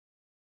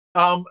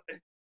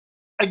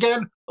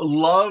 Again,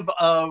 love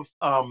of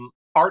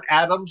Art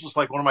Adams was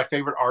like one of my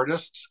favorite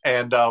artists,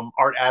 and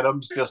Art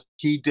Adams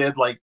he did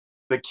like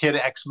the Kid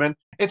X-Men.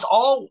 It's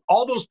all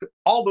those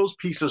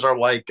pieces are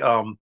like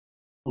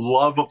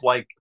love of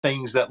like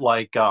things that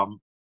like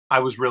I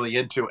was really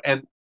into.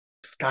 And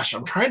gosh,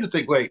 I'm trying to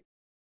think. Wait,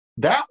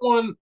 that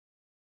one.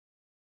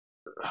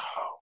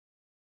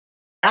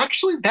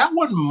 Actually, that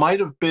one might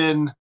have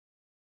been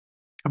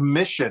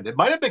commissioned. It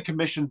might have been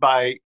commissioned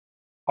by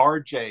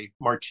RJ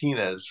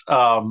Martinez.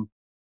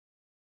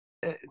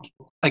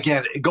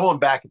 Again, going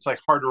back, it's like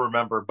hard to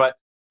remember, but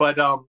I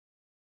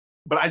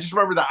just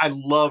remember that I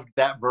loved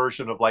that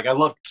version of like, I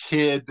love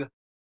kid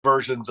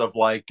versions of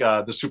like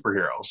the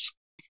superheroes,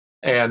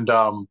 and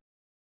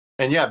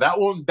yeah, that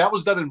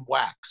was done in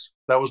wax.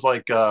 That was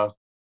like yeah.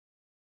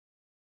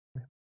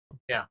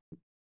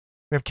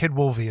 We have Kid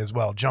Wolvie as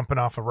well, jumping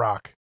off a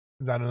rock.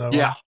 Is that another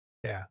one?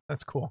 Yeah,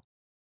 that's cool.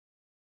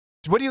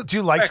 What do you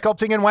like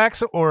sculpting in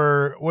wax,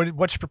 or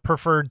what's your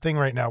preferred thing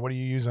right now? What are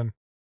you using?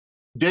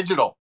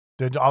 Digital.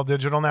 All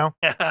digital now?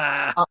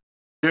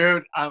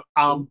 Dude,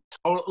 I'm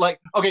totally like,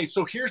 okay,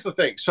 so here's the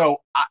thing. So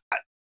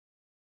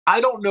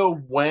I don't know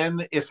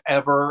when, if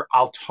ever,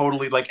 I'll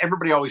totally, like,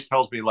 everybody always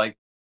tells me, like,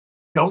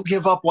 don't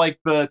give up like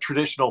the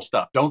traditional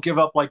stuff. Don't give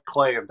up like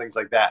clay and things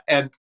like that.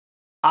 And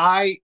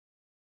I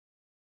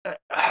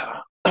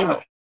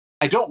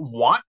don't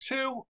want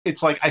to.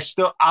 It's like, I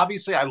still,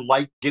 obviously I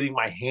like getting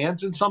my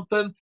hands in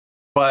something,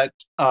 but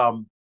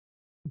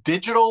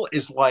digital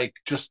is like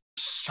just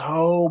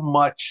so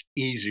much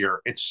easier.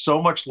 It's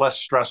so much less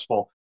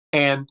stressful.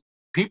 And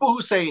people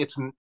who say it's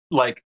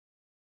like,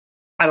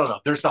 I don't know,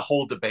 there's the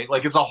whole debate.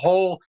 Like that's a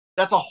whole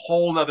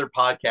nother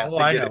podcast. Oh,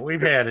 I know.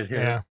 We've had it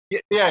here.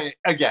 Yeah.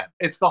 Again,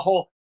 it's the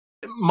whole,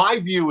 my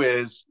view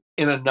is,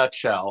 in a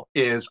nutshell,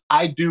 is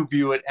I do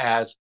view it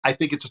as, I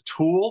think it's a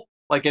tool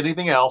like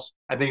anything else.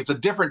 I think it's a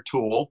different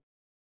tool.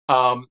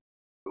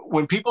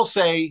 When people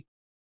say,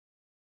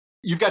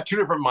 you've got two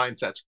different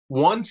mindsets.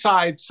 One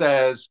side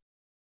says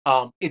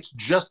it's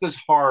just as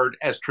hard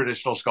as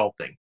traditional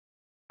sculpting.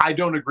 I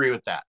don't agree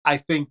with that. I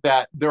think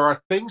that there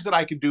are things that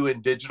I could do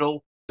in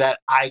digital that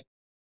I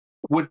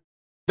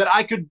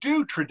could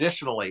do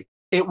traditionally.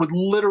 It would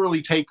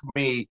literally take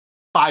me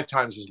 5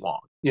 times as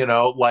long. You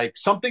know, like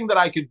something that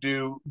I could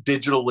do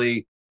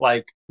digitally,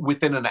 like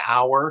within an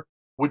hour,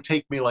 would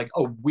take me like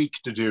a week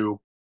to do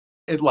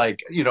it,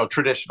 like, you know,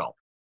 traditional.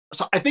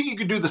 So I think you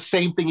could do the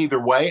same thing either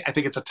way. I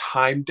think it's a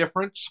time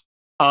difference.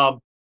 On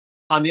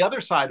the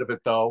other side of it,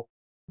 though,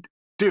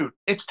 dude,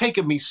 it's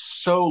taken me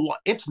so long.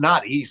 It's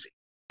not easy.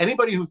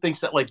 Anybody who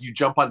thinks that like you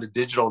jump onto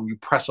digital and you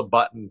press a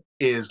button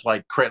is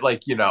like,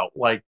 you know,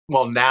 like,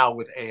 well, now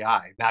with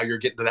AI, now you're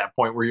getting to that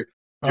point where you're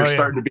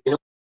starting to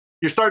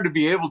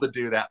be able to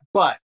do that.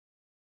 But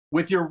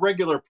with your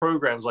regular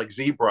programs like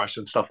ZBrush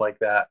and stuff like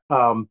that,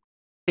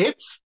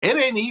 it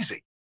ain't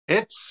easy.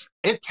 It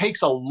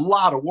takes a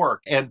lot of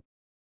work, and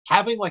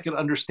having like an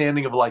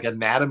understanding of like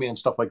anatomy and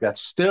stuff like that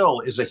still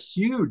is a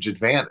huge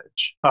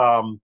advantage.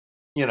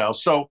 You know,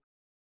 so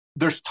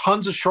there's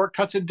tons of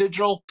shortcuts in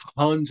digital,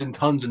 tons and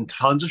tons and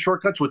tons of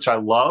shortcuts, which I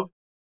love.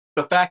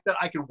 The fact that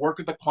I can work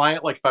with the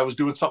client, like if I was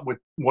doing something with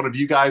one of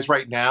you guys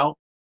right now,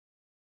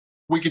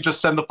 we could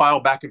just send the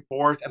file back and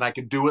forth, and I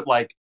can do it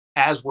like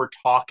as we're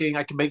talking.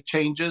 I can make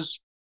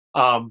changes.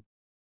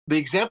 The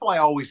example I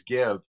always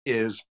give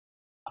is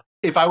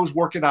if I was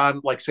working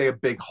on, like, say, a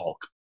big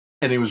Hulk,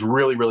 and he was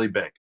really, really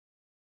big,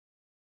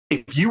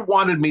 if you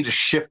wanted me to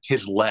shift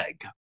his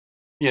leg,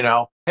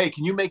 hey,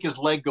 can you make his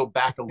leg go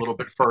back a little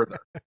bit further?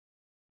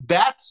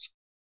 That's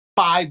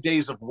 5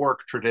 days of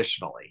work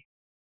traditionally.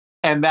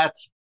 And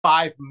that's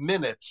 5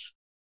 minutes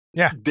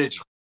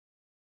digital.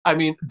 I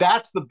mean,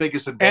 that's the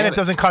biggest advantage. And it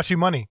doesn't cost you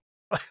money.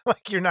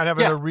 Like you're not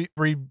having to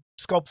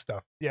re-sculpt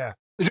stuff. Yeah.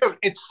 Dude,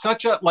 it's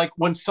such a, like,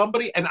 when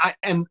somebody, and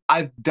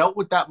I've dealt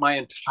with that my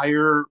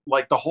entire,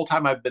 like, the whole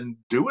time I've been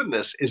doing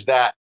this, is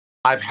that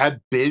I've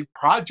had big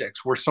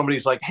projects where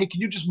somebody's like, hey, can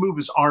you just move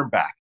his arm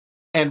back?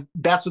 And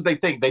that's what they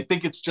think. They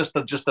think it's just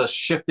a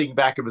shifting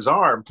back of his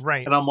arm.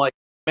 Right. And I'm like,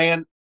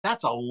 man,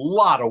 that's a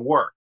lot of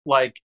work.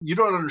 Like, you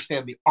don't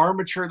understand the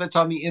armature that's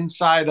on the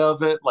inside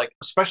of it. Like,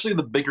 especially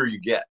the bigger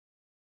you get.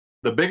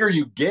 The bigger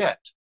you get,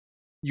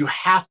 you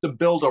have to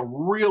build a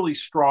really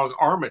strong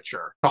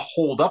armature to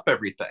hold up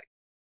everything.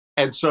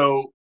 And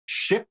so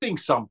shifting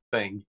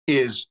something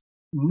is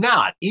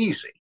not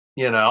easy,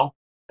 And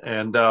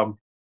there's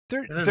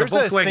a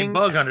Volkswagen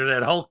bug under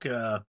that Hulk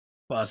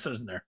bus,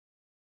 isn't there?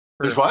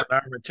 There's what?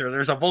 Armature.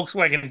 There's a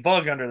Volkswagen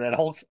bug under that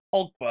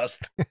Hulk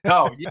bust.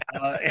 Oh,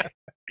 yeah.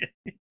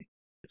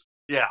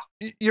 Yeah.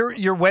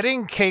 Your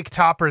wedding cake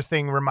topper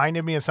thing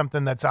reminded me of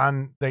something that's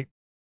on, like,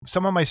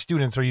 some of my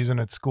students are using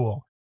at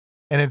school.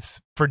 And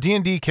it's for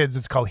D&D kids,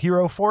 it's called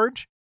Hero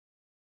Forge.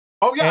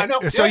 Oh, yeah, I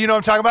know. So you know what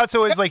I'm talking about?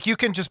 So it's like you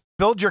can just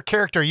build your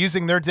character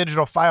using their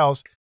digital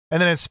files, and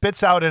then it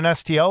spits out an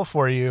STL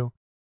for you.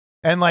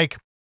 And, like,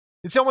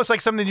 it's almost like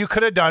something you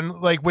could have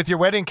done, like, with your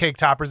wedding cake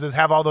toppers, is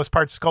have all those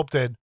parts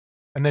sculpted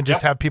and then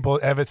just have people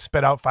have it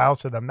spit out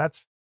files to them.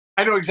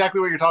 I know exactly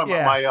what you're talking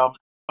about.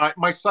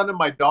 My son and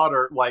my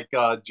daughter, like,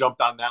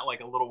 jumped on that, like,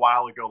 a little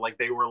while ago. Like,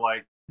 they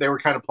were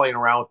kind of playing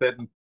around with it,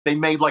 and they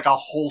made, like, a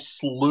whole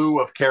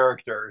slew of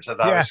characters. And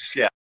I was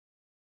just,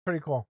 pretty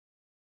cool.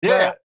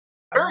 Yeah.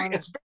 I'm going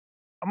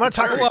to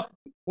talk about.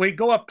 Wait,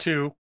 go up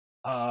 2,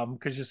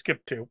 because you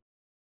skipped 2.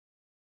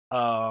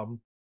 Because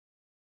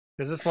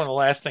this is one of the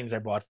last things I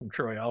bought from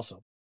Troy.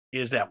 Also,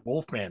 is that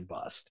Wolfman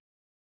bust.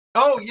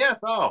 Oh yeah.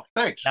 Oh,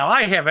 thanks. Now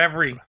I have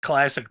every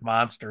classic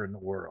monster in the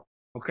world.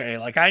 Okay,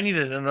 like I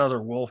needed another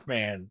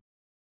Wolfman.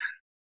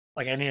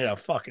 Like I needed a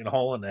fucking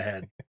hole in the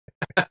head.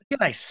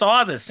 And I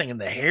saw this thing and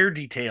the hair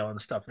detail and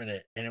stuff in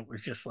it, and it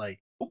was just like,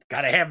 oh,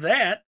 gotta have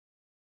that.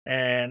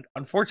 And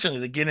unfortunately,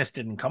 the Guinness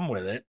didn't come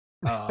with it.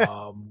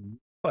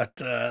 But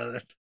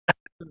that's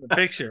in the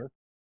picture.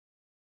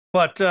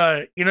 But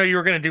you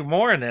were going to do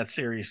more in that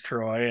series,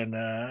 Troy, and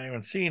I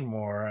haven't seen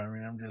more. I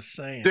mean, I'm just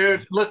saying,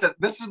 dude. Listen,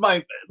 this is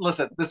my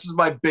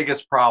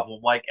biggest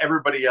problem. Like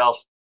everybody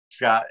else,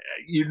 Scott,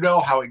 you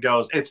know how it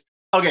goes. It's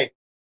okay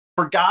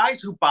for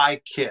guys who buy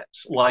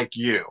kits like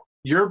you.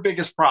 Your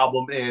biggest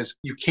problem is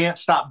you can't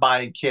stop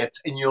buying kits,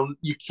 and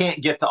you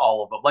can't get to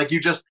all of them. Like you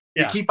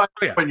keep on,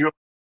 and you're.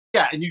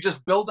 Yeah, and you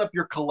just build up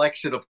your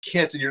collection of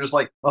kits, and you're just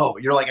like,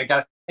 I got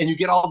it. And you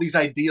get all these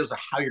ideas of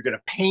how you're going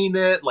to paint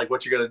it, like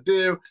what you're going to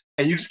do,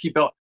 and you just keep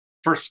building.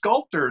 For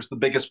sculptors, the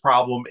biggest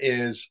problem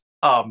is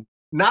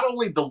not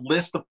only the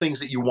list of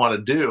things that you want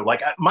to do.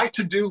 Like my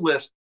to-do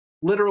list,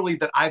 literally,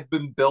 that I've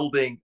been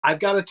building, I've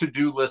got a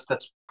to-do list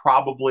that's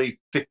probably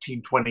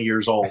 15, 20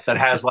 years old that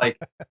has like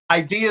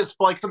ideas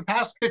for the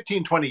past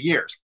 15, 20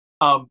 years.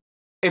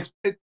 It's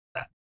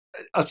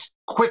a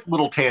quick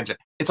little tangent.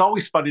 It's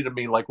always funny to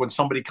me, like when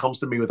somebody comes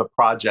to me with a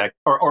project,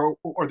 or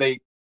they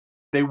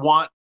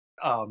want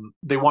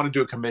to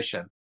do a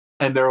commission,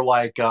 and they're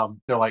like,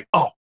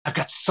 oh, I've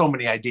got so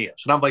many ideas,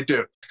 and I'm like,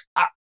 dude,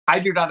 I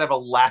do not have a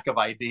lack of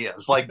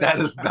ideas. Like that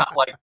is not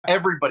like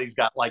everybody's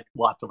got like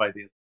lots of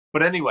ideas.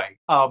 But anyway,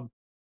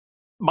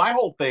 my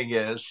whole thing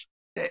is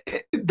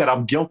that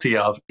I'm guilty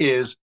of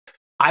is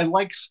I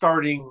like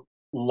starting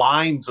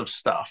lines of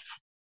stuff.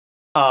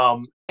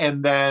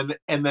 And then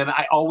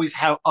I always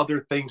have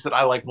other things that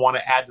I like want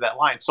to add to that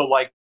line. So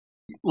like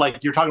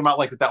you're talking about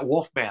like with that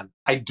Wolfman,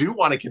 I do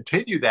want to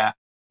continue that,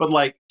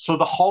 but so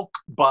the Hulk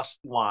bust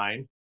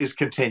line is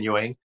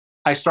continuing.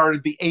 I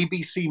started the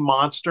ABC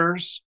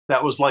monsters.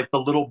 That was like the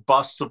little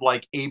busts of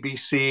like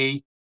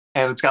ABC,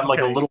 and it's got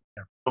like a little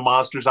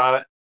monsters on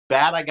it.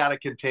 That I got to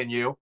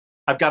continue.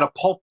 I've got a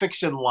Pulp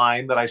Fiction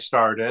line that I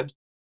started.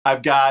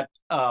 I've got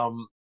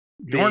the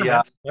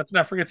ornaments. Let's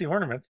not forget the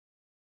ornaments.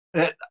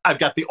 I've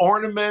got the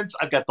ornaments.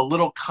 I've got the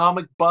little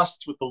comic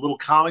busts with the little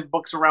comic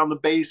books around the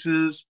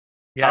bases.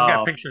 Yeah, I've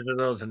got pictures of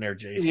those in there,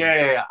 Jason.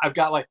 Yeah. I've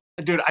got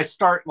dude, I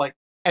start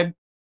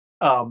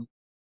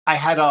I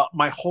had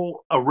my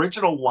whole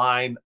original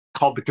line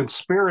called The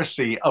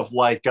Conspiracy of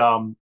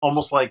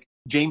almost like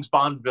James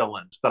Bond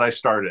villains that I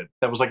started.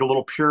 That was like a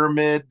little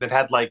pyramid that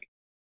had like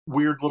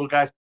weird little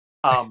guys.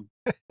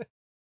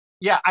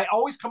 Yeah, I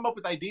always come up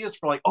with ideas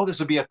for this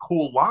would be a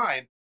cool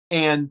line.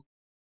 And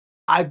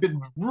I've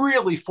been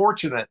really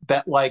fortunate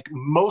that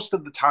most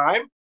of the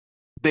time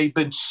they've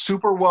been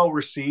super well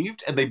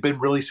received and they've been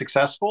really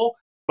successful.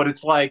 But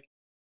it's like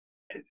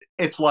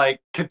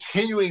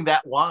continuing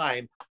that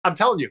line. I'm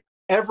telling you,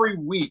 every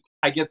week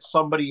I get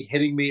somebody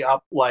hitting me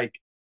up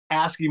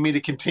asking me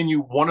to continue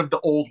one of the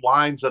old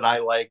lines that I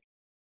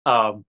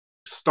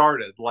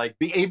started. Like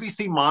the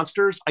ABC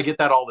monsters, I get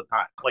that all the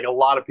time. Like a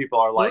lot of people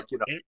are like,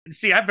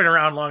 see, I've been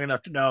around long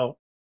enough to know,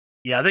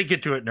 yeah, they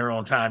get to it in their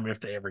own time if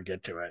they ever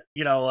get to it.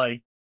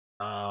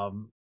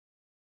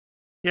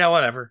 Yeah,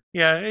 whatever.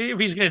 Yeah,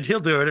 if he'll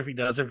do it. If he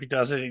does, if he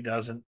doesn't, he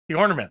doesn't. The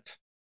ornaments,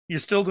 you're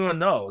still doing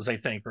those, I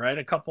think, right?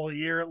 A couple a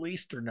year at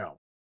least, or no?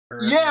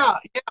 Yeah.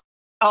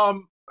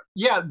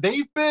 Yeah,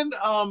 they've been,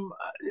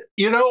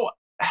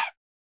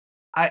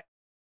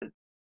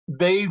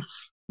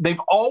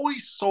 they've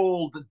always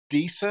sold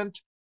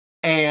decent,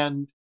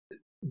 and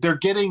they're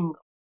getting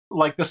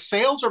like the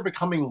sales are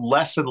becoming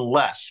less and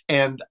less.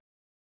 And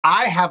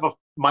I have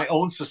my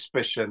own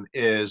suspicion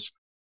is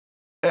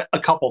a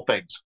couple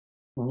things.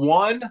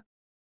 One,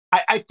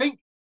 I think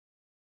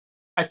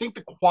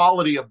the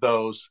quality of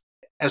those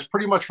has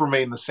pretty much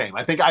remained the same.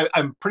 I think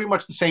I'm pretty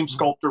much the same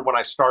sculptor when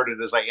I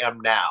started as I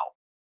am now.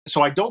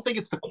 So I don't think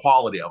it's the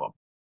quality of them.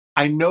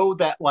 I know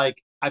that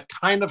like I've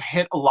kind of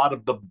hit a lot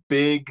of the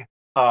big.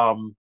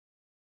 Oh,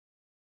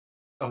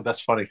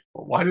 that's funny.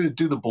 Why did it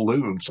do the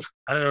balloons?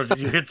 I don't know. Did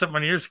you hit something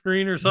on your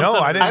screen or something? No,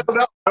 I didn't. I don't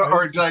know.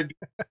 Or did I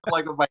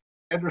like with my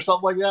hand or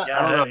something like that? Yeah,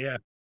 I don't know. Yeah.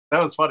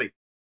 That was funny.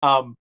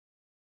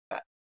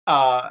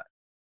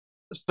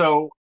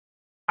 So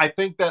I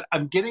think that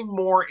I'm getting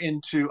more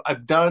into.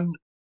 I've done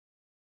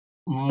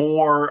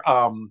more.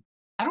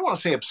 I don't want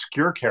to say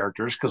obscure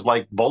characters because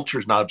like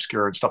Vulture's not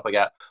obscure and stuff like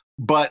that.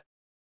 But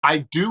I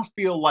do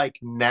feel like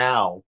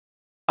now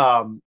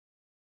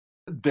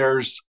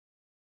there's.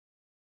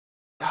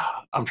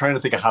 I'm trying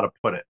to think of how to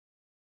put it.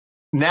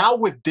 Now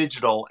with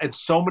digital and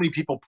so many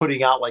people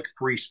putting out like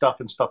free stuff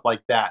and stuff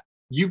like that,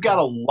 you've got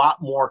a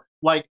lot more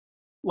like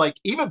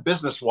even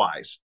business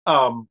wise.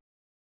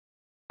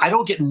 I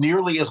don't get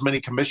nearly as many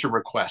commission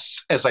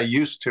requests as I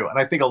used to. And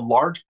I think a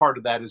large part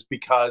of that is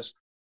because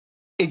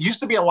it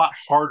used to be a lot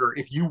harder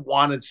if you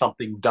wanted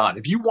something done.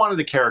 If you wanted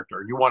a character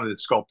and you wanted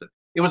it sculpted,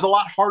 it was a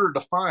lot harder to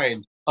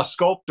find a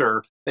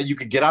sculptor that you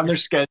could get on their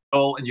schedule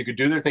and you could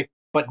do their thing.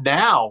 But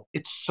now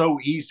it's so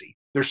easy.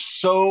 There's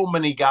so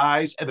many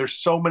guys and there's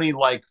so many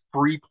like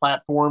free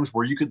platforms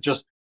where you could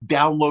just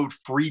download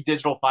free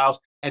digital files.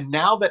 And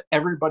now that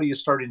everybody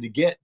is starting to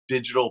get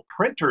digital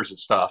printers and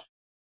stuff,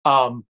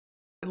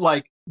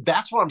 like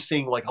that's what I'm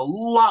seeing like a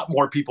lot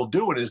more people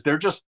doing is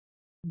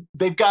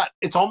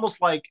it's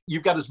almost like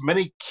you've got as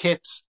many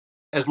kits,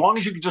 as long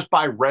as you can just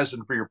buy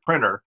resin for your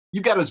printer,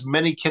 you've got as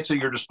many kits at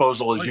your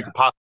disposal as you could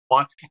possibly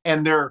want.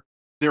 And they're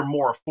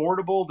more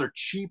affordable, they're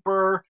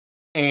cheaper.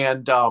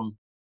 And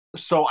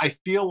so I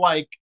feel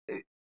like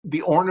the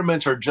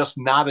ornaments are just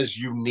not as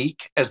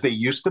unique as they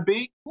used to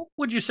be.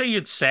 Would you say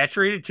it's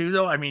saturated too,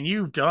 though? I mean,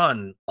 you've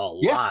done a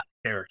lot of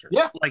characters.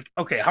 Yeah. Like,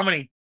 okay, how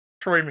many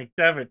Troy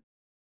McDevitt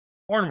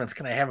ornaments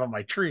can I have on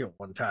my tree at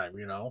one time,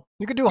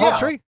 You could do a whole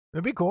tree.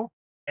 That'd be cool.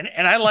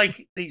 And I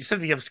like that you said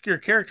the obscure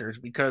characters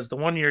because the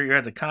one year you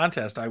had the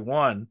contest, I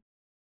won.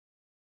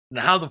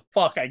 Now, how the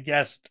fuck I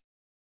guessed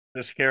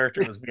this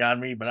character was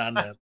beyond me, but on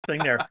the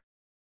thing there,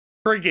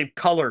 Troy gave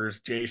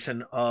colors,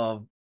 Jason,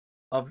 of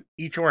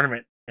each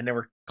ornament, and there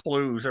were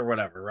clues or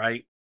whatever,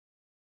 right?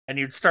 And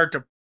you'd start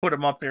to put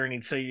them up there, and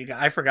he'd say,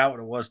 I forgot what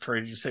it was,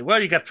 Troy. You'd say,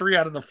 well, you got 3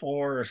 out of the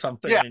 4 or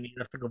something, and you'd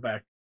have to go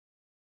back.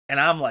 And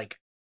I'm like,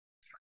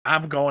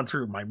 I'm going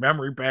through my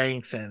memory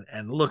banks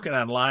and looking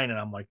online, and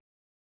I'm like,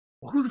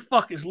 well, who the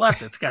fuck is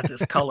left that's got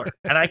this color?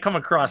 And I come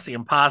across the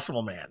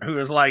Impossible Man, who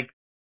is like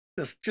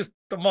this, just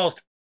the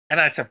most. And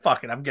I said,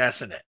 fuck it, I'm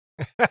guessing it.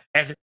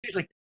 And he's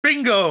like,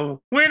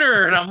 bingo,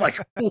 winner. And I'm like,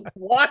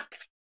 what?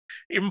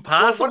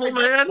 Impossible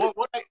Man?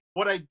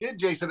 What I did,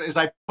 Jason, is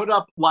I put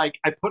up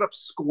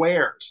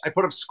squares. I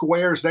put up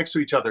squares next to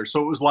each other.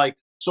 So it was like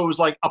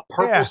a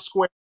purple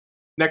square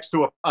next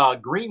to a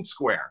green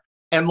square.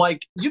 And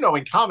like,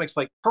 in comics,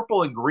 like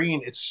purple and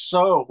green is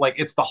so like,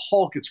 it's the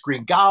Hulk, it's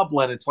Green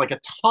Goblin, it's like a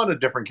ton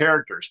of different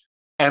characters.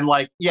 And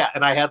like,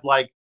 and I had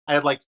like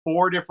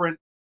 4 different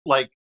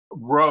like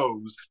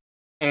rows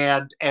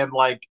and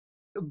like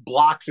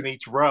blocks in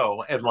each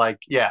row. And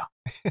like,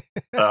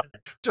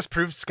 just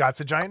proves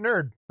Scott's a giant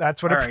nerd.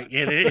 That's what. All right,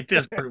 it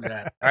does prove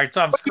that. All right,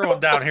 so I'm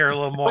scrolling down here a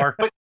little more.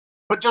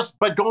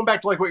 But going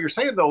back to like what you're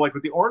saying though, like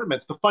with the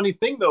ornaments, the funny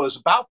thing though is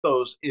about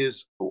those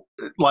is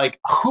like,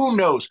 who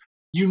knows?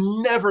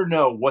 You never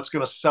know what's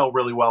going to sell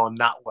really well and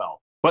not well.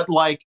 But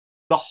like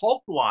the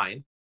Hulk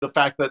line, the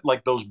fact that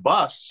like those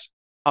busts,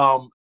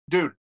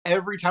 dude,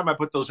 every time I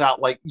put those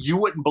out, like you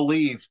wouldn't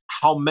believe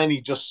how many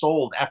just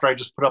sold after I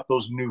just put up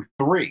those new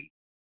 3.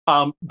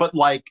 But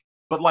like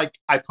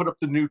I put up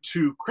the new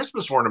 2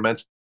 Christmas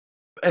ornaments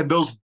and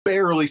those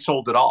barely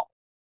sold at all.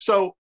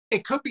 So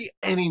it could be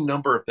any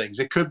number of things.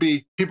 It could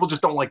be people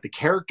just don't like the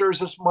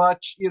characters as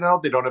much, they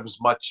don't have as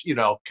much,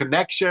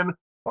 connection.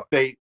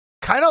 They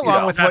kind of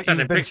along with what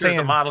you've been saying.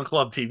 The Model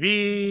Club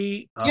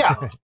TV. Yeah.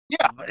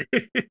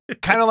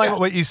 Kind of like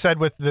what you said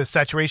with the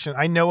saturation.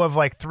 I know of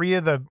like 3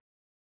 of the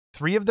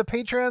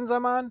Patreons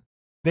I'm on.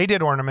 They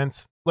did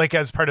ornaments like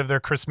as part of their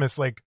Christmas.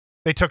 Like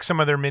they took some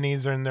of their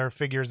minis and their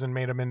figures and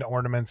made them into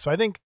ornaments. So I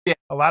think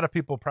a lot of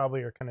people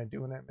probably are kind of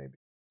doing it. Maybe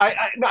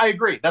I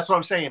agree. That's what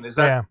I'm saying. Is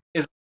that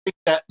is think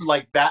that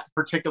like that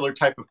particular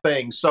type of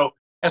thing. So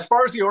as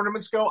far as the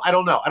ornaments go, I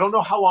don't know. I don't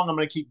know how long I'm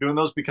going to keep doing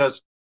those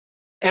because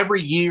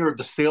every year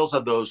the sales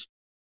of those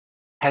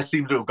has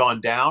seemed to have gone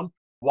down.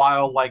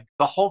 While like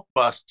the Hulk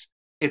busts,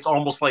 it's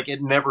almost like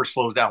it never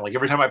slows down. Like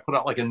every time I put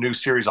out like a new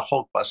series of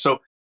Hulk busts. So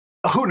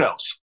who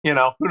knows? You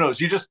know, who knows?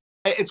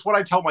 It's what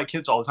I tell my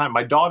kids all the time.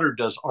 My daughter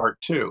does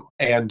art too.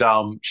 And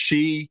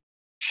she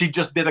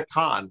just did a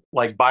con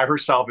like by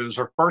herself. It was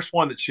her first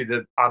one that she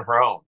did on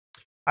her own.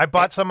 I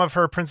bought some of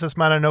her Princess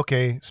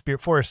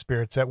Mononoke forest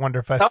spirits at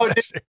Wonderfest.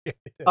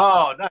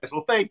 Oh, nice.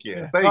 Well, thank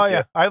you. Thank you.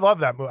 Yeah. I love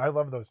that movie. I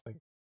love those things.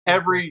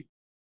 Every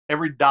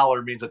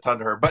dollar means a ton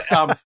to her. But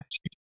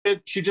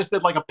she just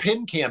did like a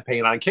pin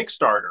campaign on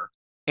Kickstarter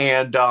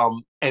and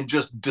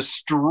just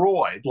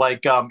destroyed.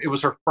 Like it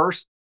was her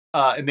first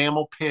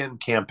enamel pin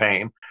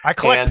campaign. I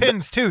collect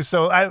pins too,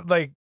 so I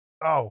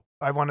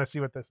want to see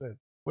what this is.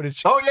 What is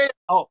she?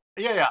 Oh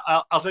yeah.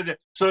 I'll send you.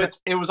 So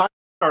it was on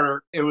Kickstarter.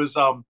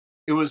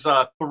 It was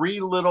 3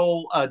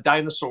 little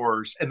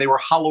dinosaurs, and they were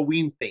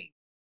Halloween themed.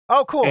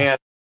 Oh, cool.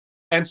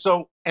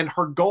 And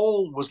her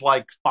goal was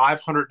like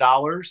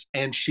 $500,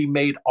 and she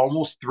made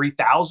almost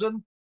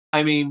 3,000.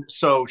 I mean,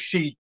 so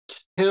she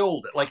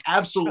killed it, like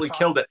absolutely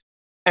killed it.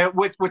 And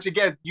which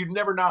again, you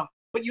never know,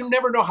 but you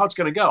never know how it's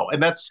going to go.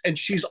 And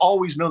she's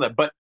always known that.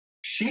 But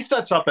she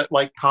sets up at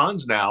like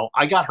cons now.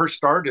 I got her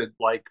started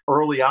like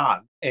early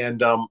on,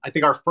 and I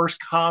think our first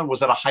con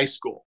was at a high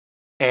school.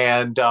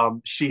 And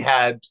she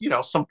had,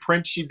 some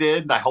prints she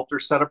did, and I helped her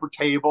set up her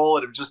table,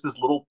 and it was just this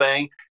little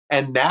thing.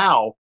 And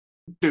now,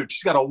 dude,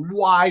 she's got a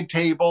wide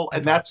table,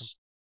 and that's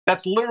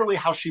literally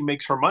how she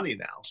makes her money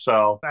now.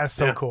 So that's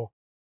so cool.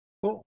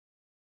 Cool.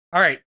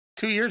 All right,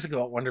 2 years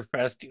ago at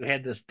Wonderfest, you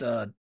had this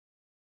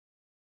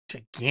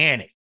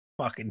gigantic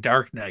fucking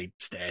Dark Knight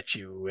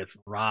statue with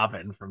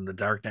Robin from The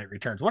Dark Knight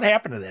Returns. What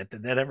happened to that?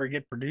 Did that ever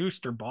get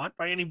produced or bought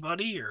by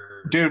anybody?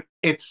 Or dude,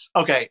 it's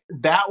okay.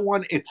 That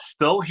one, it's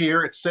still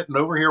here. It's sitting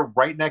over here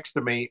right next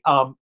to me.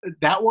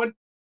 That one,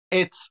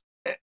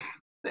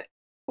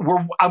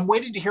 I'm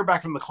waiting to hear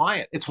back from the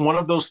client. It's one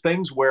of those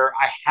things where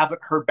I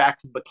haven't heard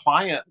back from the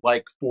client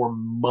like for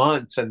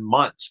months and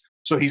months.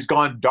 So he's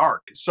gone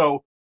dark.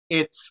 So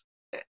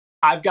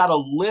I've got a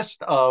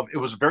list of, it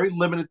was a very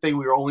limited thing.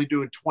 We were only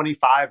doing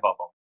 25 of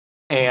them.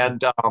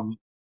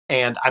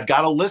 And I've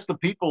got a list of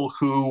people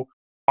who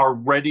are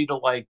ready to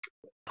like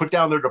put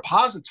down their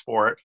deposits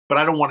for it, but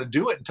I don't want to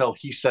do it until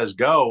he says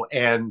go.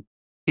 And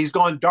he's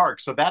gone dark.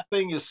 So that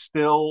thing is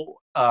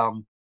still,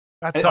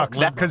 that sucks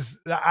because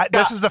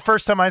this is the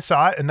first time I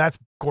saw it, and that's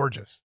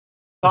gorgeous.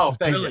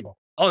 Thank you.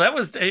 Oh, that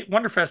was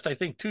Wonderfest, I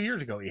think 2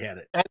 years ago he had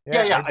it.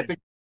 Yeah, I think.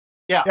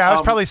 Yeah, I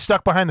was probably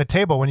stuck behind the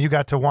table when you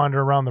got to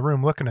wander around the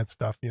room looking at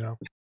stuff,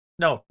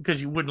 No, because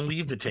you wouldn't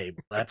leave the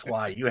table. That's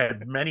why you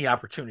had many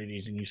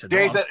opportunities, and you said,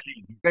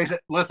 Jason,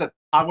 listen,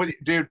 I'm with you,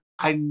 dude.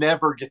 I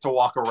never get to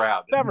walk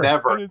around. Never.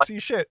 I didn't see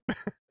shit.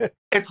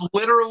 It's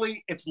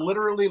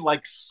literally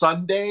like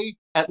Sunday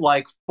at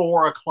like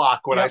 4:00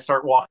 when I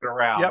start walking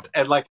around. Yep.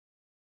 And like,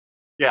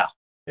 yeah.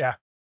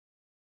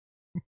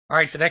 All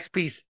right, the next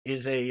piece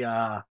is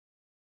a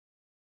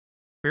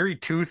very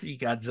toothy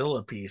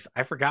Godzilla piece.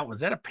 I forgot,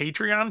 was that a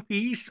Patreon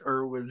piece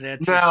or was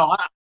that just...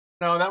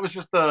 No, that was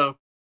just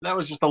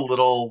a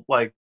little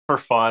like for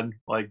fun,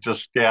 like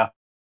just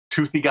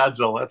toothy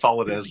Godzilla. That's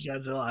all it is.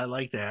 Godzilla, I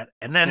like that.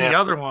 And then the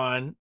other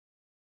one,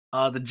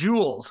 the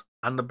jewels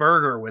on the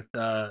burger with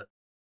the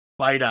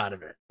bite out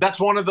of it. That's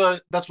one of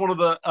the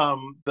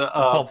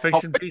Pulp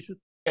Fiction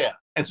pieces. Yeah,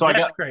 and so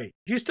that's great.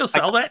 Do you still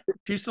sell that?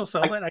 Do you still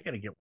sell that? I gotta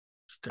get one.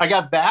 I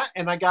got that,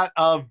 and I got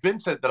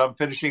Vincent that I'm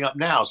finishing up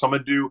now. So I'm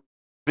gonna do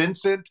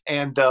Vincent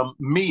and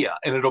Mia,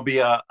 and it'll be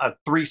a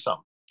threesome.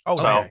 Oh,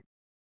 so,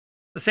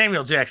 the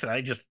Samuel Jackson,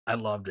 I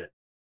loved it.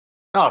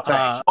 Oh,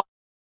 thanks.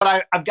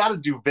 But I've got to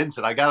do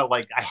Vincent. I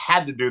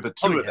had to do the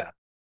two of them.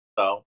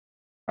 So, all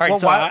right. Well,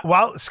 so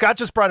while Scott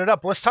just brought it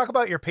up, let's talk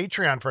about your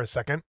Patreon for a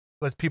second.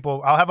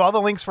 I'll have all the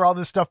links for all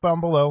this stuff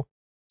down below.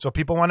 So if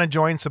people want to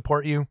join,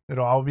 support you,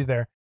 it'll all be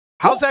there.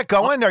 How's that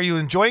going? Are you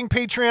enjoying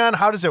Patreon?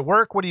 How does it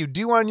work? What do you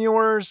do on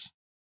yours?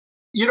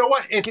 You know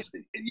what?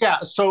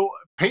 So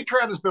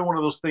Patreon has been one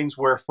of those things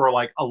where for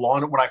like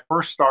when I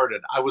first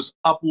started, I was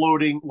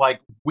uploading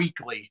like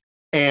weekly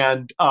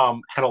and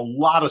had a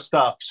lot of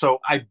stuff. So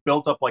I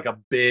built up like a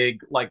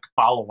big like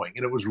following,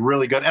 and it was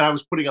really good. And I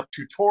was putting up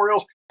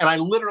tutorials, and I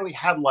literally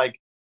had like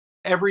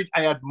I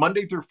had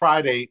Monday through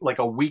Friday, like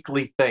a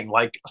weekly thing,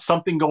 like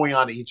something going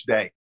on each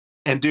day.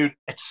 And dude,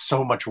 it's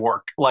so much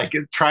work. Like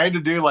trying to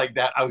do like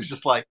that, I was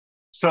just like,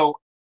 so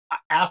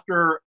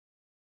after,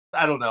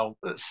 I don't know,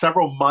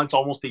 several months,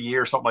 almost a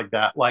year, something like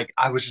that, like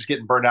I was just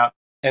getting burned out.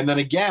 And then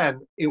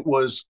again, it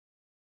was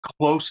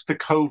close to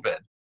COVID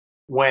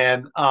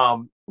when,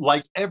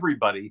 like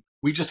everybody,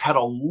 we just had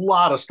a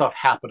lot of stuff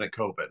happen at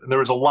COVID. And there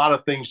was a lot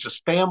of things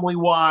just family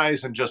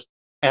wise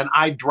and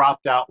I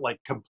dropped out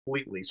like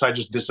completely. So I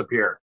just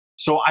disappeared.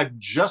 So I've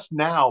just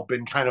now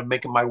been kind of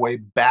making my way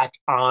back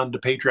onto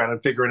Patreon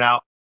and figuring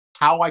out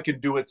how I can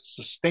do it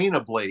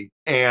sustainably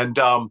and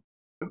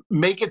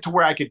make it to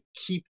where I could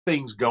keep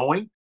things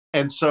going.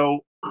 And so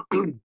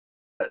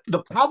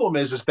the problem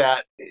is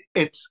that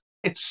it's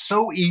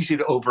so easy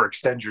to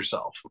overextend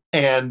yourself.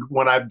 And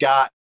when I've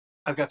got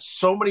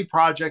so many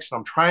projects and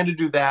I'm trying to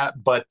do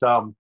that, but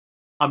I'm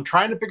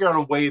trying to figure out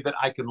a way that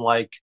I can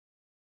like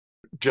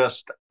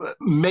just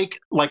make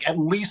like at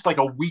least like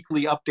a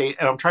weekly update.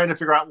 And I'm trying to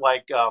figure out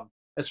like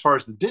as far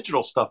as the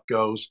digital stuff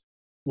goes,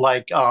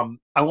 like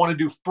I want to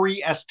do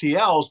free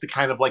STLs to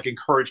kind of like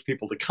encourage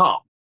people to come.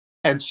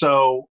 And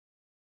so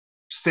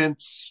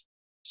since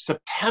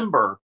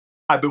September,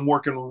 I've been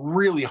working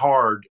really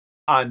hard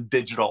on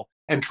digital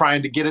and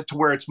trying to get it to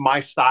where it's my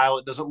style.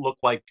 It doesn't look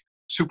like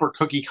super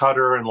cookie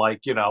cutter and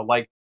like, you know,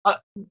 like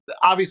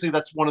obviously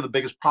that's one of the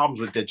biggest problems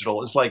with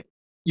digital is like,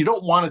 you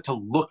don't want it to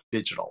look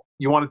digital.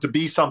 You want it to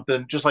be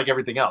something just like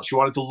everything else. You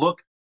want it to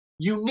look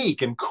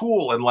unique and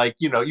cool. And like,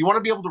 you know, you want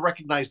to be able to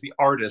recognize the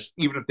artist,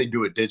 even if they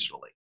do it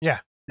digitally.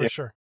 Yeah, for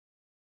sure.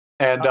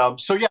 And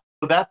so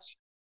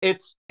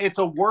it's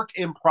a work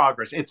in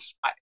progress. It's,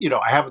 you know,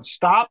 I haven't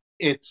stopped.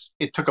 It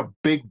took a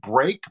big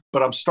break,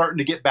 but I'm starting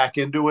to get back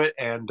into it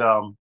and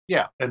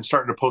and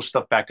starting to post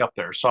stuff back up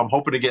there. So I'm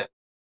hoping to get,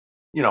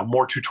 you know,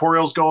 more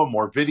tutorials going,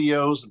 more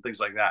videos and things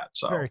like that.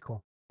 So very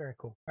cool. Very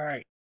cool. All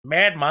right.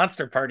 Mad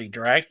Monster Party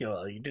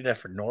Dracula. You did that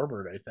for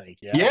Norbert, I think.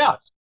 Yeah.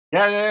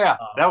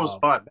 That was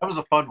fun. That was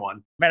a fun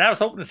one. Man, I was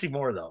hoping to see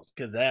more of those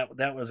because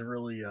that was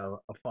really a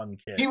fun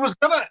kid. He was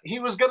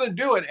gonna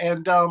do it,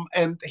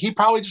 and he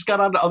probably just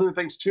got onto other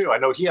things too. I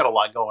know he had a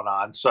lot going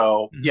on.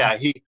 So yeah,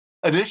 he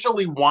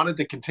initially wanted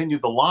to continue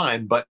the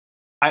line, but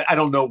I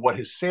don't know what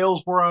his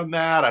sales were on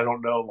that. I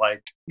don't know,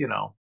 like, you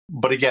know.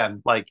 But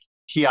again, like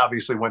he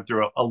obviously went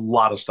through a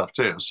lot of stuff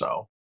too. So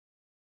all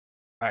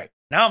right,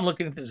 now I'm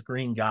looking at this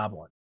Green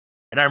Goblin.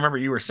 And I remember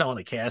you were selling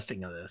a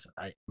casting of this.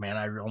 I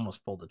almost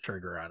pulled the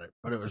trigger on it,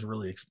 but it was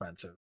really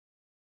expensive.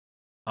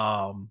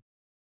 Where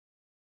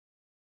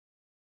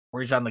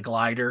he's on the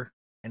glider.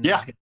 And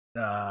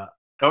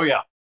oh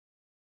yeah.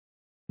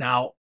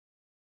 Now,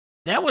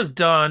 that was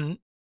done,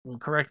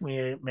 and correct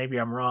me, maybe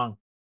I'm wrong.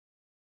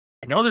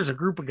 I know there's a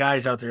group of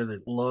guys out there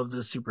that love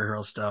this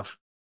superhero stuff,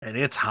 and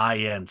it's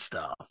high-end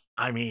stuff.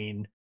 I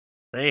mean,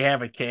 they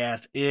have a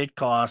cast. It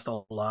costs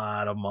a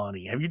lot of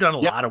money. Have you done a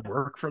lot of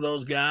work for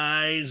those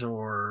guys,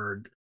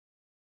 or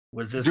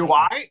was this? Do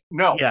I?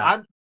 No, yeah.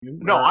 I'm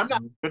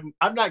not good.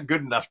 I'm not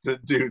good enough to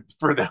do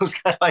for those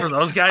guys. Like, for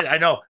those guys, I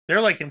know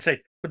they're like insane.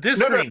 But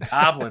this Green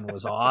Goblin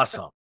was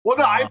awesome. Well,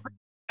 no, I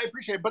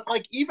appreciate it. But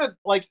like even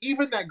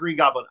that Green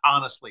Goblin,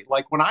 honestly,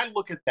 like when I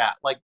look at that,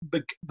 like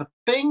the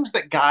things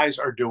that guys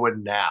are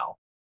doing now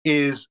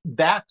is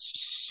that's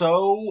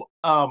so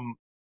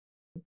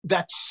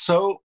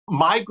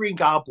my Green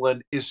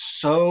Goblin is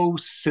so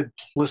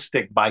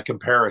simplistic by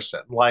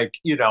comparison. Like,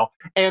 you know,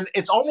 and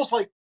it's almost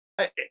like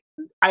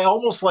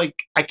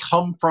I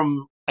come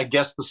from, I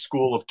guess, the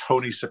school of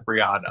Tony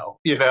Cipriano,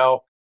 you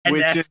know, and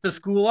that's the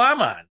school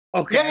I'm on.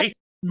 Okay. Yeah,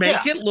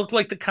 Make it look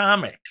like the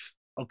comics.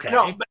 Okay.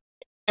 No,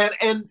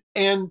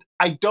 and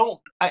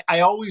I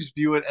always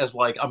view it as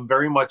like, I'm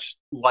very much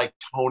like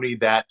Tony,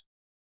 that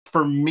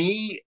for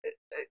me,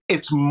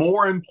 it's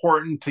more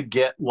important to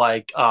get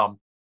like,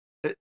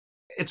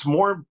 it's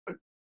more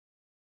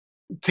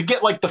to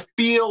get like the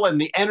feel and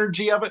the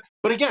energy of it.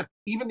 But again,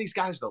 even these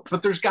guys though,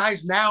 but there's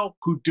guys now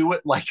who do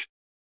it like,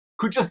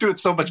 who just do it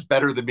so much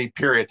better than me,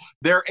 period.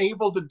 They're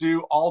able to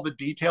do all the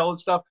detail and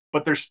stuff,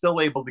 but they're still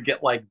able to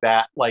get like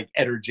that, like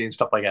energy and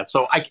stuff like that.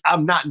 So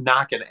I'm not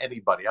knocking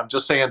anybody. I'm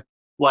just saying,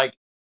 like,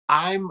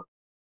 I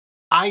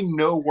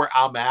know where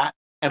I'm at.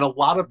 And a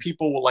lot of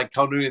people will like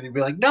come to me and they'll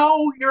be like,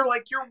 no, you're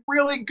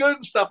really good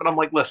and stuff. And I'm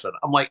like, listen,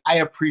 I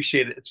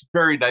appreciate it. It's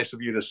very nice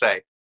of you to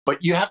say,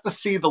 but you have to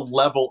see the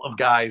level of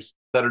guys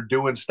that are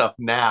doing stuff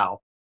now.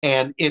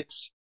 And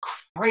it's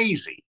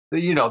crazy.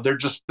 You know, they're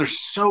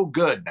so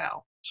good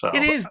now. So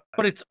it is,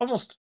 but it's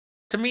almost,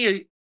 to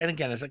me, and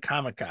again, as a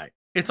comic guy,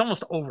 it's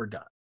almost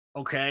overdone.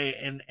 Okay.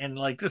 And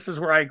like, this is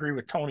where I agree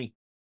with Tony.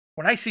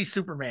 When I see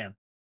Superman,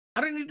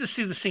 I don't need to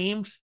see the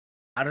seams.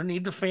 I don't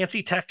need the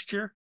fancy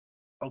texture.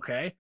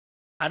 Okay.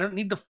 I don't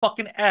need the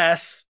fucking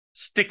S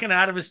sticking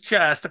out of his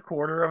chest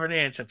 1/4 of an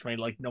inch. That's my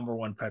like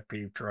 #1 pet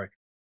peeve, Troy.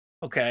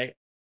 Okay.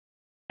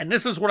 And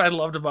this is what I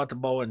loved about the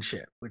Bowen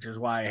shit, which is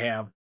why I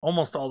have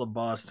almost all the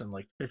busts and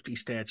like 50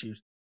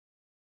 statues.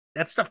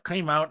 That stuff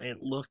came out and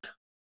it looked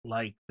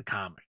like the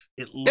comics.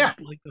 It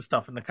looked like the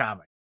stuff in the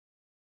comic.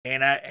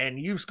 And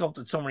you've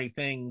sculpted so many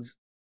things,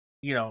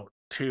 you know,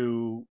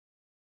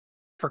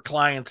 for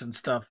clients and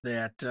stuff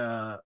that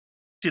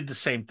did the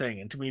same thing.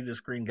 And to me, this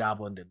Green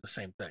Goblin did the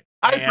same thing.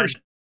 I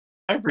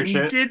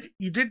appreciate it.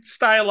 You did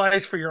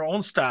stylize for your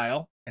own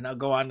style. And I'll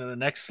go on to the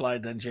next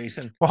slide then,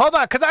 Jason. Well, hold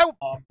on, because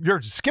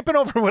you're skipping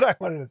over what I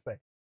wanted to say.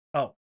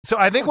 Oh. So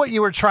I think what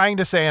you were trying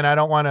to say, and I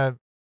don't want to,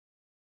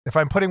 if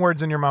I'm putting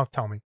words in your mouth,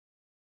 tell me.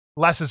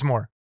 Less is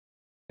more,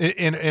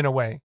 in a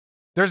way.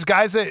 There's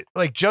guys that,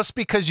 like, just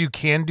because you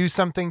can do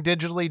something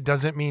digitally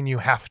doesn't mean you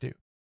have to.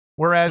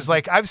 Whereas,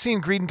 like, I've seen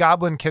Green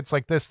Goblin kits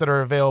like this that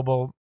are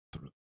available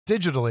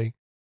digitally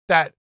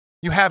that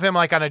you have him,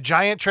 like, on a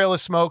giant trail of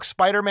smoke,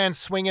 Spider-Man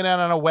swinging out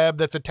on a web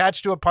that's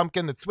attached to a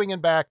pumpkin that's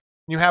swinging back.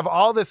 You have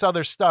all this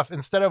other stuff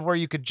instead of where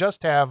you could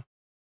just have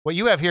what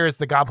you have here is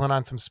the goblin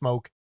on some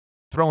smoke,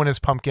 throwing his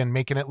pumpkin,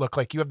 making it look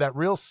like you have that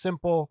real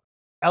simple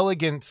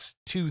elegance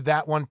to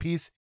that one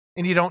piece,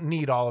 and you don't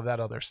need all of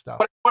that other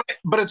stuff.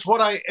 But it's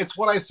what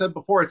I said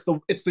before. It's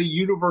the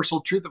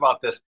universal truth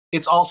about this.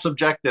 It's all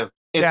subjective.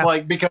 It's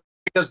like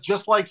because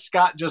just like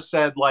Scott just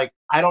said, like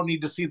I don't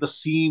need to see the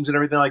seams and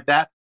everything like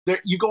that. There,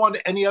 you go onto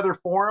any other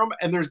forum,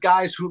 and there's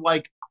guys who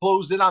like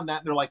close in on that.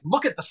 And they're like,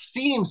 look at the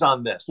seams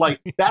on this. Like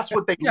that's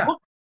what they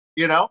look.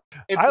 You know,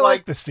 it's I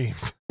like the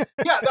seams.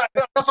 That's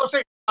what I'm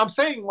saying. I'm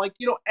saying like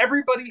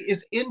everybody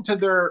is into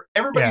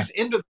everybody's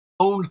into their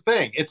own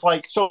thing. It's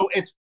like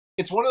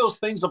it's one of those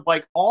things of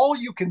like all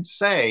you can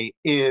say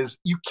is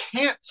you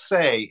can't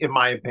say, in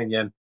my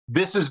opinion,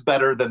 this is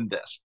better than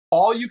this.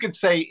 All you can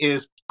say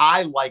is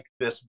I like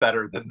this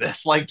better than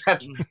this. Like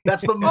that's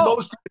the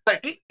most you can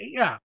say.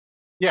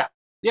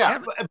 Yeah,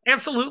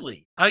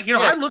 absolutely.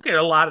 I look at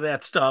a lot of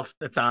that stuff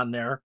that's on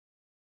there,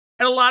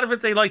 and a lot of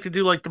it they like to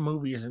do like the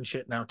movies and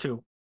shit now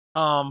too.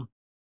 And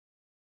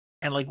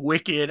like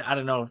Wicked, I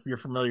don't know if you're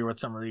familiar with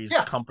some of these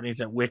companies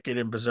that Wicked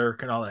and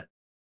Berserk and all that.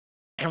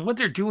 And what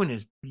they're doing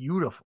is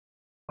beautiful.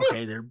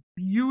 Okay, they're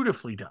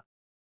beautifully done.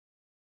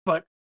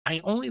 But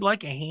I only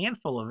like a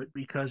handful of it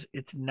because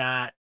it's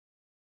not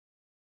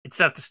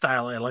the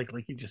style I like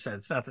you just said.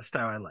 It's not the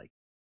style I like.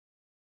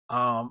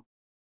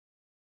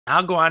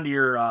 I'll go on to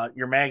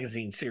your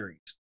magazine series,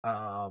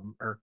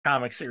 or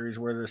comic series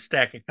where there's a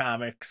stack of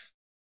comics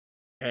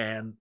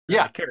and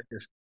the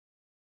characters.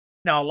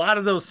 Now, a lot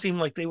of those seem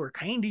like they were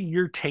kind of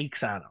your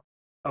takes on them.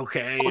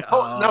 Okay.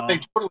 No, they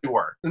totally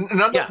were.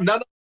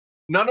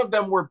 None of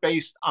them were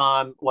based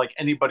on like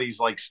anybody's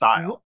like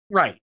style.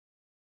 Right.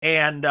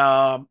 And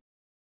I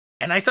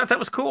thought that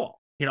was cool.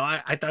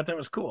 I thought that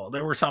was cool.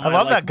 There were some. I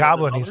love that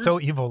goblin. He's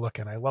so evil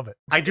looking. I love it.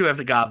 I do have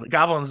the goblin.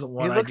 Goblin's the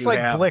one. He looks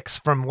like Blix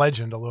from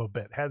Legend a little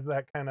bit. Has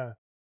that kind of.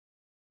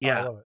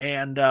 Yeah,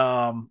 and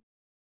the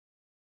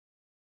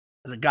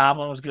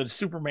goblin was good.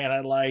 Superman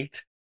I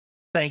liked.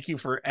 Thank you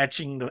for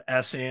etching the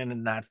S in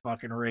and not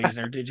fucking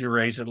raising. Or did you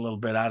raise it a little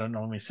bit? I don't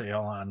know. Let me see.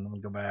 Hold on. Let me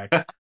go back.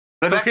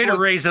 It's okay to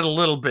raise it a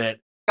little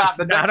bit. It's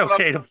not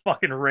okay to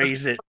fucking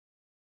raise it.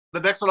 The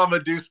next one I'm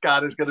gonna do,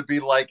 Scott, is gonna be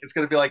like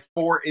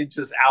 4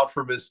 inches out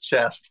from his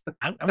chest.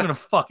 I'm gonna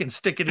fucking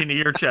stick it into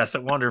your chest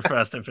at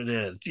Wonderfest if it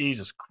is.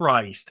 Jesus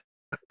Christ,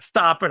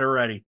 stop it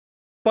already.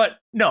 But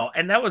no,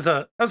 and that was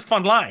a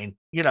fun line,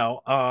 and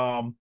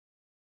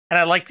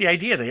I like the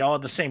idea. They all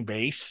had the same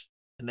base,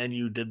 and then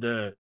you did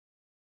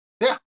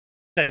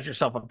set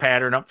yourself a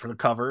pattern up for the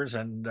covers,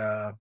 and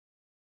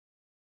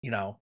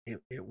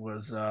it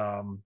was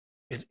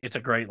it's a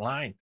great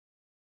line.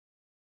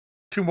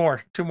 Two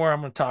more I'm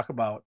going to talk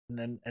about,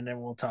 and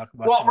then we'll talk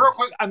about. Well, real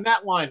quick on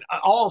that line,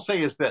 all I'll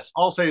say is this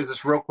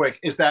real quick,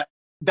 is that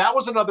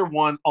was another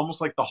one,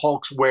 almost like the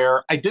Hulks,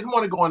 where I didn't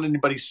want to go on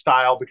anybody's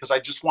style because I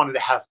just wanted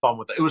to have fun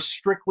with it. It was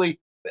strictly,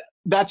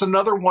 that's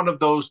another one of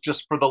those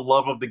just for the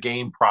love of the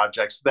game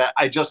projects that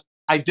I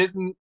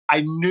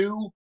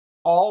knew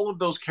all of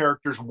those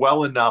characters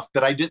well enough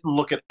that I didn't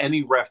look at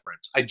any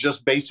reference. I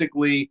just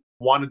basically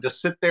wanted to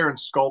sit there and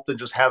sculpt and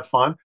just have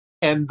fun.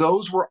 And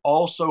those were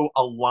also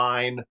a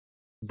line.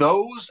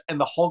 Those and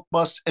the Hulk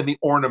bust and the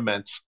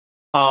ornaments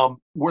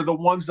were the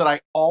ones that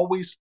I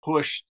always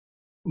pushed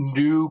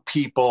new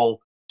people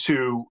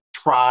to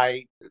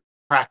try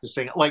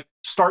practicing. Like,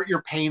 start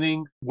your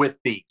painting with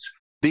these.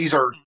 These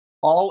are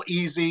all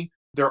easy.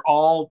 They're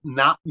all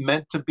not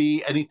meant to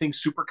be anything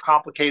super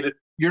complicated.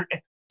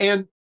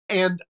 And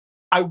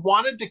I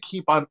wanted to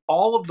keep on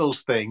all of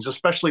those things,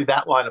 especially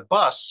that line of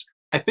busts.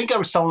 I think I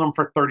was selling them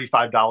for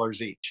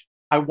 $35 each.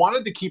 I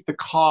wanted to keep the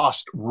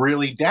cost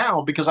really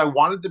down because I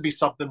wanted to be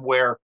something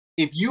where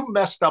if you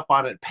messed up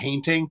on it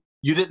painting,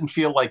 you didn't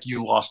feel like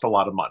you lost a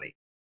lot of money.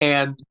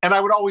 And I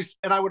would always,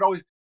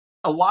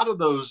 a lot of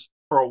those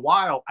for a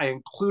while, I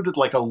included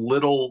like a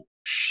little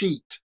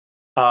sheet,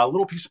 a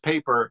little piece of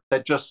paper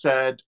that just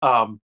said,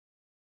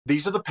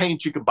 these are the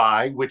paints you could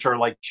buy, which are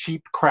like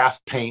cheap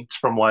craft paints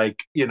from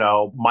like,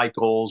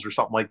 Michael's or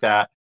something like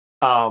that.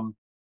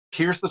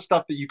 Here's the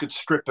stuff that you could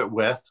strip it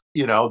with,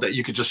 that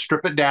you could just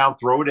strip it down,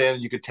 throw it in,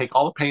 and you could take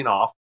all the paint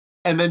off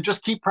and then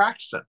just keep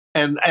practicing.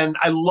 And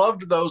I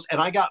loved those. And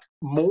I got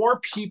more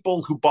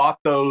people who bought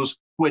those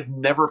who had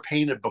never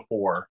painted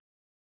before,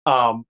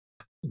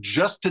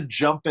 just to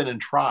jump in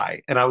and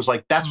try. And I was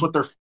like, that's what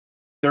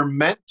they're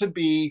meant to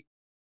be,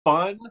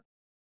 fun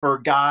for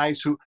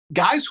guys who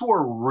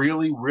are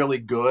really, really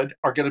good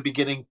are going to be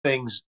getting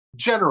things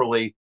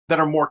generally that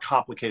are more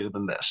complicated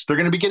than this. They're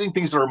going to be getting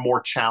things that are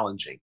more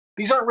challenging.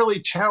 These aren't really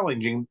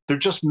challenging. They're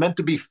just meant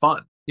to be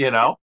fun,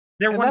 They're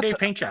one-day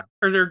paint jobs,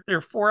 or they're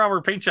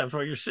 4-hour paint jobs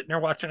while you're sitting there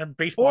watching a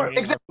baseball game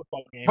or a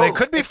football game. They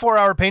could be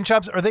 4-hour paint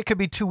jobs, or they could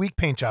be 2-week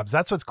paint jobs.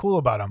 That's what's cool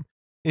about them.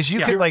 Is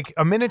you could, like,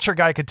 a miniature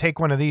guy could take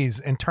one of these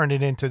and turn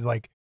it into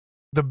like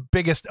the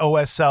biggest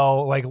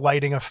OSL, like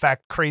lighting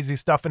effect, crazy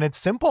stuff, and it's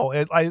simple.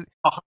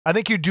 I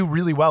think you do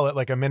really well at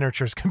like a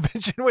miniatures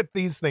convention with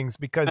these things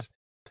because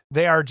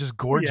they are just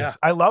gorgeous.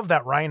 I love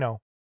that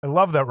rhino.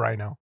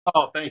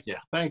 Oh, thank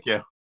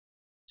you.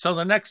 So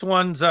the next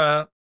ones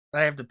I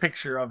have the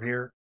picture of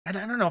here, and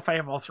I don't know if I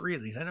have all three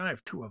of these. I know I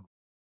have two of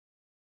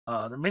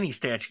them. The mini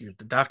statues,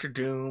 the Doctor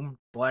Doom,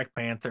 Black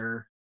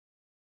Panther,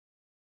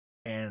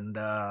 and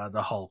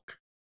the Hulk.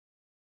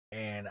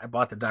 And I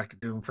bought the Doctor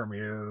Doom from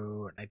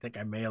you, and I think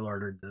I mail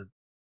ordered the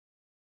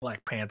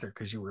Black Panther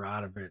because you were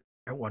out of it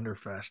at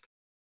Wonderfest.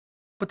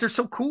 But they're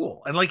so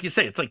cool, and like you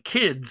say, it's like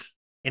kids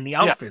in the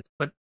outfits.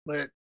 But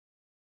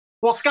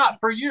well, Scott,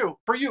 for you,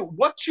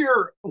 what's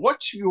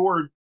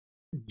your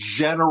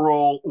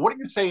general? What do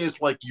you say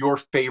is like your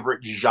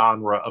favorite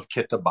genre of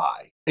kit to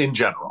buy in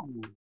general?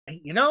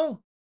 You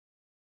know,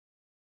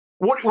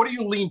 what do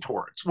you lean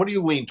towards? What do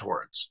you lean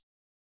towards?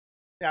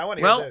 Yeah, I want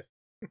to hear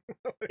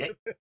this.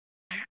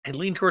 I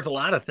lean towards a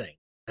lot of things,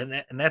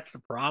 and that's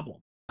the problem.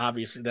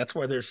 Obviously, that's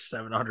why there's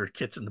 700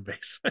 kits in the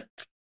basement.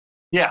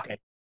 Yeah. Okay.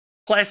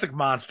 Classic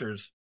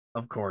monsters,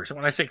 of course. And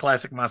when I say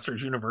classic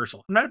monsters,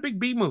 Universal. I'm not a big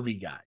B movie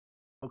guy.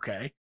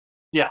 Okay.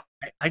 Yeah.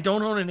 I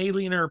don't own an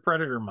Alien or a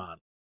Predator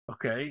model.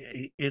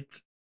 Okay.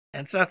 It's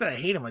not that I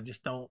hate them. I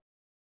just don't.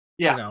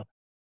 Yeah. You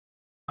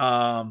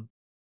know.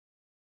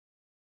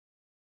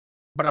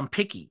 But I'm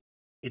picky.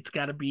 It's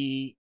got to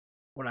be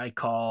what I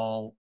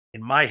call,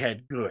 in my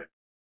head, good.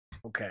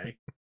 Okay.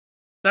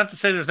 Not to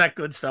say there's not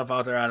good stuff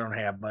out there I don't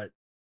have, but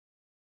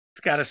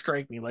it's got to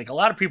strike me. Like, a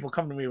lot of people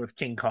come to me with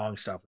King Kong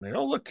stuff, and they,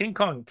 oh, look, King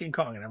Kong.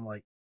 And I'm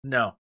like,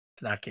 no,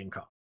 it's not King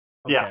Kong.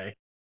 Okay. Yeah.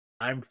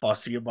 I'm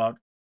fussy about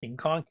King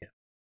Kong kit.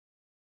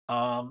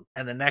 And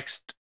the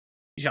next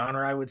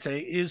genre I would say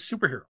is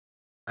superhero.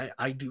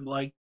 I do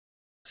like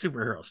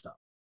superhero stuff.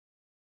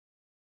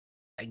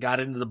 I got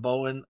into the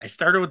Bowen. I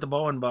started with the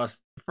Bowen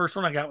bust. The first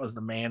one I got was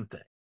the Man Thing,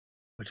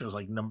 which was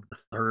like the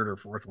third or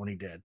fourth one he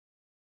did.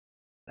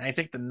 And I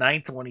think the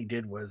ninth one he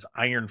did was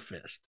Iron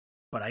Fist.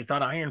 But I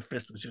thought Iron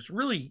Fist was just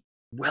really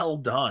well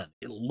done.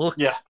 It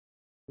looked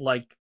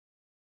like...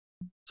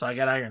 So I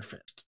got Iron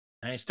Fist.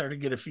 And I started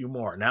to get a few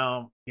more.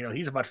 Now,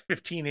 he's about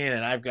 15 in,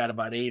 and I've got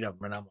about 8 of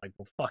them. And I'm like,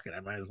 well, fuck it.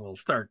 I might as well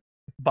start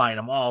buying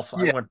them all. So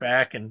I went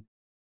back and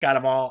got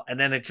them all. And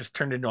then it just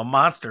turned into a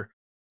monster.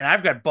 And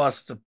I've got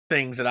busts of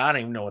things that I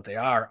don't even know what they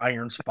are.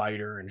 Iron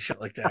Spider and shit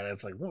like that.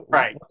 It's like, what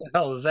the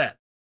hell is that?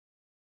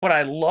 But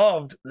I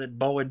loved that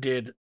Bowen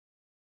did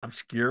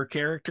obscure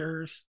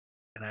characters.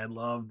 And I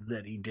loved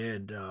that he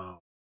did... and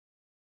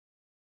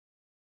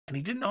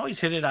he didn't always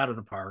hit it out of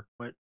the park.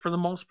 But for the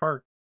most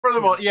part...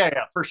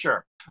 for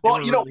sure. Well,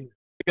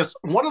 because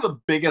one of the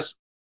biggest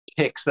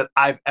kicks that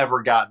I've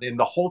ever gotten in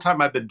the whole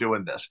time I've been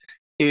doing this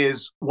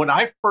is when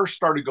I first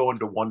started going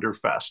to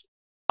Wonderfest.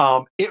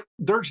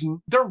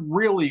 There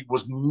really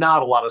was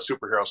not a lot of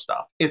superhero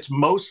stuff. It's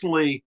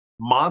mostly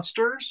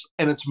monsters,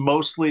 and it's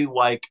mostly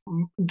like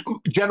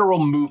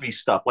general movie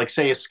stuff, like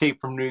say Escape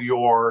from New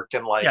York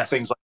and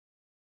things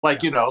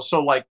like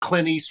so like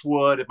Clint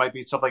Eastwood. It might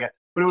be stuff like that,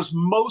 but it was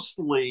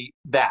mostly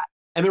that.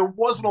 And there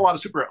wasn't a lot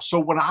of superheroes. So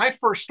when I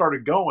first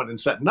started going and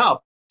setting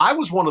up, I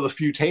was one of the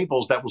few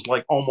tables that was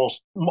like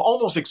almost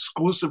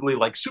exclusively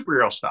like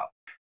superhero stuff.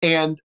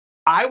 And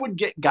I would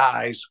get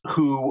guys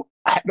who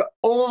had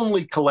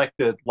only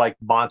collected like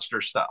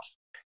monster stuff.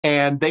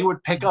 And they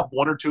would pick up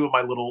one or two of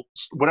my little,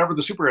 whatever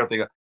the superhero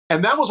thing.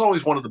 And that was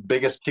always one of the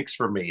biggest kicks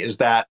for me, is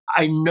that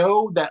I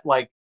know that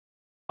like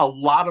a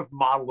lot of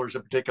modelers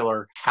in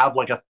particular have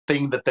like a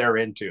thing that they're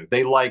into.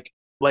 They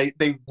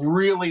they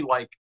really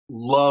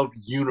love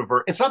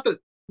universe. It's not that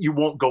you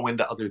won't go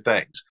into other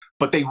things,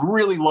 but they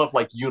really love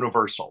like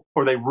Universal,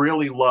 or they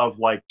really love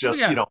like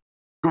just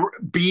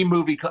B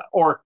movie,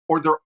 or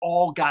they're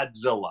all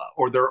Godzilla,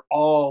 or they're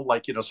all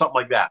like something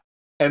like that.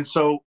 And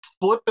so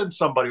flipping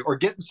somebody or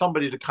getting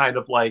somebody to kind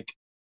of like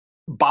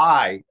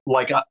buy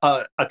like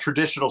a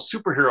traditional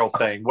superhero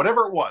thing,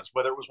 whatever it was,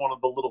 whether it was one of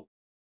the little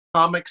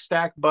comic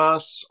stack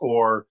busts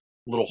or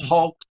little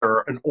Hulk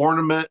or an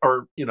ornament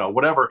or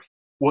whatever,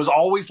 was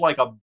always like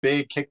a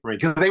big kick for me.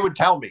 Because they would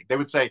tell me, they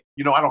would say,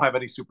 I don't have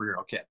any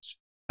superhero kits.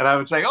 And I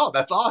would say, oh,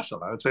 that's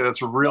awesome. I would say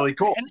that's really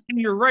cool. And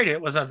you're right.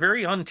 It was a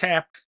very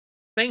untapped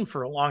thing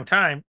for a long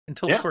time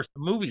until, of course,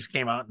 the movies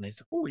came out and they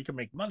said, oh, we can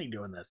make money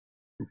doing this.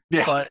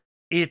 Yeah. But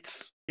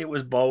it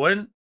was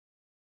Bowen.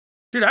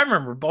 Dude, I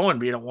remember Bowen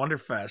being at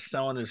Wonderfest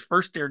selling his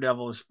first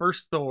Daredevil, his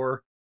first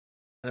Thor,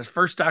 and his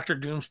first Dr.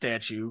 Doom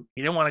statue.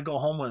 He didn't want to go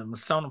home with him. He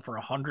was selling them for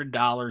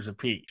 $100 a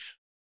piece.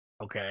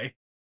 Okay.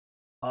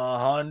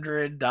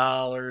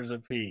 $100 a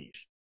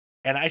piece.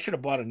 And I should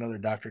have bought another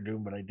Dr.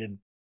 Doom, but I didn't.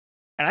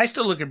 And I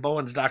still look at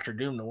Bowen's Dr.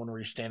 Doom, the one where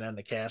he's standing on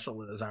the castle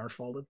with his arms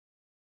folded.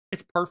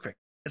 It's perfect.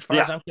 As far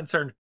as I'm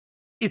concerned,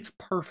 it's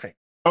perfect.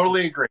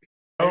 Totally agree.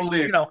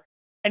 Totally agree.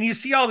 And you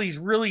see all these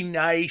really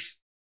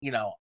nice,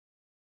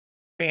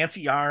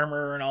 fancy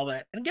armor and all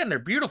that. And again, they're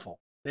beautiful.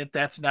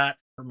 That's not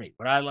for me.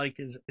 What I like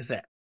is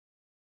that.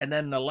 And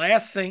then the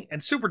last thing,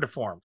 and super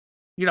deformed.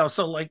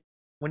 So like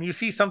when you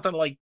see something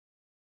like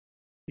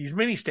these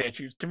mini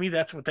statues, to me,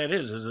 that's what that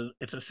is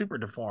it's a super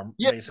deformed,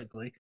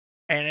 basically.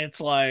 And it's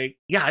like,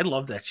 I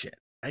love that shit.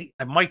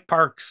 Mike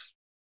Parks,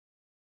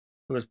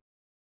 who has,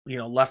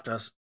 left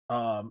us,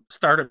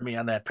 started me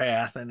on that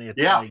path. And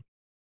it's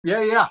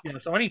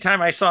so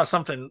anytime I saw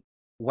something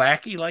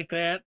wacky like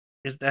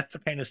that's the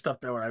kind of stuff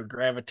that I would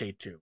gravitate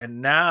to.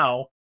 And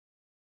now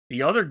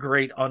the other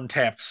great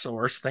untapped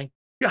source, thank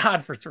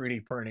God for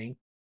 3D printing,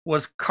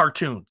 was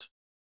cartoons.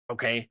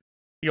 Okay.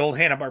 The old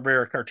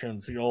Hanna-Barbera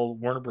cartoons, the old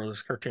Warner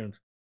Brothers cartoons.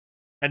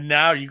 And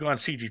now you go on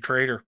CG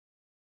Trader.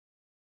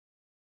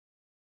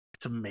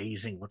 It's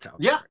amazing what's out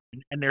there.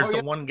 And there's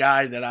the one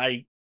guy that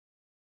I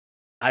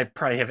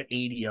probably have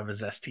 80 of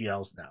his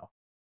STLs now.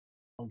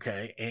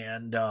 Okay.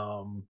 And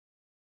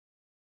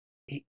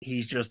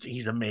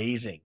he's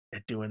amazing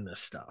at doing this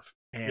stuff.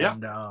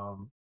 And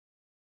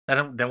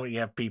then we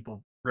have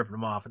people ripping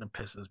them off, and it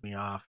pisses me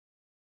off.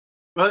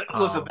 But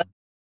listen,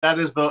 that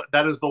is the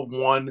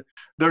one.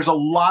 There's a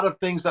lot of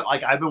things that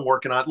like I've been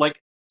working on. Like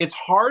it's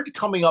hard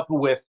coming up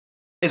with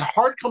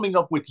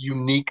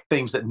unique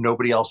things that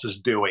nobody else is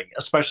doing,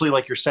 especially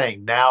like you're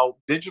saying now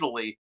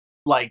digitally.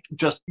 Like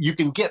just you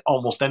can get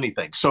almost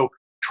anything. So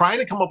trying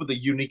to come up with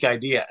a unique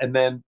idea and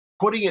then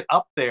putting it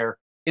up there,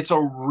 it's a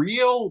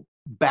real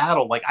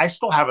battle. Like I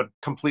still haven't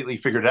completely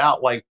figured it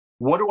out. Like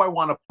what do I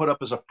want to put up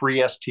as a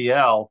free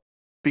STL?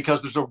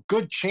 Because there's a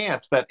good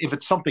chance that if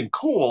it's something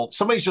cool,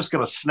 somebody's just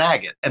going to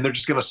snag it and they're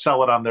just going to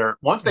sell it on their,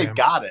 once they've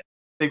got it,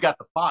 they've got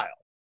the file.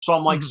 So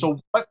I'm like, so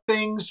what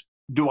things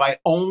do I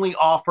only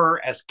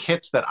offer as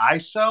kits that I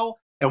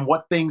sell? And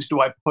what things do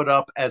I put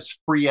up as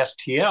free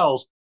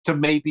STLs to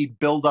maybe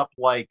build up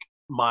like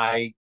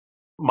my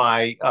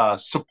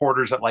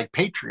supporters at like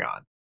Patreon,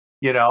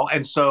 you know?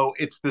 And so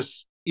it's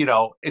this, you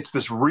know, it's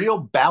this real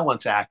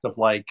balance act of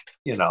like,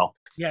 you know,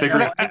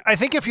 I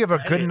think if you have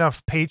a good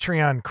enough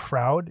Patreon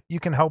crowd, you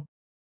can help.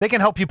 They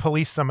can help you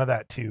police some of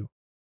that too.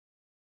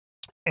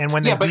 And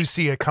when they do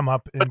see it come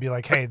up and be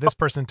like, "Hey, this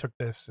person took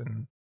this,"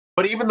 and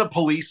but even the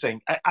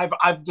policing,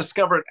 I've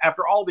discovered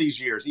after all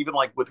these years, even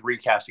like with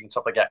recasting and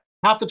stuff like that,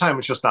 half the time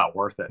it's just not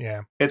worth it.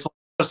 Yeah, it's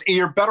just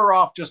you're better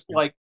off just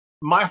like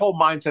my whole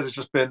mindset has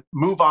just been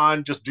move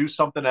on, just do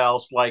something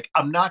else. Like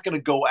I'm not going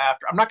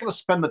to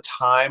spend the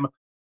time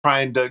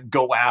trying to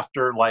go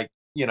after like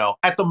you know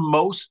at the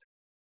most.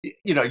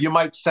 You know, you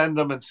might send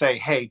them and say,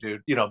 "Hey,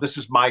 dude, you know, this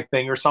is my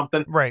thing" or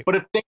something. Right.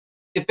 But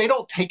if they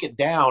don't take it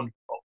down,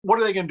 what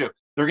are they going to do?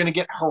 They're going to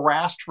get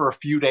harassed for a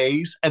few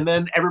days, and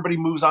then everybody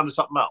moves on to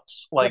something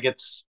else. Like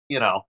it's, you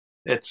know,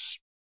 it's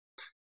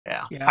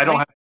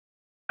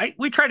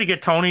we tried to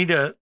get Tony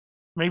to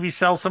maybe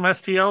sell some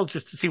STLs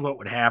just to see what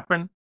would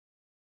happen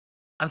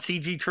on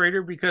CG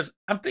Trader because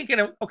I'm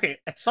thinking, okay,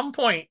 at some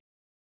point,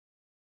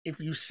 if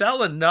you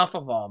sell enough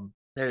of them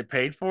that it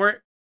paid for it,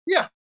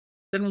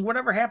 then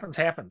whatever happens,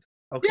 happens.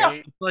 Okay.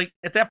 Yeah. Like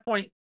at that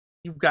point,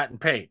 you've gotten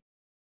paid.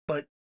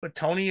 But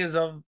Tony is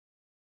and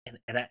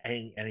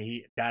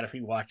he, God, if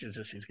he watches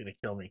this, he's gonna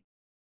kill me.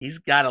 He's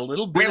got a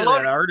little bit of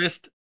that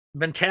artist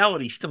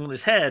mentality still in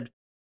his head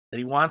that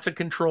he wants to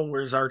control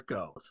where his art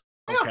goes.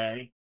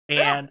 Okay.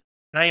 Yeah. And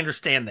I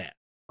understand that.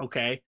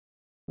 Okay.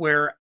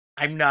 Where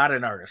I'm not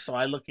an artist. So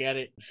I look at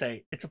it and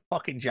say, it's a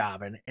fucking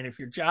job. And if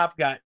your job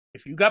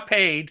if you got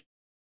paid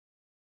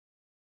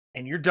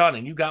and you're done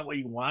and you got what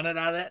you wanted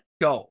out of that,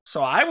 go.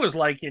 So I was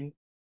like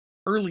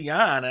early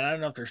on, and I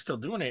don't know if they're still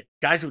doing it,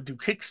 guys would do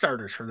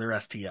Kickstarters for their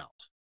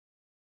STLs.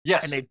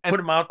 Yes. And they put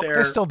them out there.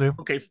 They still do.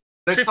 Okay,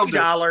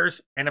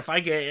 $50. And if I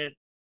get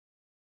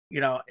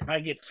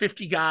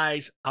 50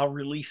 guys, I'll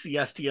release the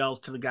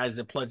STLs to the guys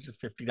that pledge the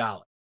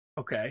 $50.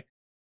 Okay.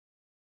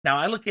 Now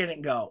I look at it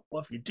and go,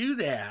 well, if you do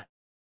that,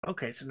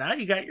 okay, so now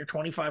you got your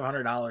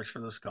 $2,500 for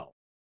the sculpt.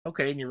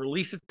 Okay, and you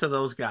release it to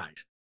those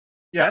guys.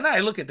 Yeah. Then I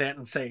look at that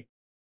and say,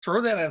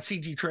 throw that on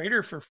CG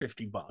Trader for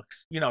 $50.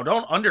 You know,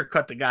 don't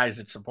undercut the guys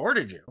that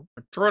supported you,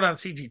 but throw it on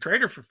CG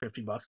Trader for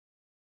 $50.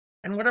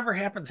 And whatever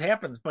happens,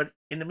 happens. But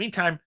in the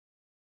meantime,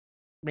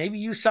 maybe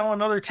you sell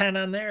another 10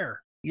 on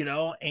there, you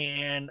know,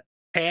 and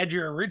pad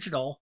your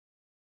original.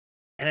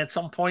 And at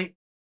some point,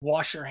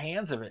 wash your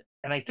hands of it.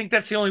 And I think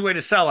that's the only way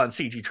to sell on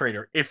CG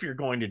Trader if you're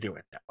going to do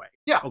it that way.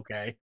 Yeah.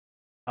 Okay.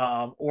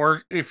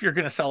 Or if you're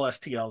going to sell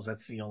STLs,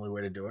 that's the only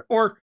way to do it.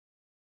 Or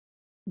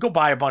go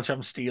buy a bunch of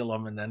them, steal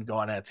them, and then go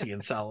on Etsy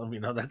and sell them. You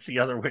know, that's the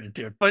other way to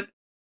do it. But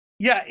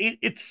yeah,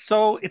 it's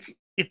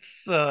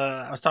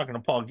I was talking to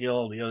Paul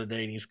Gill the other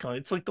day, and he's calling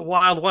it's like the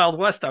wild, wild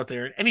west out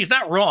there. And he's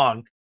not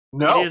wrong.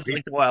 No, it is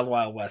like the wild,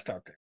 wild west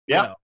out there.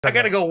 Yeah. You know, I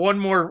got to go one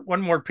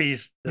more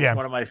piece. That's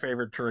one of my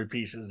favorite Troy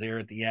pieces here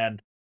at the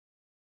end.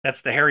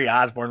 That's the Harry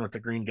Osborn with the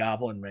Green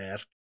Goblin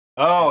mask.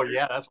 Oh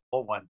yeah, that's a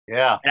cool one.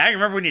 Yeah. And I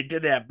remember when you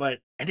did that, but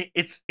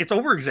it's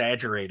over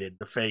exaggerated,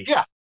 the face.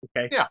 Yeah.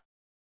 Okay. Yeah.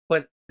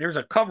 But there's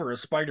a cover of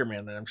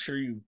Spider-Man that I'm sure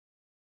you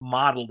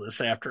modeled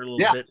this after a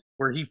little bit,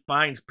 where he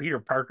finds Peter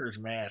Parker's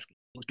mask.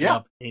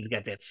 Up, and he's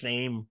got that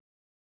same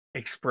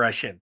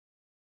expression.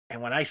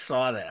 And when I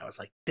saw that, I was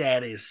like,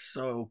 that is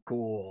so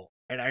cool.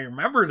 And I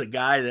remember the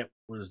guy that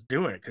was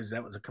doing it because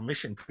that was a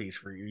commission piece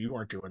for you. You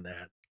weren't doing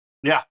that.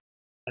 Yeah.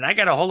 And I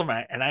got a hold of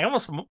him, and I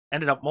almost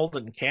ended up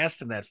molding and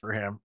casting that for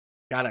him.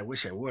 God, I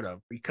wish I would have,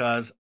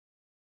 because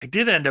I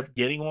did end up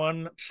getting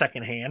one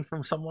secondhand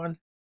from someone.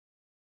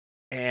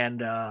 And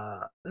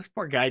this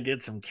poor guy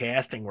did some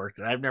casting work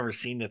that I've never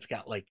seen that's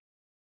got like,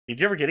 did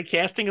you ever get a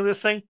casting of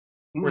this thing?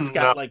 Where it's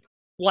got like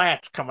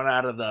flats coming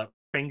out of the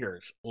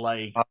fingers,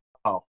 like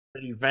Oh.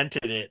 they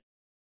invented it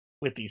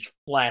with these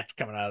flats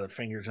coming out of the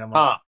fingers. I'm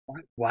like,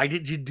 why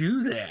did you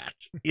do that?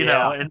 You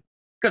know, and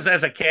because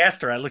as a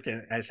caster, I looked at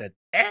it and I said,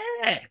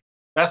 eh.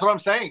 That's what I'm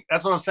saying.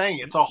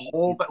 It's a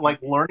whole,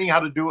 like, learning how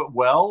to do it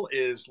well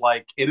is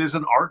like, it is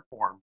an art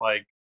form.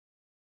 Like,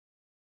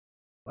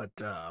 but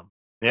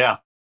yeah.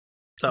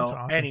 So That's an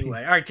awesome anyway,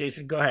 piece. all right,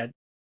 Jason, go ahead.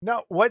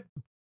 No, what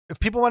if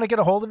people want to get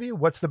a hold of you?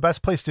 What's the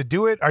best place to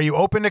do it? Are you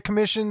open to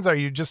commissions? Are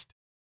you just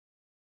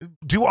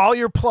do all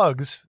your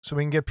plugs so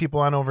we can get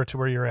people on over to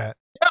where you're at?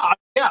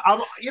 Yeah.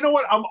 You know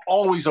what? I'm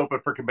always open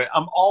for commit.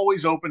 I'm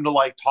always open to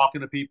like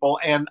talking to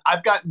people, and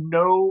I've got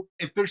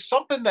if there's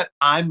something that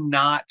I'm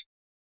not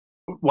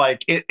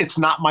like, it's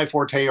not my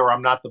forte or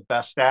I'm not the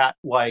best at,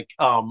 like,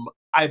 I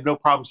have no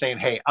problem saying,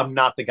 hey, I'm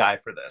not the guy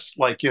for this.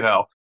 Like, you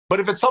know, but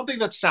if it's something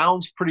that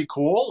sounds pretty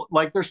cool,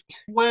 like there's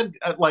plenty,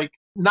 like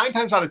 9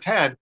 times out of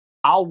 10,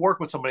 I'll work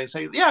with somebody and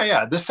say,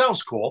 yeah, this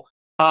sounds cool.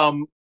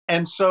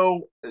 And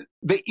so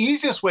the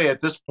easiest way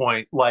at this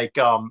point, like,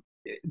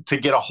 to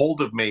get a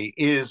hold of me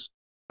is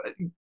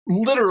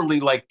literally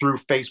like through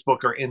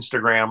Facebook or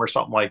Instagram or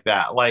something like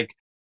that. Like,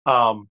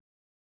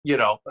 you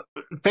know,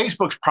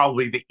 Facebook's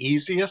probably the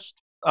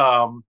easiest.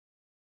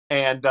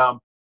 And I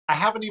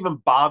haven't even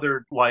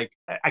bothered, like,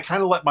 I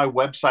kind of let my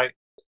website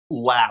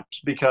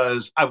lapse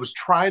because I was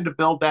trying to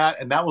build that.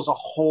 And that was a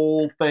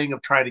whole thing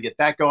of trying to get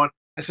that going.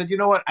 I said, you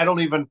know what? I don't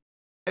even,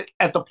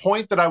 at the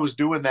point that I was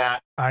doing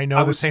that. I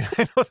know the same.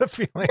 I know the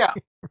feeling. Yeah.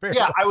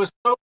 Well. I was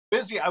so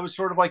busy. I was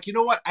sort of like, you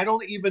know what? I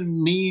don't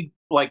even need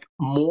like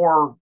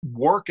more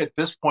work at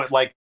this point.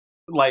 Like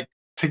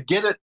to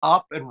get it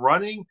up and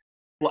running.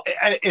 Well,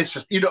 it's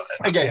just, you know,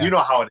 again, you know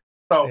how it is.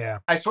 So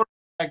I sort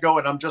of go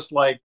and I'm just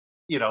like,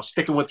 you know,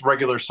 sticking with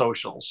regular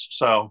socials.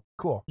 So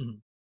cool. Mm-hmm.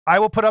 I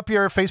will put up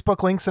your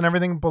Facebook links and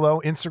everything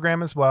below,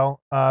 Instagram as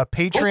well.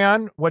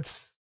 Patreon,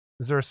 is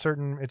there a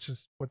certain, it's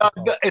just,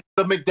 it's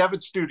the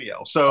McDevitt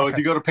Studio. So if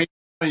you go to Patreon,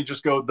 you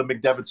just go the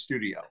McDevitt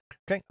Studio.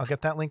 Okay. I'll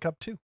get that link up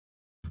too.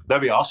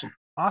 That'd be awesome.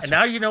 And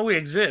now you know we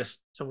exist.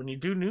 So when you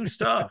do new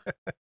stuff.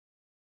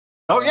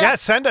 Yeah,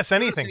 send us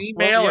anything.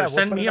 Email or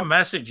send me a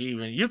message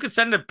even. You could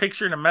send a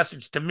picture and a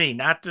message to me,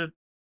 not the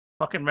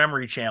fucking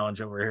memory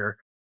challenge over here.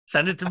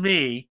 Send it to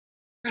me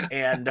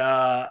and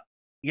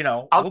you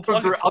know, we'll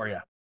plug it for you.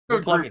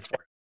 We'll plug it for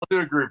you. I'll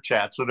do a group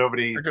chat so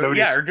nobody or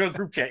do a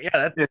group chat.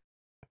 Yeah,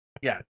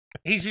 yeah.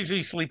 He's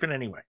usually sleeping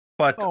anyway.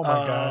 But oh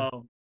my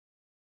god.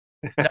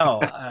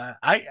 No,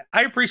 I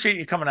appreciate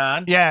you coming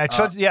on. Yeah,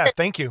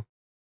 thank you.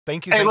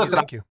 Thank you. Hey, listen,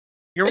 thank you.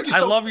 I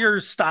love your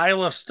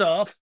style of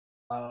stuff.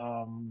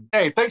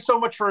 Hey, thanks so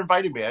much for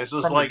inviting me. I was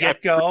just from like, the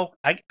get-go,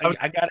 I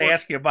got to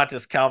ask you about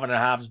this Calvin and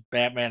Hobbes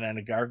Batman and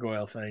a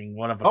Gargoyle thing,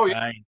 one of a kind.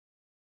 Yeah.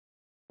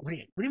 What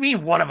do you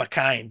mean one of a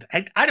kind?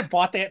 I'd have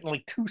bought that in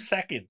like 2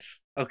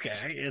 seconds.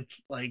 Okay,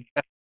 it's like.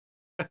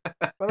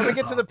 Well, let me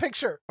get to the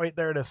picture. Wait,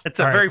 there it is. It's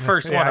the very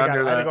first one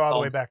under I had to go all the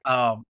way back.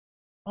 Oh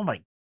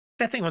my,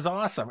 that thing was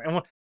awesome.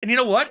 And you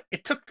know what?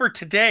 It took for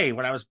today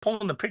when I was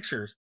pulling the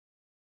pictures.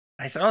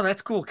 I said, "Oh,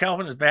 that's cool.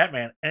 Calvin is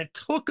Batman," and it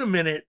took a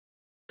minute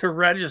to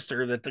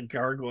register that the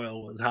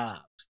gargoyle was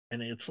Hobbes.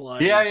 And it's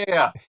like,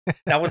 yeah.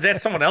 Now, was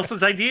that someone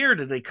else's idea, or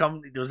did they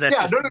come? Was that?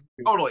 Yeah,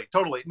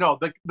 totally. No,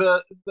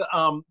 the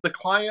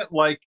client,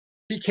 like,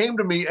 he came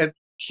to me and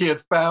he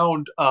had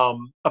found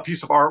a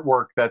piece of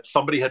artwork that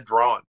somebody had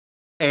drawn,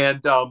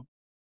 and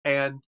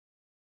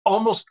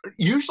almost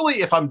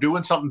usually if I'm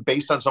doing something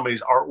based on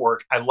somebody's artwork,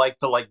 I like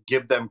to like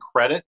give them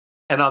credit.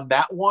 And on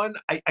that one,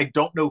 I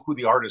don't know who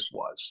the artist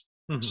was.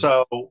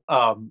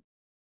 Mm-hmm.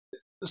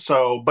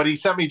 But he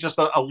sent me just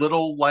a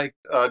little like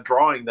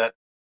drawing that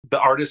the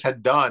artist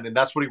had done, and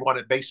that's what he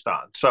wanted based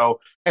on.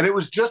 So, and it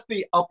was just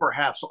the upper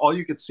half, so all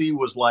you could see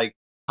was like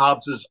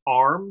Hobbes's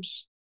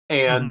arms,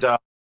 and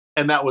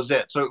that was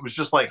it. So it was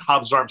just like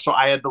Hobbes's arms. So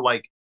I had to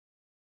like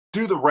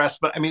do the rest,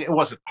 but I mean, it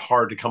wasn't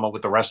hard to come up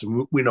with the rest.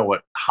 And we know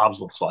what Hobbes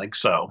looks like,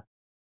 so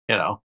you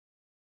know.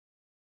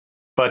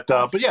 But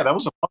yeah, that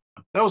was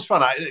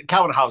fun.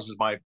 Calvin Hobbes is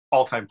my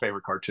all-time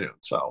favorite cartoon.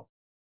 So.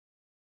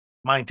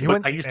 Mine too.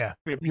 I used to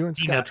be a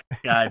Peanuts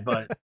guy,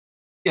 but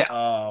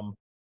yeah.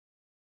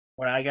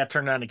 When I got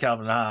turned on to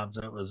Calvin Hobbes,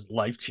 it was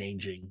life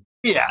changing.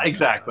 Yeah,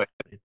 exactly.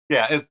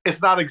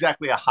 It's not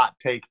exactly a hot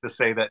take to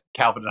say that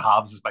Calvin and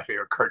Hobbes is my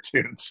favorite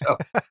cartoon. So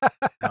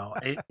no,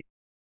 it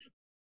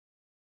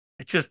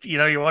just, you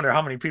know, you wonder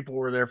how many people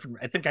were there from.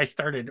 I think I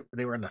started.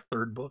 They were in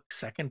the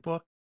second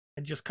book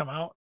had just come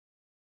out.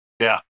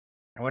 Yeah,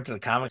 I went to the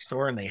comic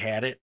store and they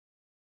had it.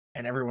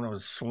 And everyone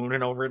was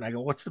swooning over it. And I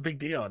go, what's the big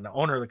deal? And the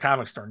owner of the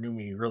comic store knew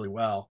me really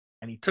well.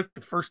 And he took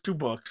the first 2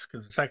 books,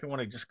 because the second one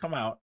had just come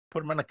out,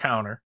 put them on the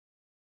counter.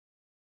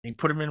 And he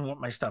put them in with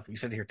my stuff. He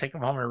said, here, take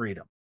them home and read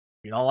them.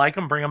 If you don't like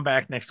them, bring them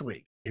back next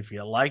week. If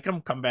you like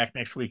them, come back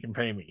next week and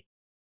pay me.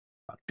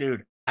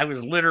 Dude, I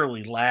was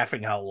literally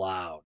laughing out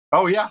loud.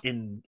 Oh, yeah.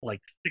 In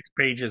like 6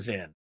 pages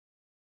in.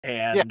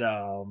 And,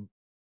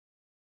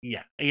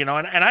 yeah, you know,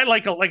 and I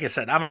like I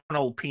said, I'm an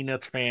old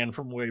Peanuts fan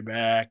from way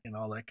back and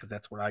all that, because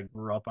that's what I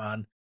grew up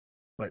on.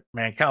 But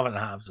man, Calvin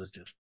and Hobbes was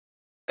just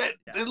It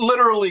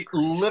literally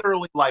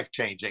life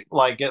changing.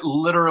 Like it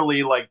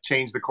literally like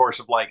changed the course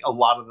of like a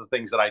lot of the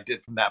things that I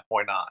did from that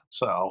point on.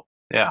 So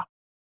yeah.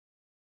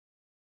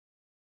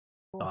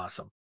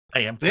 Awesome. I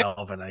am Yeah.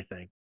 Calvin, I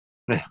think.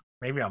 Yeah.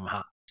 Maybe I'm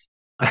hot.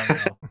 I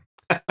don't know.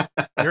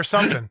 You're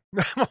something.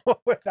 That's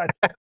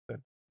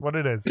what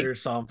it is.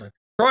 There's something.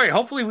 Troy,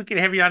 hopefully we can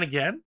have you on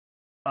again.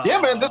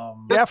 Yeah, man. This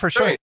Yeah, for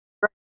sure.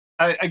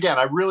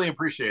 I really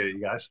appreciate it,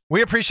 you guys.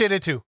 We appreciate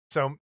it too.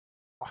 So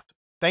awesome.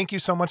 Thank you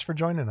so much for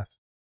joining us.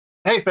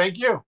 Hey, thank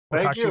you.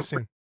 We'll talk to you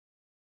soon.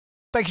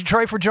 Thank you,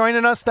 Troy, for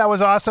joining us. That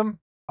was awesome.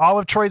 All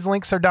of Troy's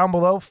links are down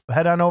below.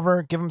 Head on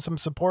over, give him some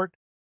support,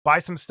 buy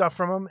some stuff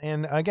from him.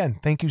 And again,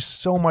 thank you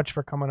so much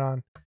for coming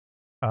on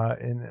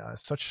in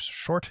such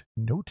short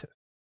notice.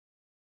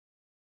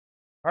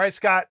 All right,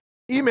 Scott.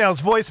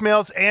 Emails,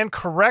 voicemails, and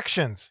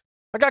corrections.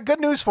 I got good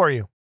news for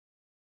you.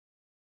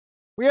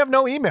 We have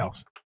no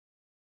emails.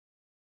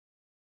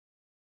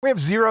 We have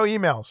 0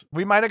 emails.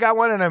 We might have got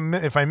one, and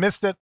if I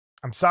missed it,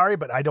 I'm sorry,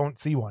 but I don't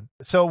see one.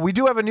 So we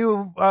do have a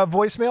new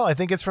voicemail. I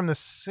think it's from the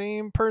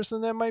same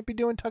person that might be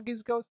doing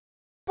Tuggy's Ghost.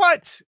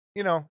 But,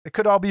 you know, it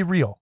could all be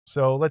real.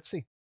 So let's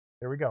see.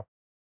 Here we go.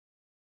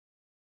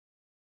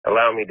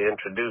 Allow me to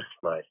introduce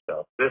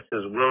myself. This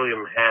is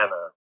William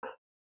Hanna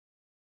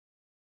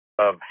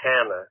of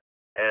Hanna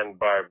and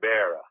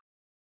Barbera.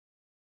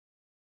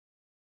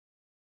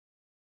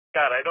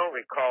 Scott, I don't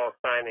recall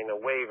signing a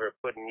waiver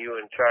putting you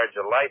in charge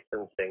of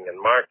licensing and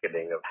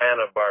marketing of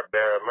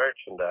Hanna-Barbera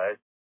merchandise.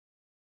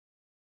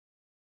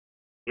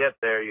 Yet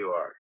there you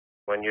are.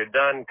 When you're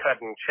done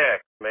cutting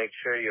checks, make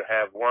sure you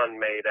have one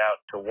made out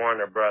to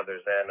Warner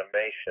Brothers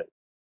Animation.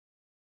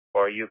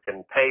 Or you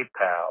can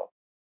PayPal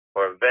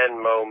or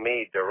Venmo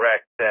me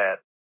direct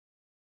at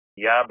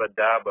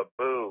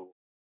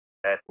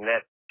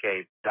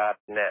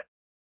yabadababoo@netscape.net.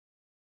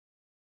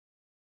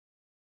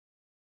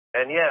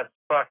 And yes,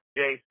 fuck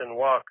Jason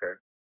Walker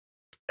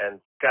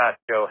and Scott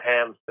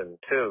Johansson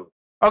too.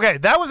 Okay,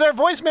 that was our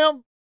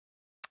voicemail.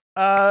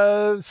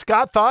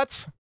 Scott,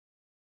 thoughts?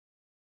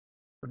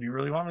 What do you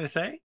really want me to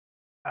say?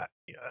 I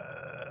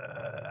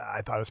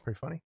thought it was pretty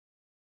funny.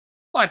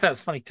 Well, I thought it was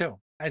funny too.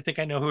 I think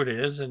I know who it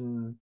is,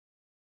 and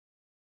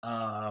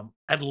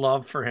I'd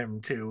love for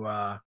him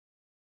to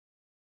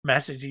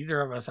message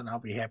either of us, and I'll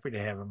be happy to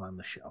have him on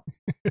the show.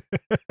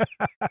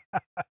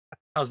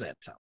 How's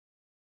that sound?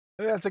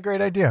 That's a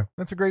great idea.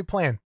 That's a great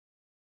plan.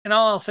 And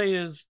all I'll say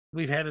is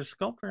we've had a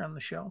sculptor on the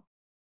show.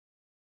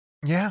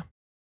 Yeah.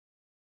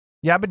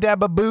 Yabba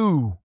dabba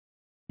boo.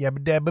 Yabba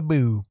dabba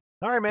boo.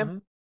 All right,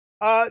 man.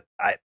 Mm-hmm.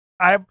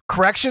 I have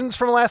corrections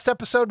from last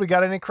episode. We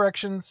got any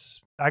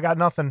corrections? I got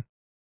nothing.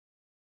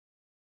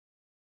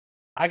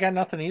 I got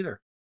nothing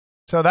either.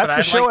 So that's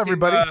the show,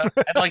 everybody.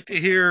 I'd like to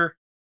hear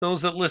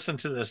those that listen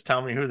to this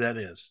tell me who that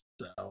is.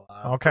 So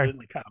okay, put it in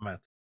the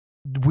comments.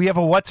 We have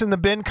a What's in the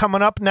Bin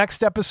coming up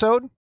next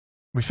episode.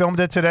 We filmed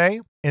it today,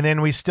 and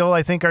then we still,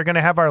 I think, are going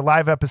to have our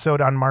live episode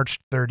on March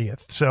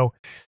 30th. So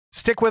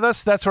stick with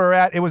us. That's where we're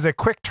at. It was a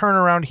quick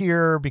turnaround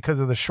here because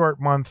of the short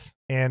month,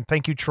 and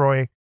thank you,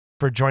 Troy,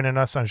 for joining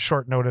us on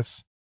short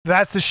notice.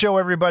 That's the show,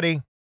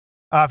 everybody.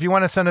 If you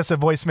want to send us a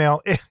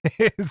voicemail, it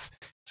is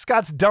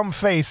Scott's dumb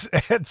face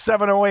at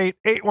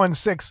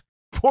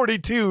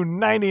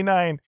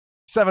 708-816-4299.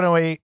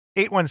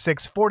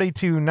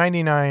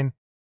 708-816-4299.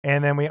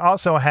 And then we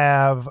also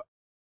have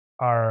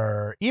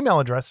our email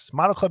address,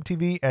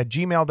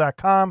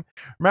 modelclubtv@gmail.com.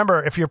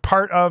 Remember, if you're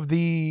part of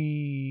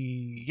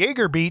the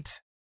Jaeger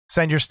Beat,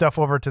 send your stuff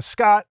over to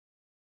Scott.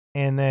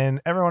 And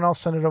then everyone else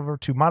send it over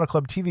to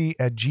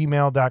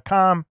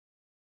modelclubtv@gmail.com.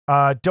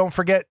 Don't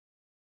forget,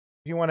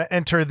 if you want to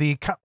enter the...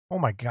 Oh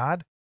my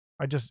God.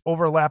 I just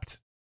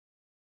overlapped.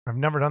 I've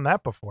never done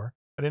that before.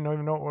 I didn't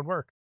even know it would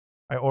work.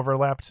 I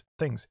overlapped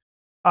things.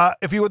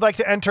 If you would like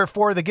to enter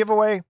for the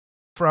giveaway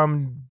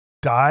from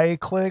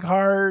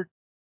Diklichart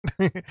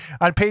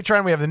on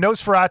Patreon, we have the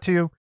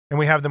Nosferatu and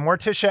we have the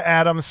Morticia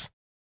Adams.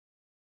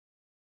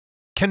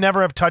 Can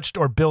never have touched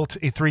or built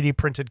a 3D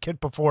printed kit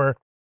before.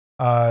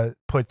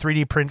 Put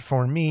 3D print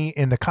for me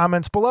in the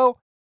comments below.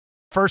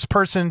 First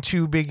person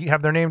to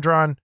have their name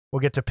drawn will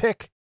get to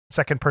pick.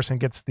 Second person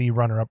gets the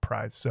runner-up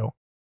prize. So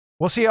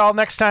we'll see you all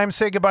next time.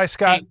 Say goodbye,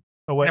 Scott. Hey,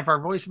 if our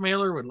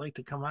voicemailer would like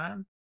to come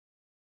on,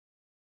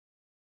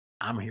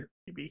 I'm here,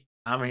 baby.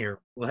 I'm here.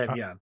 We'll have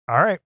you on.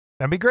 All right.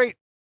 That'd be great.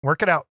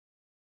 Work it out.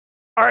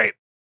 All right.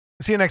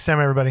 See you next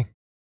time, everybody.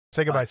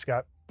 Say goodbye,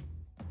 Scott.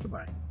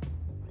 Goodbye.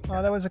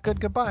 Oh, that was a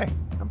good goodbye.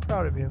 I'm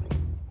proud of you.